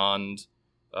or beyond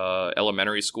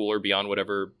elementary school or beyond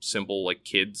whatever simple, like,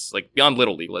 kids, like beyond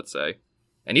Little League, let's say.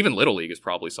 And even Little League is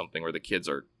probably something where the kids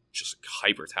are just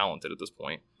hyper talented at this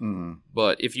point. Mm-hmm.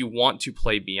 But if you want to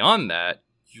play beyond that,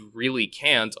 you really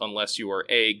can't unless you are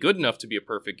good enough to be a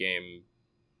Perfect Game.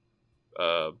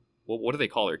 What do they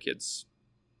call their kids?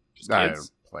 Just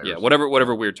kids. Yeah,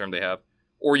 whatever weird term they have.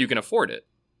 Or you can afford it,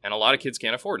 and a lot of kids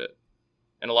can't afford it.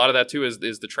 And a lot of that too is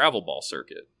the travel ball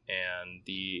circuit and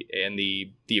the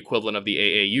equivalent of the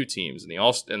AAU teams and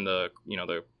the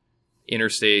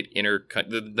interstate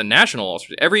the national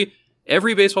all-stars.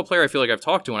 Every baseball player I feel like I've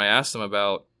talked to, when I asked them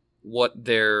about what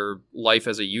their life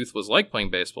as a youth was like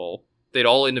playing baseball, they'd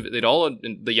all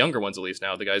the younger ones, at least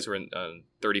now, the guys who are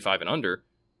 35 and under.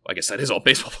 I guess that is all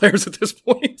baseball players at this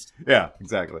point. Yeah,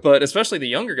 exactly. But especially the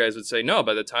younger guys would say, no,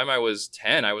 by the time I was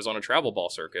 10, I was on a travel ball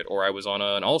circuit, or I was on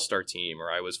an all-star team,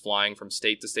 or I was flying from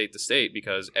state to state to state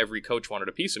because every coach wanted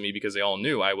a piece of me because they all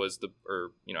knew I was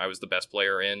the best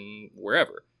player in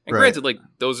wherever. And Granted, like,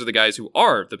 those are the guys who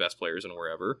are the best players in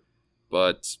wherever.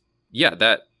 But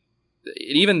yeah,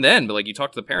 even then, but like, you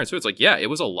talk to the parents who, it's like, yeah, it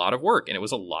was a lot of work and it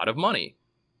was a lot of money.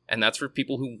 And that's for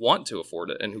people who want to afford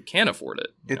it and who can afford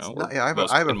it. I have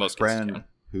a friend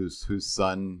whose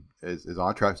son is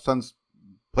on track. His son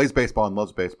plays baseball and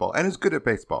loves baseball and is good at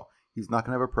baseball. He's not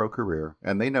going to have a pro career,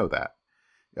 and they know that.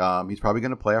 He's probably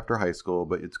going to play after high school,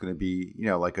 but it's going to be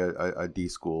like a D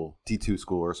school, D2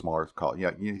 school, or a smaller college.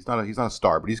 Yeah, he's not a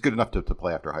star, but he's good enough to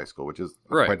play after high school, which is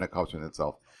quite an accomplishment in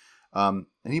itself. And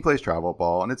he plays travel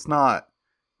ball, and it's not.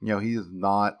 He is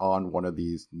not on one of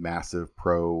these massive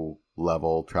pro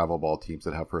level travel ball teams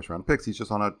that have first round picks. He's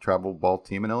just on a travel ball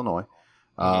team in Illinois.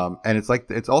 And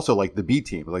it's also like the B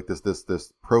team. Like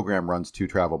this program runs 2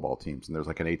 travel ball teams, and there's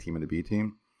like an A team and a B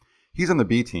team. He's on the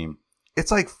B team.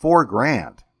 It's like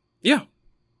 $4,000. Yeah.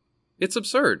 It's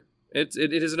absurd. It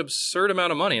is an absurd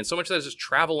amount of money. And so much of that is just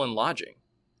travel and lodging.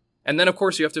 And then, of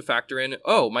course, you have to factor in,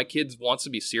 my kid wants to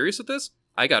be serious at this.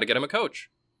 I got to get him a coach.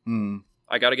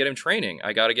 I got to get him training.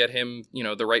 I got to get him,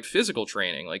 the right physical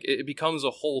training. Like, it becomes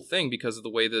a whole thing because of the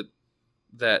way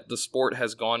that the sport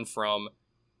has gone from.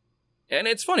 And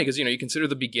it's funny because, you consider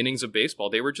the beginnings of baseball.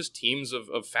 They were just teams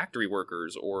of factory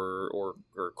workers or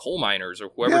coal miners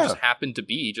or whoever just happened to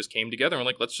be just came together and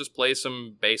like, let's just play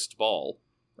some based ball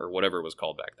or whatever it was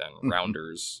called back then.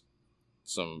 Rounders,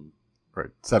 some.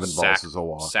 Right. 7 balls is a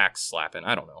walk. Sack slapping.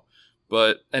 I don't know.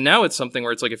 And now it's something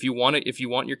where it's like, if you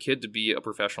want your kid to be a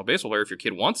professional baseball player, if your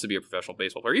kid wants to be a professional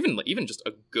baseball player, even just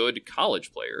a good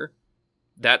college player,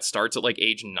 that starts at like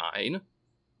age 9,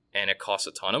 and it costs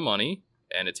a ton of money,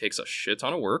 and it takes a shit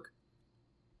ton of work,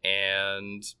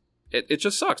 and it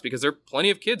just sucks because there are plenty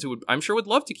of kids who I'm sure would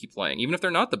love to keep playing, even if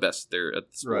they're not the best there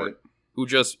at the sport, who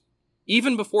just,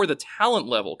 even before the talent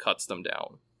level cuts them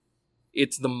down,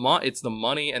 it's the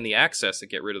money and the access that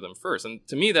get rid of them first. And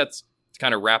to me, that's, to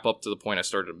kind of wrap up to the point I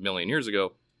started a million years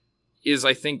ago, is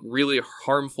I think really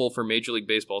harmful for Major League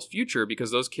Baseball's future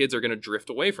because those kids are going to drift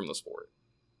away from the sport.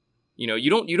 You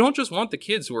don't just want the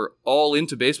kids who are all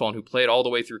into baseball and who played all the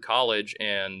way through college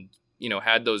and,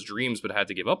 had those dreams but had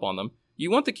to give up on them. You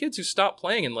want the kids who stop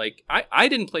playing and like, I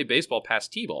didn't play baseball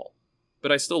past T-ball,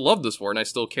 but I still love the sport and I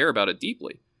still care about it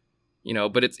deeply.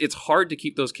 But it's hard to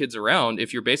keep those kids around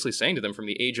if you're basically saying to them from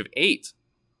the age of 8,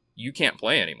 you can't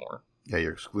play anymore. Yeah,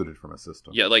 you're excluded from a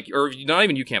system. Yeah, like, or not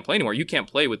even you can't play anymore. You can't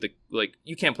play with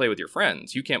you can't play with your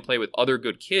friends. You can't play with other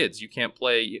good kids. You can't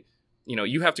play,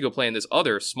 you have to go play in this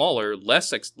other, smaller,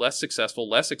 less successful,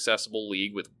 less accessible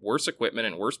league with worse equipment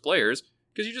and worse players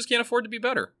because you just can't afford to be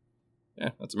better. Yeah,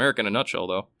 that's America in a nutshell,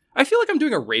 though. I feel like I'm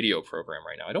doing a radio program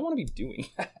right now. I don't want to be doing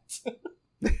that.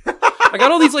 I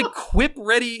got all these, like, quip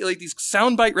ready, like, these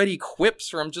soundbite ready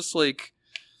quips where I'm just like,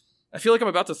 I feel like I'm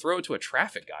about to throw it to a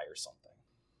traffic guy or something.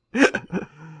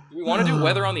 Do we want to do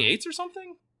weather on the 8s or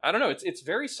something? I don't know. It's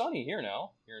very sunny here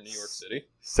now, here in New York City.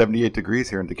 78 degrees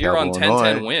here in DeKalb, Here on Illinois.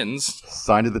 1010 winds.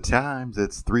 Sign of the times.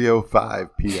 It's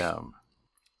 3:05 p.m.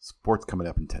 Sports coming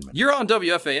up in 10 minutes. You're on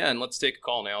WFAN. Let's take a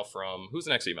call now from... Who's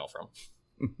the next email from?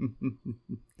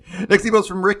 Next email's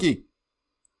from Ricky.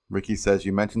 Ricky says,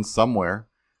 you mentioned somewhere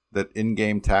that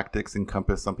in-game tactics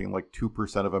encompass something like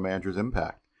 2% of a manager's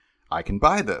impact. I can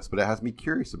buy this, but it has me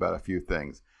curious about a few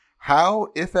things. How,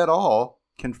 if at all,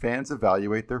 can fans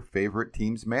evaluate their favorite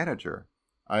team's manager?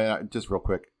 Just real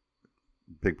quick,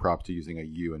 big props to using a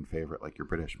you in favorite like you're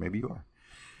British. Maybe you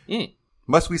are.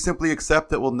 Must we simply accept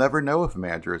that we'll never know if a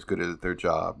manager is good at their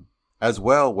job? As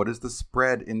well, what is the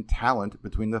spread in talent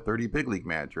between the 30 big league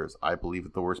managers? I believe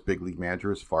that the worst big league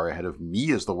manager is far ahead of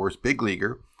me as the worst big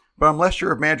leaguer, but I'm less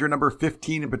sure of manager number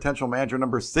 15 and potential manager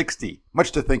number 60.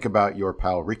 Much to think about, your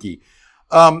pal Ricky.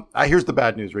 Here's the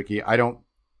bad news, Ricky. I don't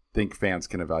think fans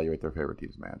can evaluate their favorite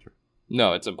team's manager.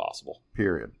 No, it's impossible.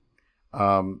 Period.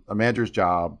 A manager's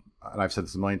job, and I've said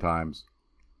this a million times,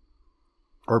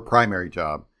 or primary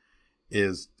job,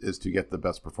 is to get the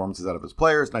best performances out of his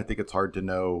players. And I think it's hard to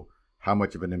know how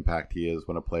much of an impact he is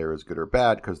when a player is good or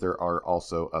bad, because there are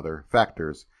also other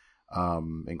factors,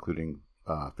 including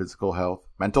physical health,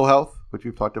 mental health, which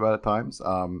we've talked about at times.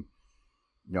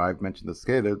 I've mentioned this.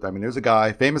 There's a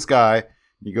guy, famous guy.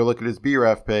 You go look at his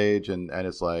BREF page, and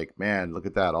it's like, man, look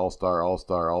at that. All-star,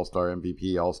 all-star, all-star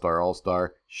MVP, all-star,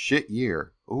 all-star. Shit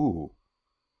year. Ooh.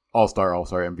 All-star,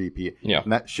 all-star MVP. Yeah.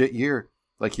 And that shit year,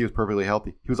 like, he was perfectly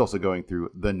healthy. He was also going through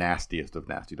the nastiest of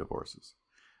nasty divorces.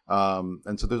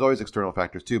 And so there's always external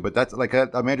factors, too. But that's like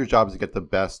a manager's job is to get the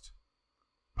best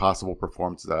possible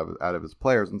performances out of his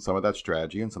players. And some of that's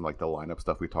strategy and some like the lineup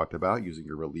stuff we talked about, using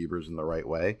your relievers in the right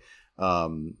way.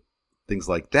 Things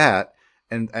like that.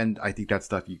 And I think that's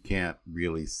stuff you can't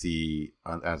really see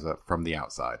from the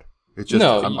outside. It's just,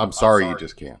 no, I'm sorry, you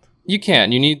just can't. You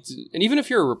can. You need to, and even if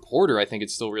you're a reporter, I think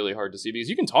it's still really hard to see because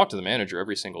you can talk to the manager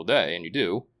every single day, and you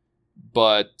do.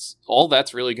 But all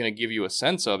that's really going to give you a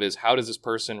sense of is how does this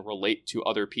person relate to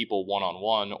other people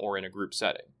one-on-one or in a group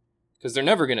setting? Because they're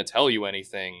never going to tell you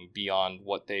anything beyond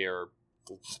what they are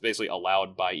basically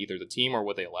allowed by either the team or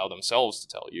what they allow themselves to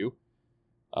tell you.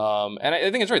 And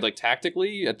I think it's right. Like,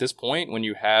 tactically, at this point, when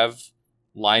you have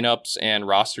lineups and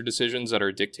roster decisions that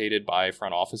are dictated by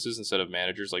front offices instead of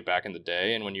managers like back in the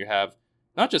day, and when you have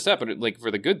not just that, but like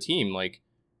for the good team, like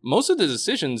most of the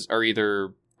decisions are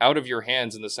either out of your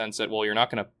hands in the sense that, well, you're not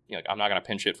going to, I'm not going to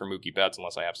pinch hit for Mookie Betts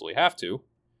unless I absolutely have to,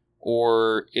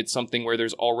 or it's something where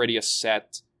there's already a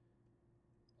set,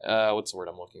 what's the word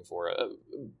I'm looking for?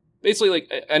 Basically,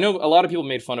 like, I know a lot of people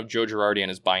made fun of Joe Girardi and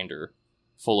his binder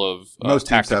full of most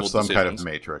teams have some decisions. kind of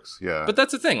matrix, yeah. But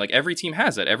that's the thing. Like, every team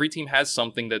has it. Every team has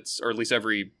something that's, or at least I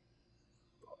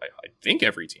think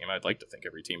every team, I'd like to think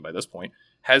every team by this point,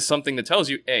 has something that tells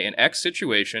you, hey, in X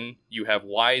situation, you have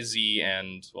Y, Z,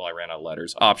 and, well, I ran out of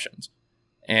letters, options.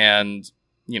 And,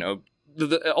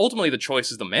 ultimately the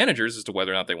choice is the managers as to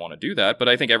whether or not they want to do that. But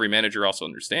I think every manager also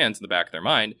understands in the back of their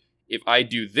mind, if I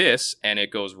do this and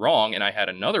it goes wrong and I had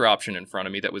another option in front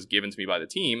of me that was given to me by the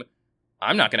team,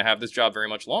 I'm not going to have this job very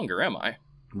much longer, am I?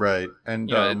 Right.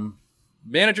 And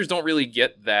managers don't really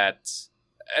get that.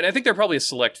 And I think there are probably a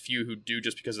select few who do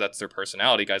just because that's their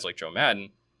personality, guys like Joe Madden.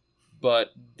 But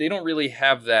they don't really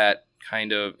have that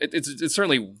kind of... It's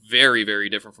certainly very, very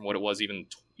different from what it was even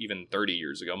 30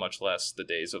 years ago, much less the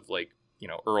days of like,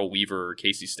 Earl Weaver or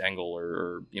Casey Stengel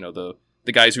or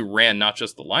the guys who ran not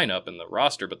just the lineup and the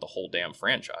roster, but the whole damn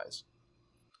franchise.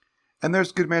 And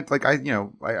there's good man, like I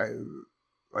know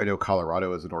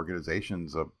Colorado as an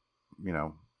organization's a,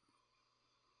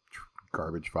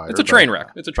 garbage fire. It's a train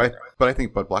wreck. But I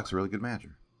think Bud Black's a really good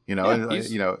manager.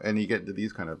 Yeah, and you get into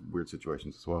these kind of weird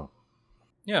situations as well.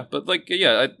 Yeah, but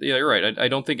you're right. I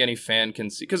don't think any fan can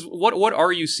see, because what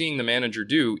are you seeing the manager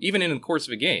do, even in the course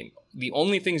of a game? The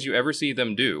only things you ever see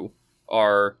them do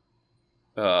are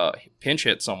pinch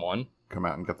hit someone, come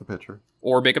out and get the pitcher,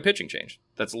 or make a pitching change.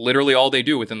 That's literally all they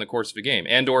do within the course of a game.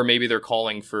 And or maybe they're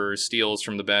calling for steals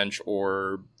from the bench,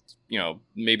 or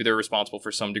maybe they're responsible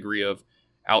for some degree of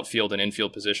outfield and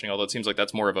infield positioning, although it seems like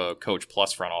that's more of a coach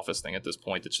plus front office thing at this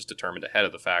point. It's just determined ahead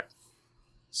of the fact.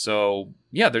 So,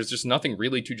 yeah, there's just nothing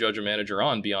really to judge a manager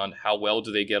on beyond how well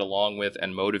do they get along with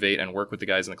and motivate and work with the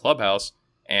guys in the clubhouse.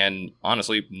 And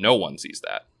honestly, no one sees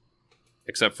that,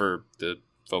 except for the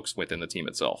folks within the team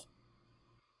itself.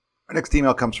 Our next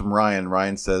email comes from Ryan.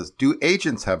 Ryan says, do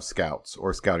agents have scouts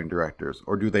or scouting directors,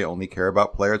 or do they only care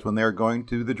about players when they are going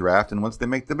to the draft and once they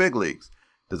make the big leagues?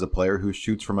 Does a player who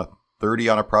shoots from a 30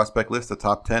 on a prospect list, the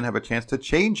top 10, have a chance to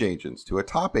change agents to a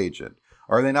top agent?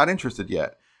 Or are they not interested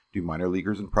yet? Do minor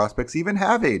leaguers and prospects even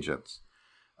have agents?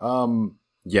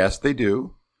 Yes, they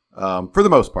do. For the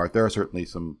most part, there are certainly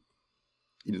a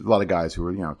lot of guys who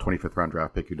are, 25th round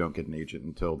draft pick who don't get an agent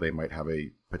until they might have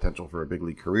a potential for a big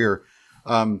league career.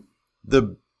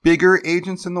 The bigger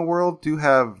agents in the world do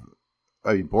have,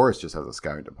 Boris just has a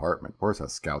scouting department. Boris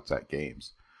has scouts at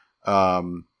games.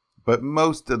 But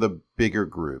most of the bigger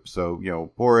groups, so,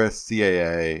 Boris,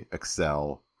 CAA,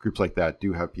 Excel, groups like that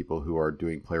do have people who are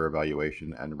doing player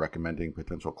evaluation and recommending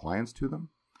potential clients to them.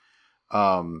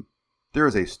 There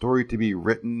is a story to be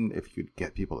written if you could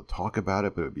get people to talk about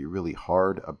it, but it would be really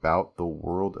hard, about the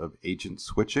world of agent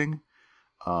switching.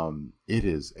 It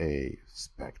is a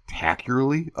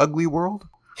spectacularly ugly world.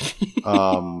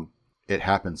 It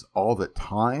happens all the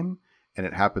time, and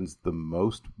it happens the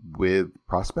most with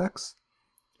prospects.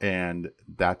 And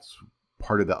that's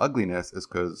part of the ugliness is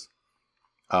because,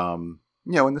 and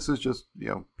this is just,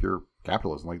 pure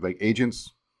capitalism. Like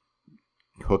agents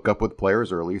hook up with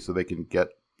players early so they can get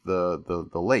the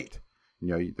late.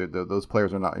 Those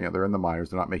players are not, they're in the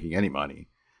minors. They're not making any money.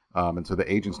 And so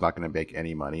the agent's not going to make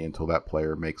any money until that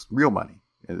player makes real money.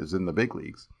 It is in the big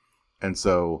leagues. And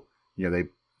so,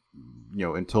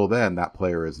 until then, that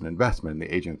player is an investment, and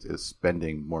the agent is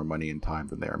spending more money and time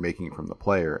than they are making from the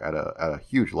player at a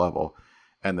huge level.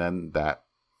 And then that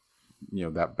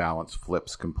balance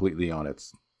flips completely on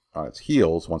its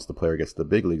heels once the player gets to the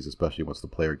big leagues, especially once the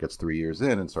player gets 3 years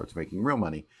in and starts making real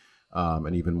money.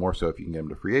 And even more so if you can get them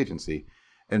to free agency.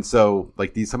 And so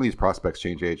some of these prospects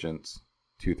change agents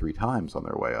 2-3 times on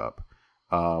their way up,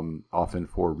 often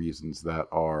for reasons that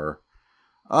are,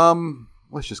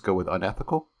 let's just go with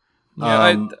unethical.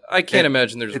 Yeah, I can't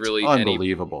imagine there's really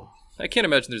unbelievable. I can't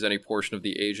imagine there's any portion of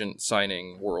the agent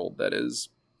signing world that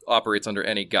operates under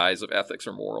any guise of ethics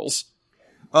or morals.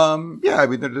 Yeah,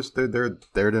 they're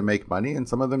there to make money, and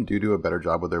some of them do a better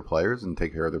job with their players and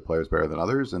take care of their players better than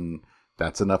others, and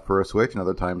that's enough for a switch. And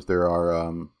other times there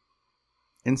are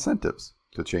incentives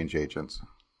to change agents.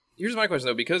 Here's my question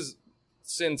though, because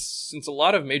since a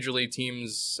lot of major league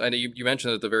teams, I know you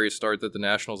mentioned at the very start that the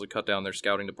Nationals had cut down their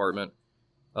scouting department.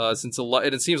 Since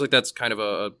it seems like that's kind of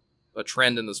a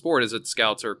trend in the sport, is that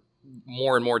scouts are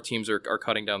more and more teams are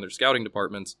cutting down their scouting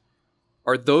departments.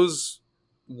 Do those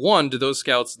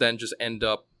scouts then just end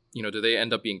up, do they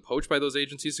end up being poached by those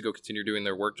agencies to go continue doing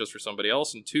their work just for somebody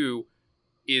else? And two,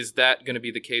 is that going to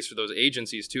be the case for those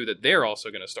agencies too, that they're also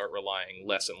going to start relying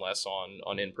less and less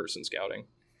on in-person scouting?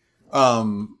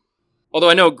 Although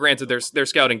I know, granted, they're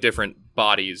scouting different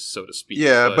bodies, so to speak.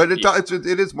 Yeah, but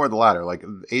it is more the latter. Like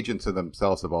agents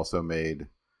themselves have also made.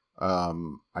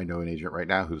 I know an agent right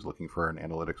now who's looking for an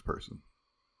analytics person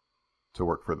to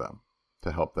work for them,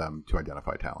 to help them to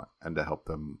identify talent and to help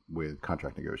them with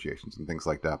contract negotiations and things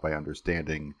like that by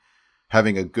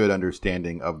having a good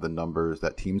understanding of the numbers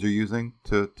that teams are using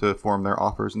to form their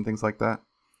offers and things like that.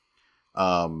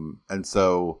 And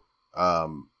so.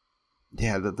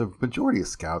 Yeah, the majority of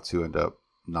scouts who end up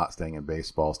not staying in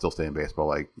baseball still stay in baseball,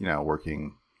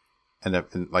 working in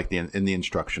the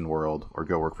instruction world, or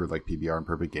go work for PBR and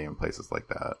Perfect Game and places like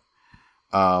that.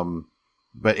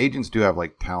 But agents do have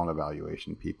talent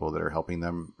evaluation people that are helping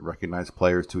them recognize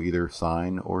players to either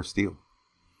sign or steal.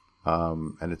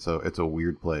 And it's a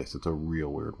weird place. It's a real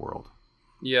weird world.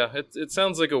 Yeah, it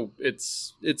sounds like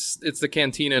it's the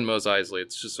cantina in Mos Eisley.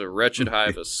 It's just a wretched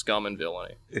hive of scum and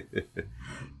villainy.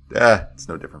 It's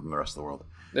no different from the rest of the world.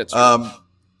 That's true.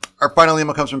 Our final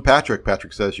email comes from Patrick.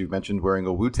 Patrick says, you mentioned wearing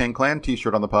a Wu-Tang Clan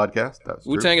t-shirt on the podcast. That's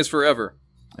true. Wu-Tang is forever.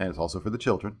 And it's also for the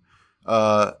children.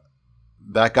 That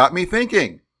got me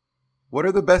thinking. What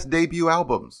are the best debut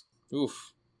albums?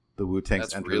 Oof. The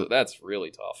Wu-Tang's That's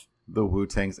really tough. The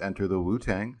Wu-Tang's Enter the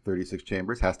Wu-Tang, 36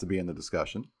 Chambers, has to be in the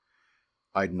discussion.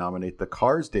 I'd nominate the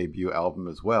Cars debut album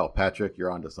as well. Patrick,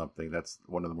 you're onto something. That's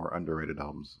one of the more underrated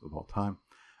albums of all time.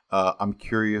 I'm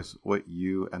curious what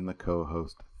you and the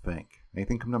co-host think.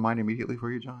 Anything come to mind immediately for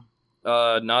you, John?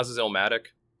 Nas's Illmatic,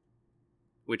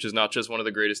 which is not just one of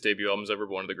the greatest debut albums ever,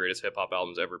 but one of the greatest hip hop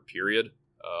albums ever, period.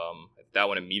 That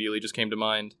one immediately just came to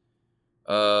mind.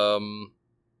 That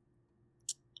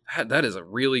is a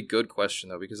really good question,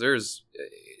 though, because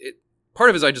part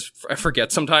of it is I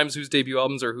forget sometimes whose debut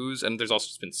albums are whose, and there's also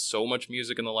just been so much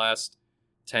music in the last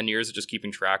 10 years of just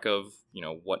keeping track of,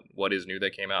 what is new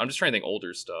that came out. I'm just trying to think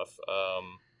older stuff.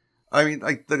 I mean,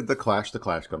 like the Clash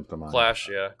comes to mind.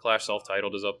 Clash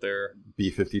self-titled is up there.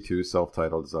 B-52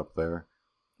 self-titled is up there.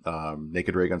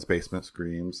 Naked Ray Gun's Basement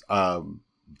Screams.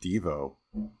 Devo,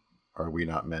 Are We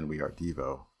Not Men, We Are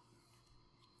Devo,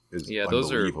 is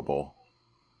unbelievable.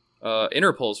 Those are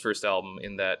Interpol's first album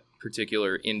in that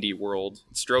particular indie world.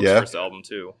 Strokes' first album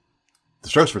too. The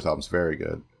Strokes' first album is very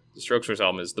good. The Strokes' first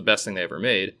album is the best thing they ever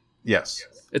made. Yes.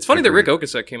 It's funny that Rick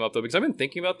Ocasek came up, though, because I've been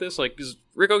thinking about this. Like, because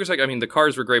Rick Ocasek, I mean, the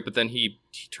Cars were great, but then he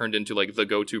turned into, like, the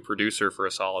go-to producer for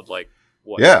a solid,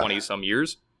 20-some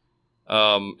years.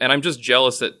 And I'm just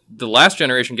jealous that the last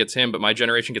generation gets him, but my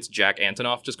generation gets Jack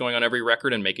Antonoff just going on every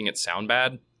record and making it sound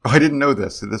bad. Oh, I didn't know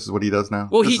this. This is what he does now?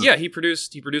 Well, he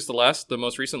produced the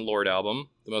most recent Lord album,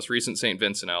 the most recent St.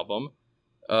 Vincent album.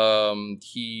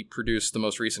 He produced the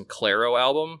most recent Claro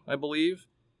album, I believe.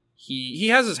 He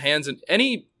has his hands in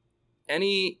any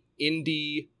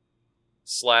indie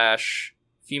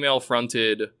 / female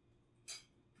fronted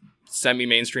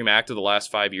semi-mainstream act of the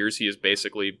last 5 years. He has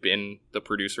basically been the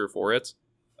producer for it,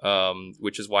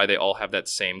 which is why they all have that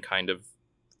same kind of.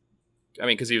 I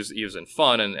mean, because he was in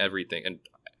Fun and everything, and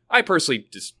I personally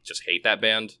just hate that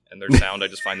band and their sound. I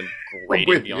just find them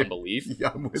grating beyond belief.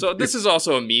 Yeah, so this is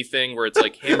also a me thing where it's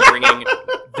like him bringing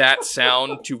that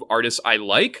sound to artists I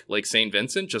like St.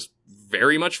 Vincent, just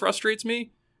very much frustrates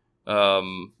me.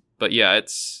 But yeah,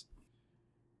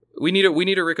 we need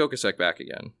a Rick Ocasek back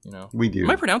again. We do. Am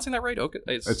I pronouncing that right?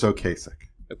 It's Ocasek.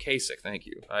 Ocasek, thank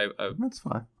you. That's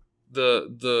fine.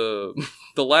 The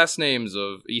last names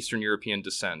of Eastern European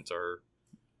descent are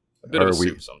a bit of a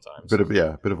soup sometimes. Bit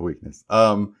of a weakness.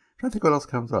 Trying to think what else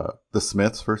comes up. The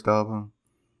Smiths' first album.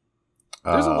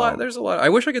 There's a lot. I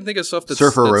wish I could think of stuff that's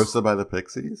Surfer Rosa by the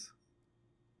Pixies.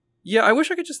 Yeah, I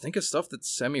wish I could just think of stuff that's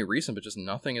semi-recent, but just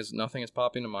nothing is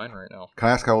popping to mind right now. Can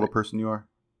I ask how old a person you are?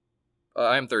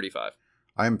 I am 35.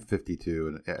 I'm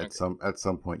 52, and at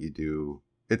some point you do.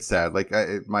 It's sad. Like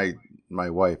my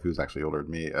wife, who's actually older than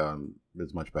me,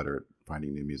 is much better at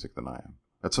finding new music than I am.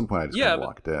 At some point, I just got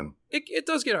locked in. It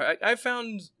does get hard. I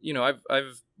found,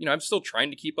 I'm still trying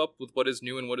to keep up with what is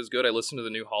new and what is good. I listened to the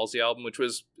new Halsey album, which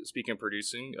was, speaking of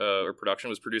producing or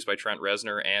production, was produced by Trent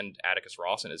Reznor and Atticus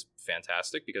Ross, and is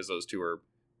fantastic because those two are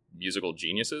musical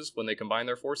geniuses when they combine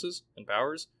their forces and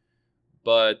powers.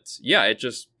 But yeah, it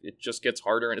just gets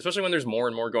harder, and especially when there's more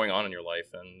and more going on in your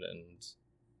life, and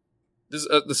this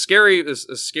is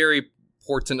a scary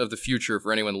portent of the future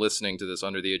for anyone listening to this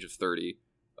under the age of 30.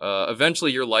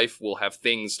 Eventually your life will have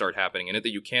things start happening in it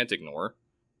that you can't ignore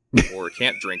or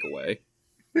can't drink away.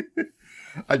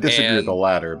 I disagree with the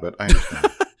latter, but I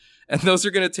understand. And those are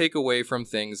going to take away from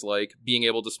things like being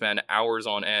able to spend hours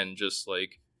on end just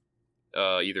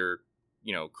either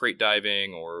crate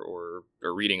diving or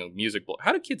reading a music blog.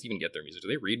 How do kids even get their music? Do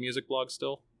they read music blogs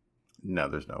still? No,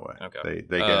 there's no way. Okay.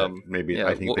 They get maybe. Yeah,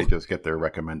 I think they just get their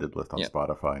recommended list on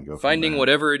Spotify and go finding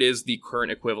whatever it is the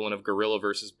current equivalent of Gorilla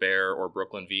versus Bear or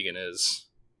Brooklyn Vegan is.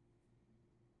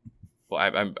 Well,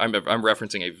 I'm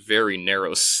referencing a very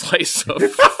narrow slice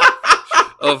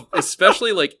of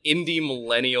especially indie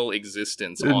millennial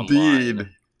existence. Indeed.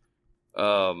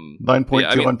 Online.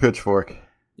 9.2 on Pitchfork.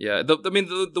 Yeah,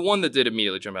 the one that did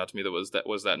immediately jump out to me that was that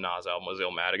Nas album was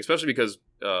Illmatic, especially because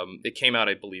it came out,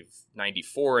 I believe,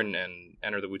 94 and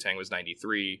Enter the Wu-Tang was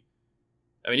 93.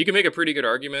 I mean, you can make a pretty good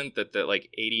argument that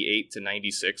 88 to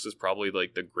 96 is probably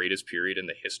the greatest period in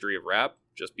the history of rap,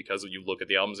 just because if you look at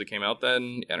the albums that came out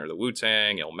then, Enter the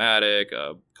Wu-Tang, Illmatic,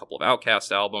 a couple of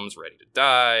Outkast albums, Ready to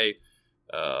Die.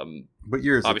 But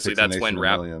years obviously that's when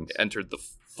rap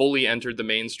fully entered the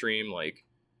mainstream,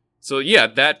 So yeah,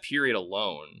 that period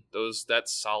alone, that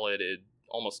solid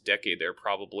almost decade there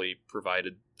probably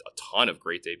provided a ton of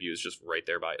great debuts just right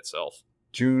there by itself.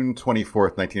 June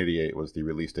 24th, 1988 was the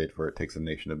release date for It Takes a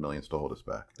Nation of Millions to Hold Us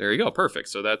Back. There you go, perfect.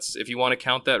 So that's, if you want to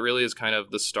count that really as kind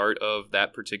of the start of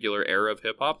that particular era of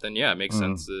hip hop, then yeah, it makes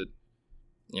sense that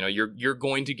you're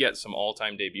going to get some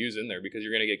all-time debuts in there because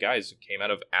you're going to get guys who came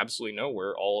out of absolutely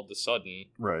nowhere all of a sudden.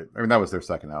 Right. I mean, that was their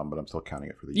second album, but I'm still counting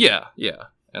it for the year. Yeah.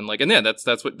 And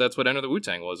that's what Enter the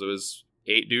Wu-Tang was. It was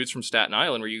 8 dudes from Staten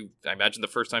Island I imagine the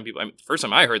first time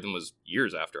I heard them was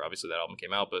years after obviously that album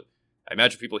came out, but I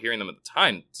imagine people hearing them at the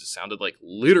time just sounded like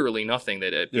literally nothing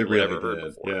that people had ever heard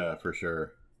before. Yeah, for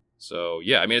sure. So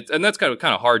yeah, I mean, and that's kind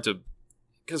of hard to,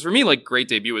 because for me, like, great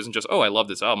debut isn't just, oh, I love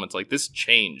this album. It's like, this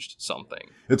changed something.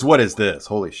 It's what is this?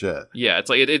 Holy shit. Yeah, it's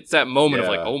like, it's that moment of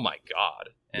like, oh my God.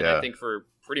 And I think for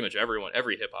pretty much everyone,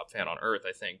 every hip hop fan on earth,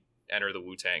 I think Enter the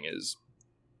Wu-Tang is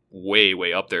way,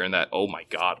 way up there in that oh my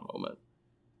God moment.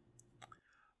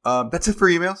 That's it for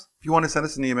emails. If you want to send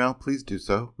us an email, please do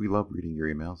so. We love reading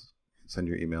your emails. Send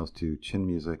your emails to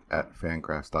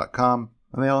chinmusic@fangraphs.com,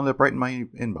 and they all end up right in my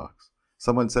inbox.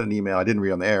 Someone sent an email I didn't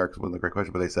read on the air because it wasn't a great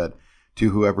question, but they said, to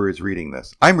whoever is reading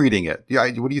this. I'm reading it. Yeah,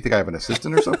 what do you think? I have an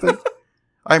assistant or something?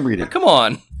 I'm reading. Come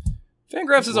on.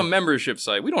 Fangraphs is a membership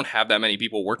site. We don't have that many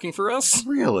people working for us.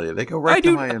 Really? They go right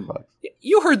to my inbox.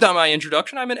 You heard that my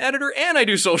introduction. I'm an editor and I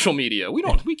do social media. We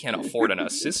can't afford an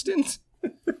assistant.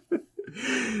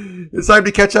 It's time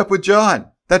to catch up with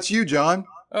John. That's you, John.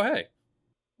 Oh, hey.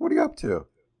 What are you up to?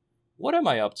 What am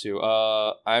I up to?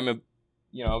 I'm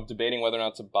debating whether or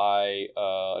not to buy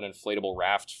an inflatable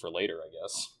raft for later, I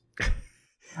guess.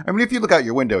 I mean, if you look out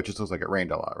your window, it just looks like it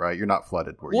rained a lot, right? You're not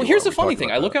flooded. Well, here's the funny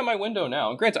thing. I look out my window now,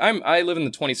 and granted, I live in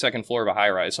the 22nd floor of a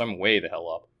high-rise, so I'm way the hell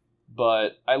up.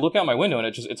 But I look out my window, and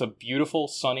it's a beautiful,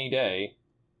 sunny day.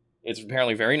 It's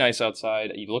apparently very nice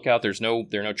outside. You look out, there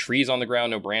are no trees on the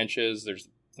ground, no branches. There's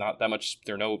not that much.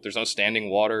 There's no standing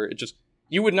water.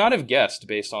 You would not have guessed,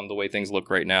 based on the way things look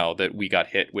right now, that we got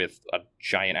hit with a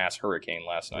giant-ass hurricane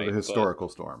last night. A historical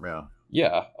storm, yeah.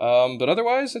 Yeah, but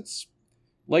otherwise, it's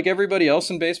like everybody else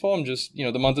in baseball. I'm just,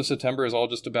 the month of September is all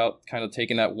just about kind of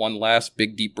taking that one last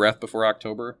big, deep breath before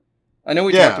October. I know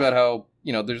we talked about how,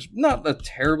 there's not a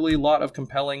terribly lot of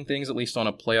compelling things, at least on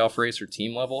a playoff race or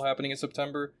team level, happening in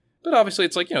September. But obviously,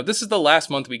 it's like, this is the last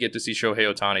month we get to see Shohei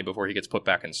Ohtani before he gets put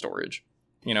back in storage.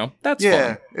 That's fun.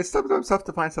 Yeah, it's sometimes tough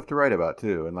to find stuff to write about,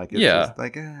 too. And, like, it's just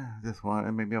like, this one,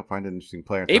 and maybe I'll find an interesting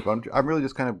player. I'm really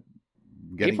just kind of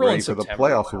getting ready for the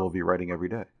playoffs, we'll be writing every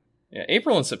day. Yeah,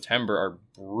 April and September are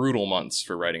brutal months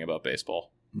for writing about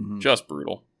baseball. Mm-hmm. Just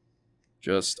brutal.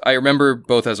 I remember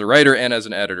both as a writer and as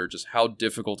an editor, just how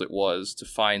difficult it was to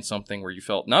find something where you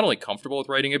felt not only comfortable with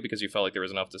writing it because you felt like there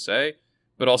was enough to say,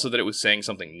 but also that it was saying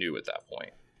something new at that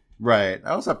point. Right. I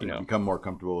also have to become more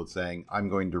comfortable with saying, I'm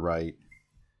going to write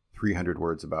 300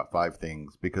 words about 5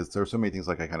 things, because there are so many things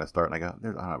like I kind of start and I go,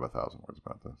 I don't have 1,000 words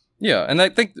about this. Yeah, and I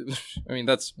think,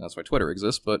 that's why Twitter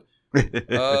exists, but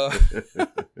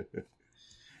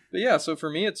but yeah, so for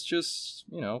me, it's just,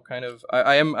 kind of,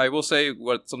 I will say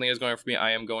what something is going on for me.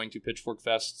 I am going to Pitchfork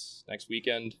Fest next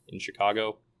weekend in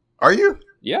Chicago. Are you?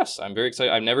 Yes, I'm very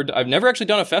excited. I've never actually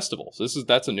done a festival, so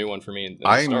that's a new one for me.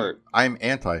 I'm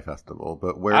anti-festival,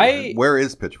 but where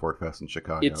is Pitchfork Fest in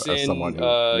Chicago? It's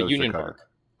in Union Park.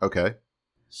 Okay.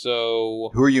 So,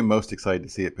 who are you most excited to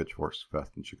see at Pitchfork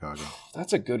Fest in Chicago?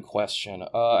 That's a good question.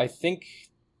 I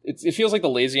think it feels like the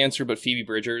lazy answer, but Phoebe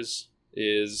Bridgers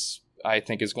is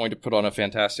going to put on a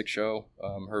fantastic show.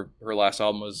 Her last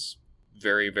album was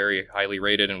very, very highly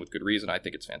rated, and with good reason. I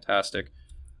think it's fantastic.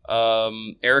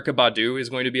 Erykah Badu is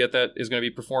going to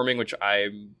be performing, which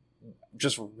I'm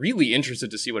just really interested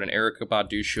to see what an Erykah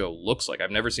Badu show looks like. I've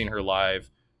never seen her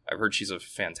live. I've heard she's a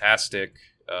fantastic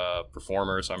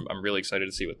performer, so I'm really excited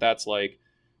to see what that's like.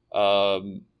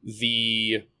 The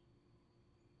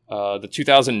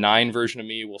 2009 version of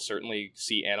me will certainly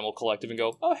see Animal Collective and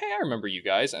go, oh, hey, I remember you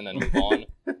guys, and then move on.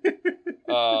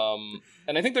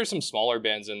 And I think there's some smaller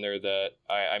bands in there that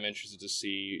I'm interested to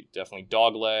see. Definitely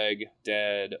Dogleg,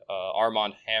 Dead,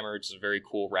 Armand Hammer, which is a very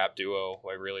cool rap duo who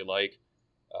I really like.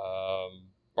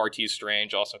 Bartees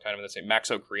Strange, also kind of in the same.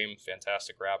 Maxo Cream,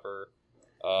 fantastic rapper.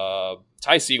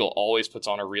 Ty Segall always puts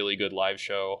on a really good live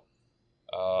show.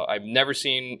 I've never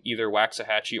seen either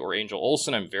Waxahachie or Angel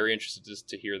Olsen. I'm very interested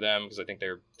to hear them because I think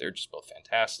they're just both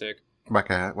fantastic.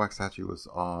 Waxahachie was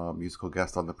a musical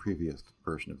guest on the previous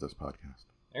version of this podcast.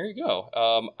 There you go.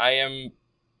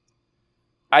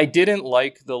 I didn't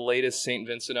like the latest St.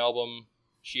 Vincent album.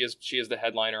 She is the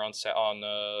headliner on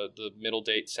the middle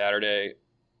date Saturday.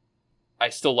 I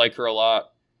still like her a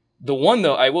lot. The one,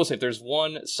 though, I will say, if there's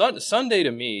one, Sunday to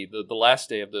me, the last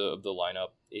day of the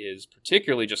lineup is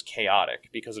particularly just chaotic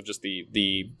because of just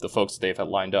the folks that they've had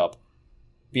lined up.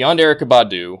 Beyond Erykah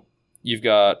Badu, you've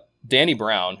got Danny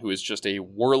Brown, who is just a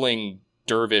whirling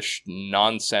dervish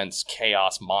nonsense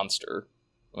chaos monster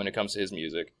when it comes to his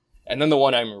music. And then the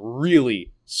one I'm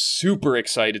really super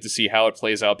excited to see how it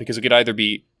plays out, because it could either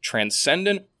be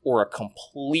transcendent or a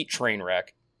complete train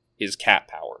wreck, is Cat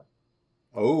Power.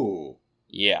 Oh.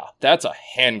 Yeah, that's a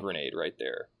hand grenade right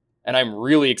there. And I'm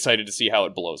really excited to see how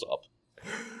it blows up.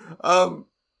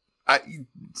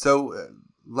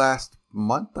 Last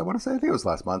month, I want to say, I think it was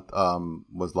last month,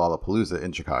 was Lollapalooza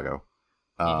in Chicago.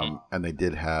 And they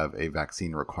did have a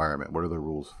vaccine requirement. What are the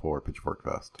rules for Pitchfork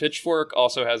Fest? Pitchfork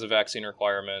also has a vaccine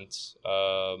requirement.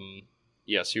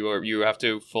 Yes, you have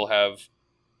to have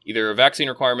either a vaccine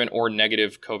requirement or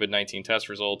negative COVID-19 test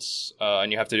results.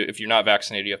 And you have to, if you're not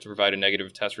vaccinated, you have to provide a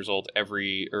negative test result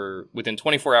within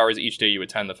 24 hours each day you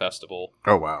attend the festival.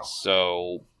 Oh, wow.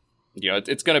 So,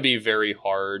 it's going to be very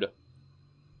hard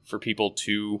for people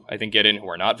to, I think, get in who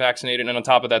are not vaccinated. And on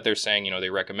top of that, they're saying, they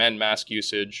recommend mask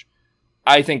usage.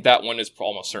 I think that one is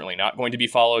almost certainly not going to be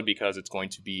followed because it's going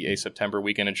to be a September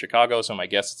weekend in Chicago. So my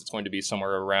guess is it's going to be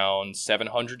somewhere around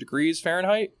 700 degrees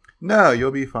Fahrenheit. No,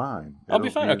 you'll be fine. I'll be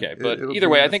fine. Okay. But either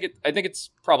way, I think it's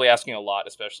probably asking a lot,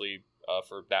 especially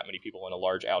for that many people in a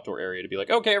large outdoor area to be like,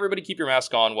 okay, everybody keep your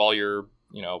mask on while you're,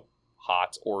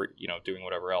 hot or, doing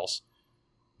whatever else.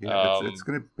 Yeah, it's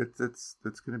gonna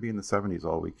be in the 70s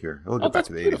all week here. It'll go back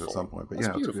to the 80s at some point, but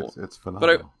it's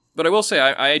phenomenal. But I will say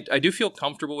I do feel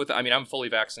comfortable with it. I mean, I'm fully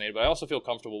vaccinated, but I also feel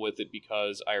comfortable with it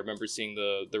because I remember seeing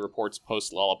the reports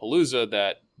post Lollapalooza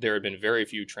that there had been very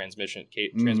few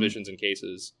transmissions and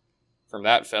cases from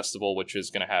that festival, which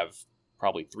is going to have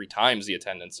probably 3 times the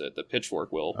attendance that the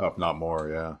Pitchfork will. Oh, if not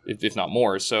more, yeah. If not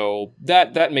more. So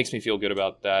that makes me feel good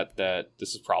about that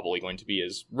this is probably going to be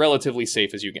as relatively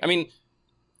safe as you can. I mean,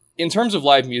 in terms of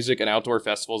live music, and outdoor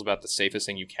festivals about the safest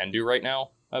thing you can do right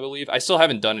now, I believe. I still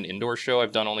haven't done an indoor show.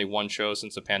 I've done only one show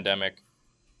since the pandemic.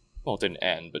 Well, it didn't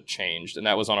end, but changed, and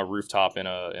that was on a rooftop at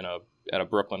a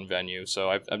Brooklyn venue. So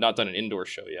I've not done an indoor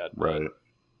show yet. Right.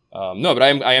 No, but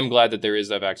I am glad that there is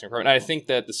that vaccine requirement. And I think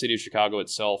that the city of Chicago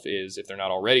itself is, if they're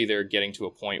not already, they're getting to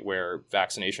a point where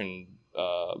vaccination,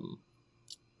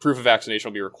 proof of vaccination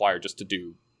will be required just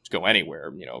to go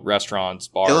anywhere. Restaurants,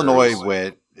 bars.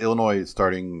 Illinois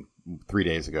starting 3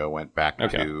 days ago went back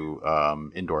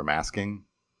to indoor masking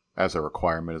as a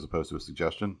requirement as opposed to a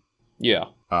suggestion. Yeah.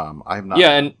 I've not.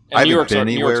 Yeah, and I New haven't York's been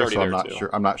anywhere, already so I'm there not too. sure.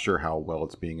 I'm not sure how well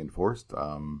it's being enforced,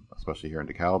 especially here in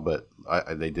DeKalb. But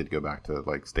they did go back to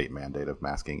state mandate of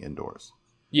masking indoors.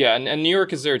 Yeah, and New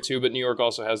York is there too, but New York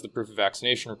also has the proof of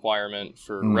vaccination requirement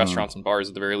for restaurants and bars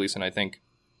at the very least. And I think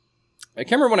I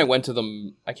can't remember when I went to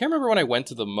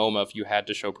the MoMA if you had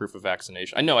to show proof of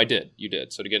vaccination. I know I did. You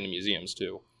did. So to get into museums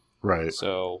too. Right.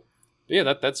 So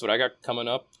yeah, that's what I got coming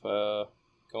up.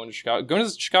 Going to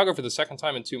Chicago for the second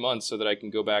time in 2 months so that I can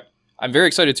go back. I'm very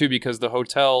excited too because the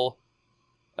hotel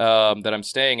that I'm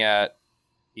staying at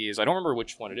is, I don't remember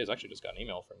which one it is. I actually just got an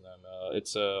email from them.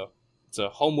 It's a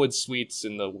Homewood Suites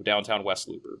in the downtown West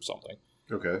Loop or something.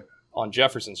 Okay. On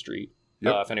Jefferson Street.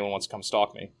 Yep. If anyone wants to come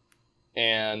stalk me.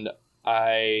 And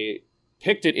I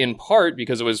picked it in part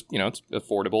because it was, it's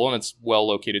affordable and it's well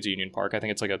located to Union Park. I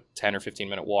think it's like a 10 or 15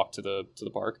 minute walk to the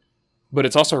park. But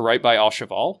it's also right by Au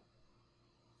Cheval.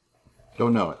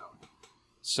 Don't know it.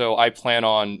 So I plan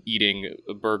on eating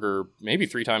a burger maybe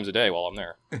 3 times a day while I'm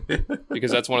there. Because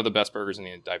that's one of the best burgers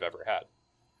I've ever had.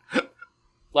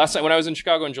 Last night when I was in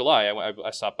Chicago in July,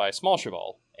 I stopped by Small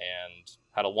Cheval and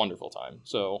had a wonderful time.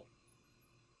 So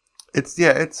it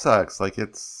sucks.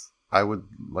 I would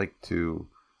like to,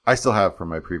 I still have from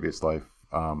my previous life,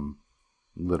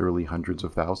 literally hundreds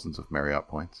of thousands of Marriott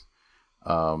points.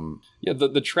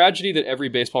 The tragedy that every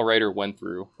baseball writer went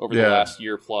through over the last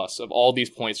year plus of all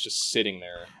these points just sitting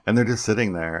there, and they're just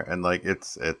sitting there, and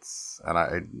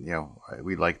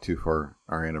we'd like to, for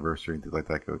our anniversary and things like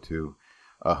that, go to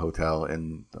a hotel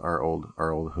in our old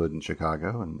hood in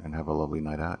Chicago and have a lovely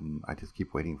night out, and I just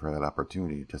keep waiting for that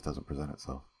opportunity. It just doesn't present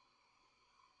itself.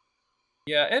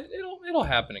 Yeah, it'll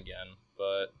happen again,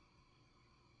 but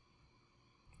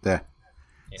yeah.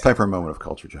 It's time for a moment of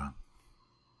culture, John.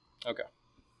 Okay.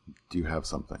 Do you have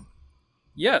something?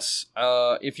 Yes.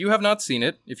 If you have not seen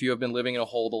it, if you have been living in a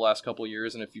hole the last couple of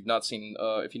years, and if you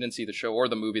didn't see the show or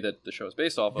the movie that the show is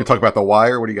based off of. You talk about The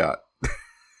Wire? What do you got?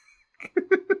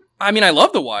 I mean, I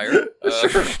love The Wire.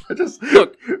 Sure. I just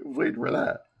wait for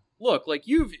that. Look,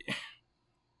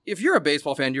 if you're a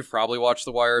baseball fan, you've probably watched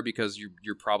The Wire because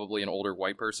you're probably an older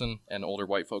white person, and older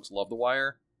white folks love The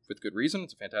Wire with good reason.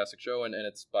 It's a fantastic show, and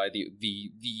it's by the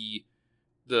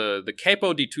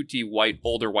capo di tutti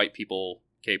older white people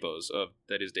capos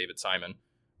that is David Simon.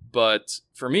 But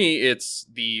for me, it's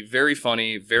the very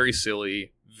funny, very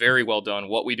silly, very well done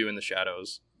What We Do in the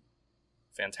Shadows.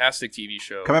 Fantastic TV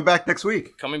show. Coming back next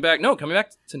week. Coming back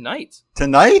tonight.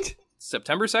 Tonight?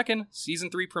 September 2nd, season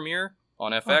 3 premiere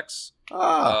on FX.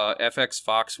 FX,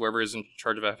 Fox, whoever is in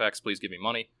charge of FX, please give me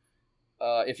money.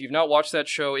 If you've not watched that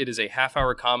show, it is a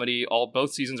half-hour comedy.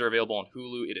 Both seasons are available on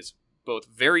Hulu. It is both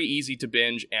very easy to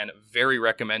binge and very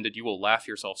recommended. You will laugh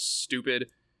yourself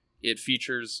stupid. It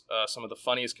features some of the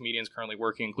funniest comedians currently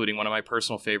working, including one of my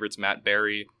personal favorites, Matt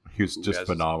Berry. He was just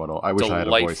phenomenal. I wish I had a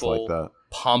voice like that.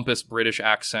 pompous British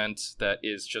accent that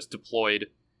is just deployed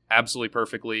absolutely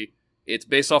perfectly. It's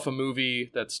based off a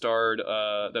movie that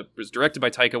was directed by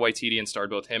Taika Waititi and starred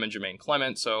both him and Jermaine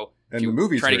Clement. So if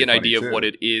you're trying to get an idea of what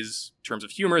it is in terms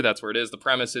of humor, that's where it is. The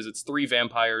premise is it's 4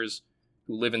 vampires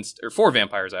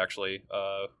actually,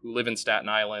 who live in Staten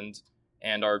Island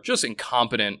and are just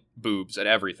incompetent boobs at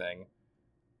everything.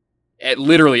 At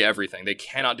literally everything. They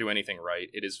cannot do anything right.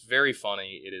 It is very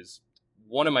funny. It is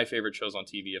one of my favorite shows on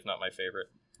TV, if not my favorite.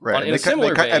 Right, and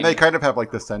they kind of have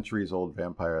like the centuries-old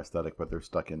vampire aesthetic, but they're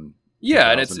stuck in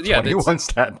and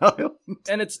Staten Island.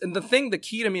 And the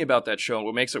key to me about that show, and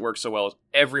what makes it work so well, is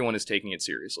everyone is taking it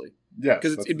seriously. Yeah,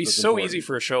 because it'd be so important. Easy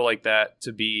for a show like that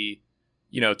to be,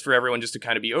 for everyone just to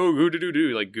kind of be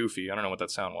like goofy. I don't know what that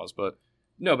sound was, but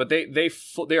no, but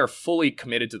they are fully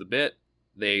committed to the bit.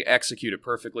 They execute it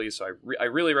perfectly. So I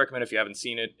really recommend if you haven't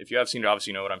seen it. If you have seen it,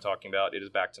 obviously you know what I'm talking about. It is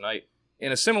back tonight.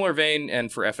 In a similar vein,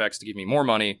 and for FX to give me more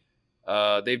money,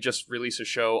 they've just released a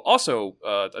show, also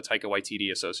a Taika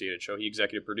Waititi associated show. He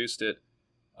executive produced it,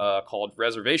 called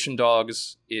Reservation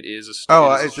Dogs. It is a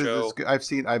show.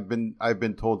 I've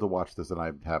been told to watch this, and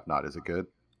I have not. Is it good?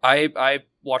 I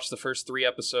watched the first 3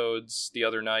 episodes the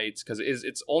other night because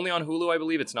it's only on Hulu, I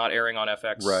believe. It's not airing on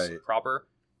FX proper.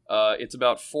 It's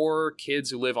about 4 teens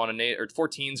who live on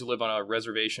a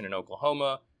reservation in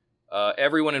Oklahoma.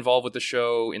 Everyone involved with the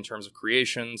show in terms of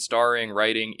creation, starring,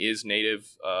 writing is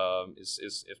native,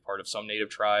 is part of some native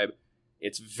tribe.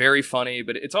 It's very funny,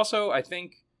 but it's also, I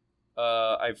think,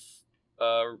 Andy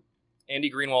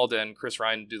Greenwald and Chris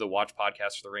Ryan do the Watch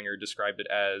podcast for The Ringer described it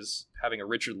as having a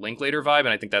Richard Linklater vibe, and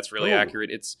I think that's really accurate.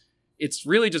 It's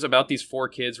really just about these 4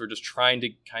 kids who are just trying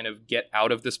to kind of get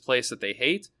out of this place that they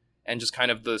hate, and just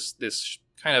kind of this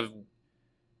kind of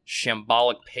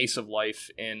shambolic pace of life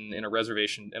in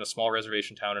a small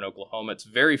reservation town in Oklahoma. It's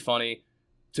very funny.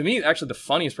 To me, actually, the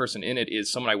funniest person in it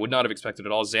is someone I would not have expected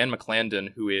at all, Zan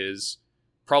McClandon, who is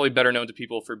probably better known to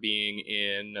people for being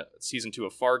in season 2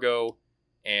 of Fargo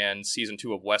and season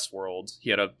 2 of Westworld.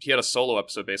 He had a solo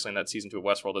episode basically in that season 2 of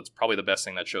Westworld. That's probably the best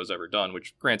thing that show's ever done,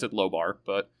 which granted, low bar,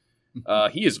 but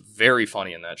he is very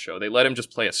funny in that show. They let him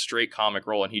just play a straight comic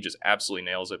role and he just absolutely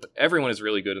nails it. But everyone is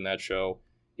really good in that show.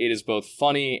 It is both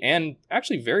funny and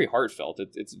actually very heartfelt.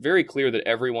 It's very clear that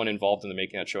everyone involved in the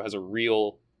making of that show has a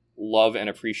real love and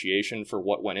appreciation for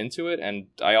what went into it. And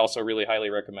I also really highly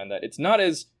recommend that. It's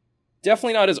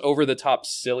definitely not as over the top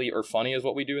silly or funny as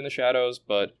what we do in the Shadows,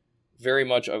 but very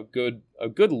much a good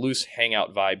loose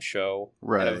hangout vibe show.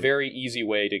 Right. And a very easy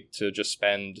way to just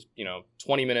spend,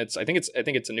 20 minutes. I think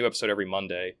it's a new episode every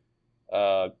Monday.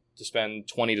 To spend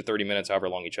 20 to 30 minutes, however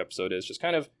long each episode is, just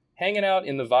kind of hanging out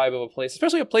in the vibe of a place,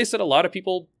 especially a place that a lot of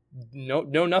people know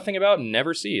nothing about and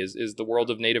never see, is the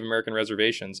world of Native American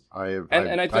reservations. I've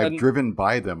driven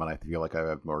by them, and I feel like I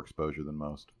have more exposure than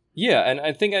most. Yeah, and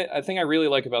I think I really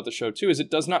like about the show too is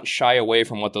it does not shy away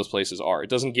from what those places are. It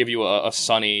doesn't give you a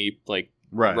sunny,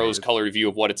 rose-colored view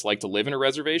of what it's like to live in a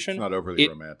reservation. It's not overly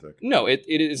romantic. No, it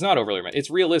is not overly romantic. It's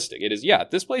realistic. It is,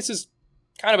 this place is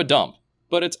kind of a dump,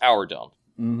 but it's our dump.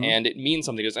 Mm-hmm. And it means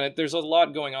something to us. And there's a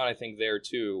lot going on, I think, there,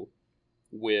 too,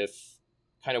 with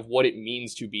kind of what it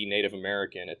means to be Native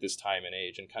American at this time and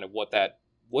age, and kind of what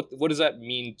does that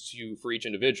mean for each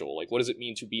individual? Like, what does it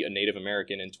mean to be a Native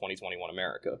American in 2021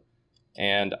 America?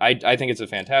 And I think it's a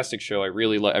fantastic show. I've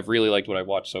really liked what I've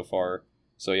watched so far.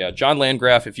 So, yeah, John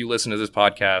Landgraf, if you listen to this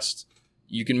podcast,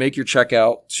 you can make your check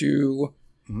out to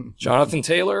Jonathan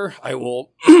Taylor. I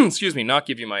will, not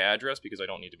give you my address because I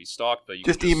don't need to be stalked. But you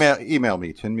just email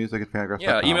me, chinmusic@fangraphs.com.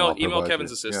 Yeah, email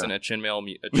Kevin's assistant at chinmail.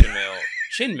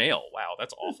 Chinmail. Wow,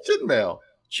 that's awful.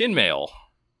 Chinmail.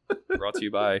 Brought to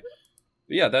you by.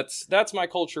 But yeah, that's my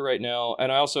culture right now.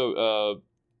 And I also,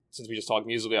 since we just talked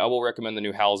musically, I will recommend the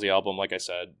new Halsey album. Like I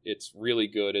said, it's really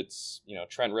good. It's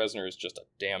Trent Reznor is just a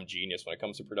damn genius when it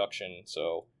comes to production.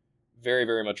 So. Very,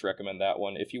 very much recommend that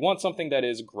one. If you want something that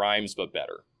is Grimes but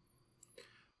better.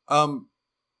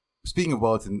 Speaking of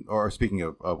Wellington, or speaking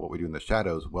of what we do in the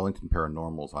Shadows, Wellington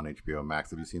Paranormal's on HBO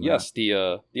Max. Have you seen that? Yes, the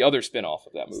other spinoff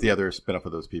of that movie. It's the other spinoff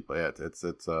of those people. Yeah, it's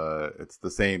the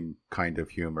same kind of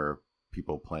humor.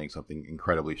 People playing something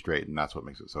incredibly straight, and that's what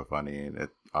makes it so funny. And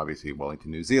it obviously Wellington,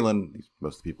 New Zealand.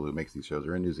 Most of the people who make these shows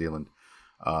are in New Zealand,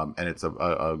 and it's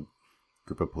a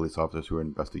group of police officers who are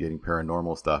investigating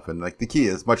paranormal stuff. And like the key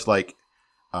is much like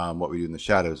what we do in the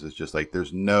Shadows is just like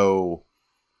there's no,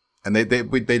 and they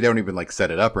don't even like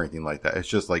set it up or anything like that. It's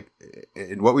just like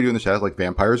in what we do in the Shadows, like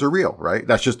vampires are real, right?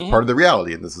 That's just part of the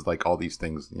reality. And this is like all these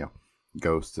things,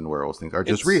 ghosts and werewolves things are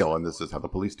just real, and this is how the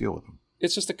police deal with them.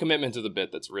 It's just a commitment to the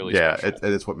bit that's really special.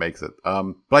 It's what makes it.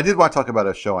 But I did want to talk about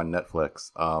a show on Netflix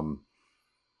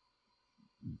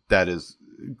that is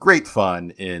great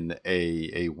fun in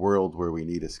a world where we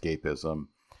need escapism.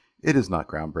 It is not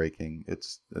groundbreaking.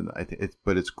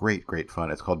 But it's great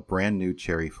fun. It's called Brand New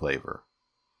Cherry Flavor,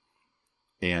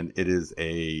 and it is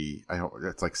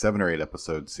it's like 7 or 8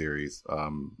 episode series.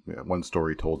 One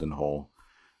story told in whole.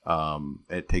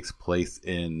 It takes place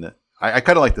in. I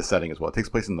kind of like the setting as well. It takes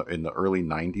place in the early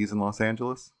 '90s in Los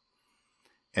Angeles,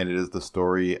 and it is the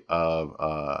story of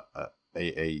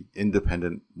a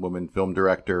independent woman film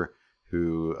director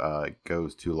who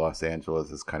goes to Los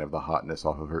Angeles as kind of the hotness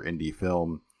off of her indie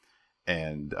film,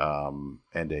 and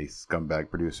a scumbag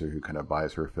producer who kind of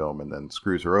buys her film and then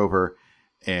screws her over,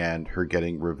 and her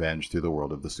getting revenge through the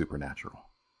world of the supernatural.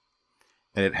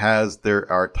 And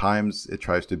there are times it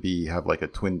tries to have like a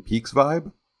Twin Peaks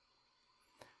vibe.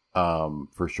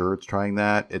 For sure it's trying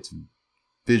that. It's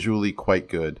visually quite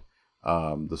good.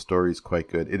 The story's quite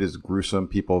good. It is gruesome.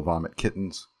 People vomit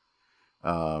kittens.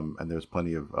 And there's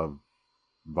plenty of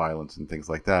violence and things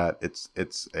like that.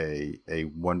 It's a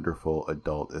wonderful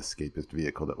adult escapist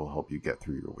vehicle that will help you get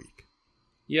through your week.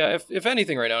 Yeah, if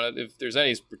anything right now, if there's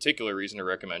any particular reason to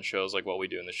recommend shows like What We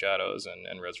Do in the Shadows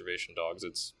and Reservation Dogs,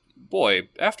 it's, boy,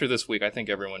 after this week, I think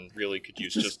everyone really could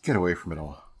use just get away from it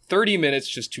all. 30 minutes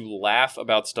just to laugh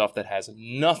about stuff that has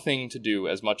nothing to do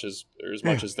as much as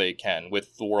they can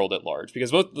with the world at large.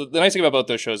 Because the nice thing about both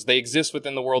those shows, they exist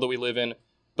within the world that we live in,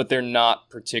 but they're not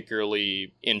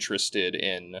particularly interested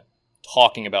in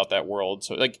talking about that world.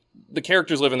 So, like, the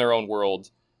characters live in their own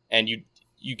world, and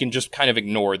you can just kind of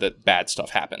ignore that bad stuff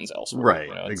happens elsewhere. Right,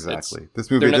 you know, exactly.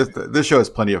 This show has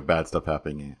plenty of bad stuff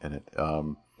happening in it.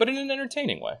 But in an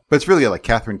entertaining way. But it's really like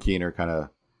Catherine Keener kind of...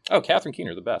 Oh, Catherine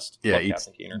Keener, the best. Yeah,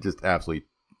 Catherine Keener. Just absolutely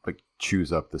like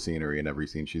chews up the scenery in every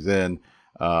scene she's in.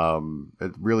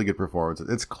 It's really good performance.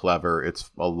 It's clever.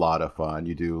 It's a lot of fun.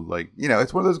 You do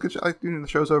it's one of those good shows. Like, the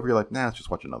show's over, you're like, nah, let's just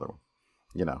watch another one.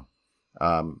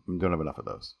 I don't have enough of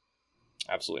those.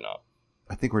 Absolutely not.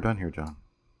 I think we're done here, John.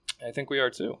 I think we are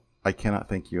too. I cannot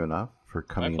thank you enough for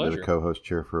coming into the co-host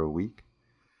chair for a week.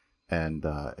 And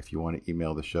if you want to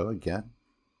email the show again,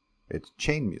 it's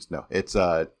Chain Music. No, it's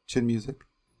Chin Music.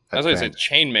 I was going to say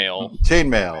chainmail.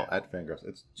 Chainmail at Fangraphs.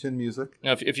 It's Chin Music.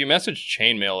 Now, if you message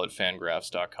chainmail at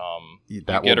fangraphs.com, you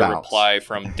get a reply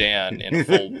from Dan in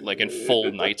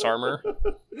full knight's armor,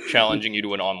 challenging you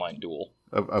to an online duel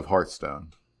of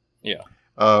Hearthstone. Yeah.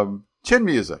 Chin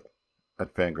Music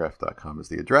at fangraphs.com is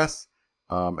the address.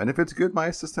 And if it's good, my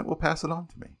assistant will pass it on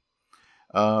to me.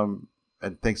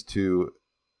 And thanks to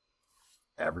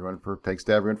everyone for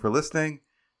listening.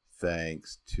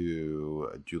 Thanks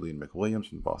to Julian McWilliams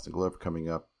from the Boston Globe for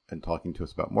coming up and talking to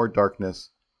us about more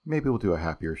darkness. Maybe we'll do a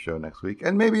happier show next week,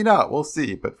 and maybe not. We'll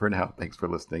see. But for now, thanks for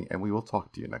listening, and we will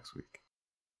talk to you next week.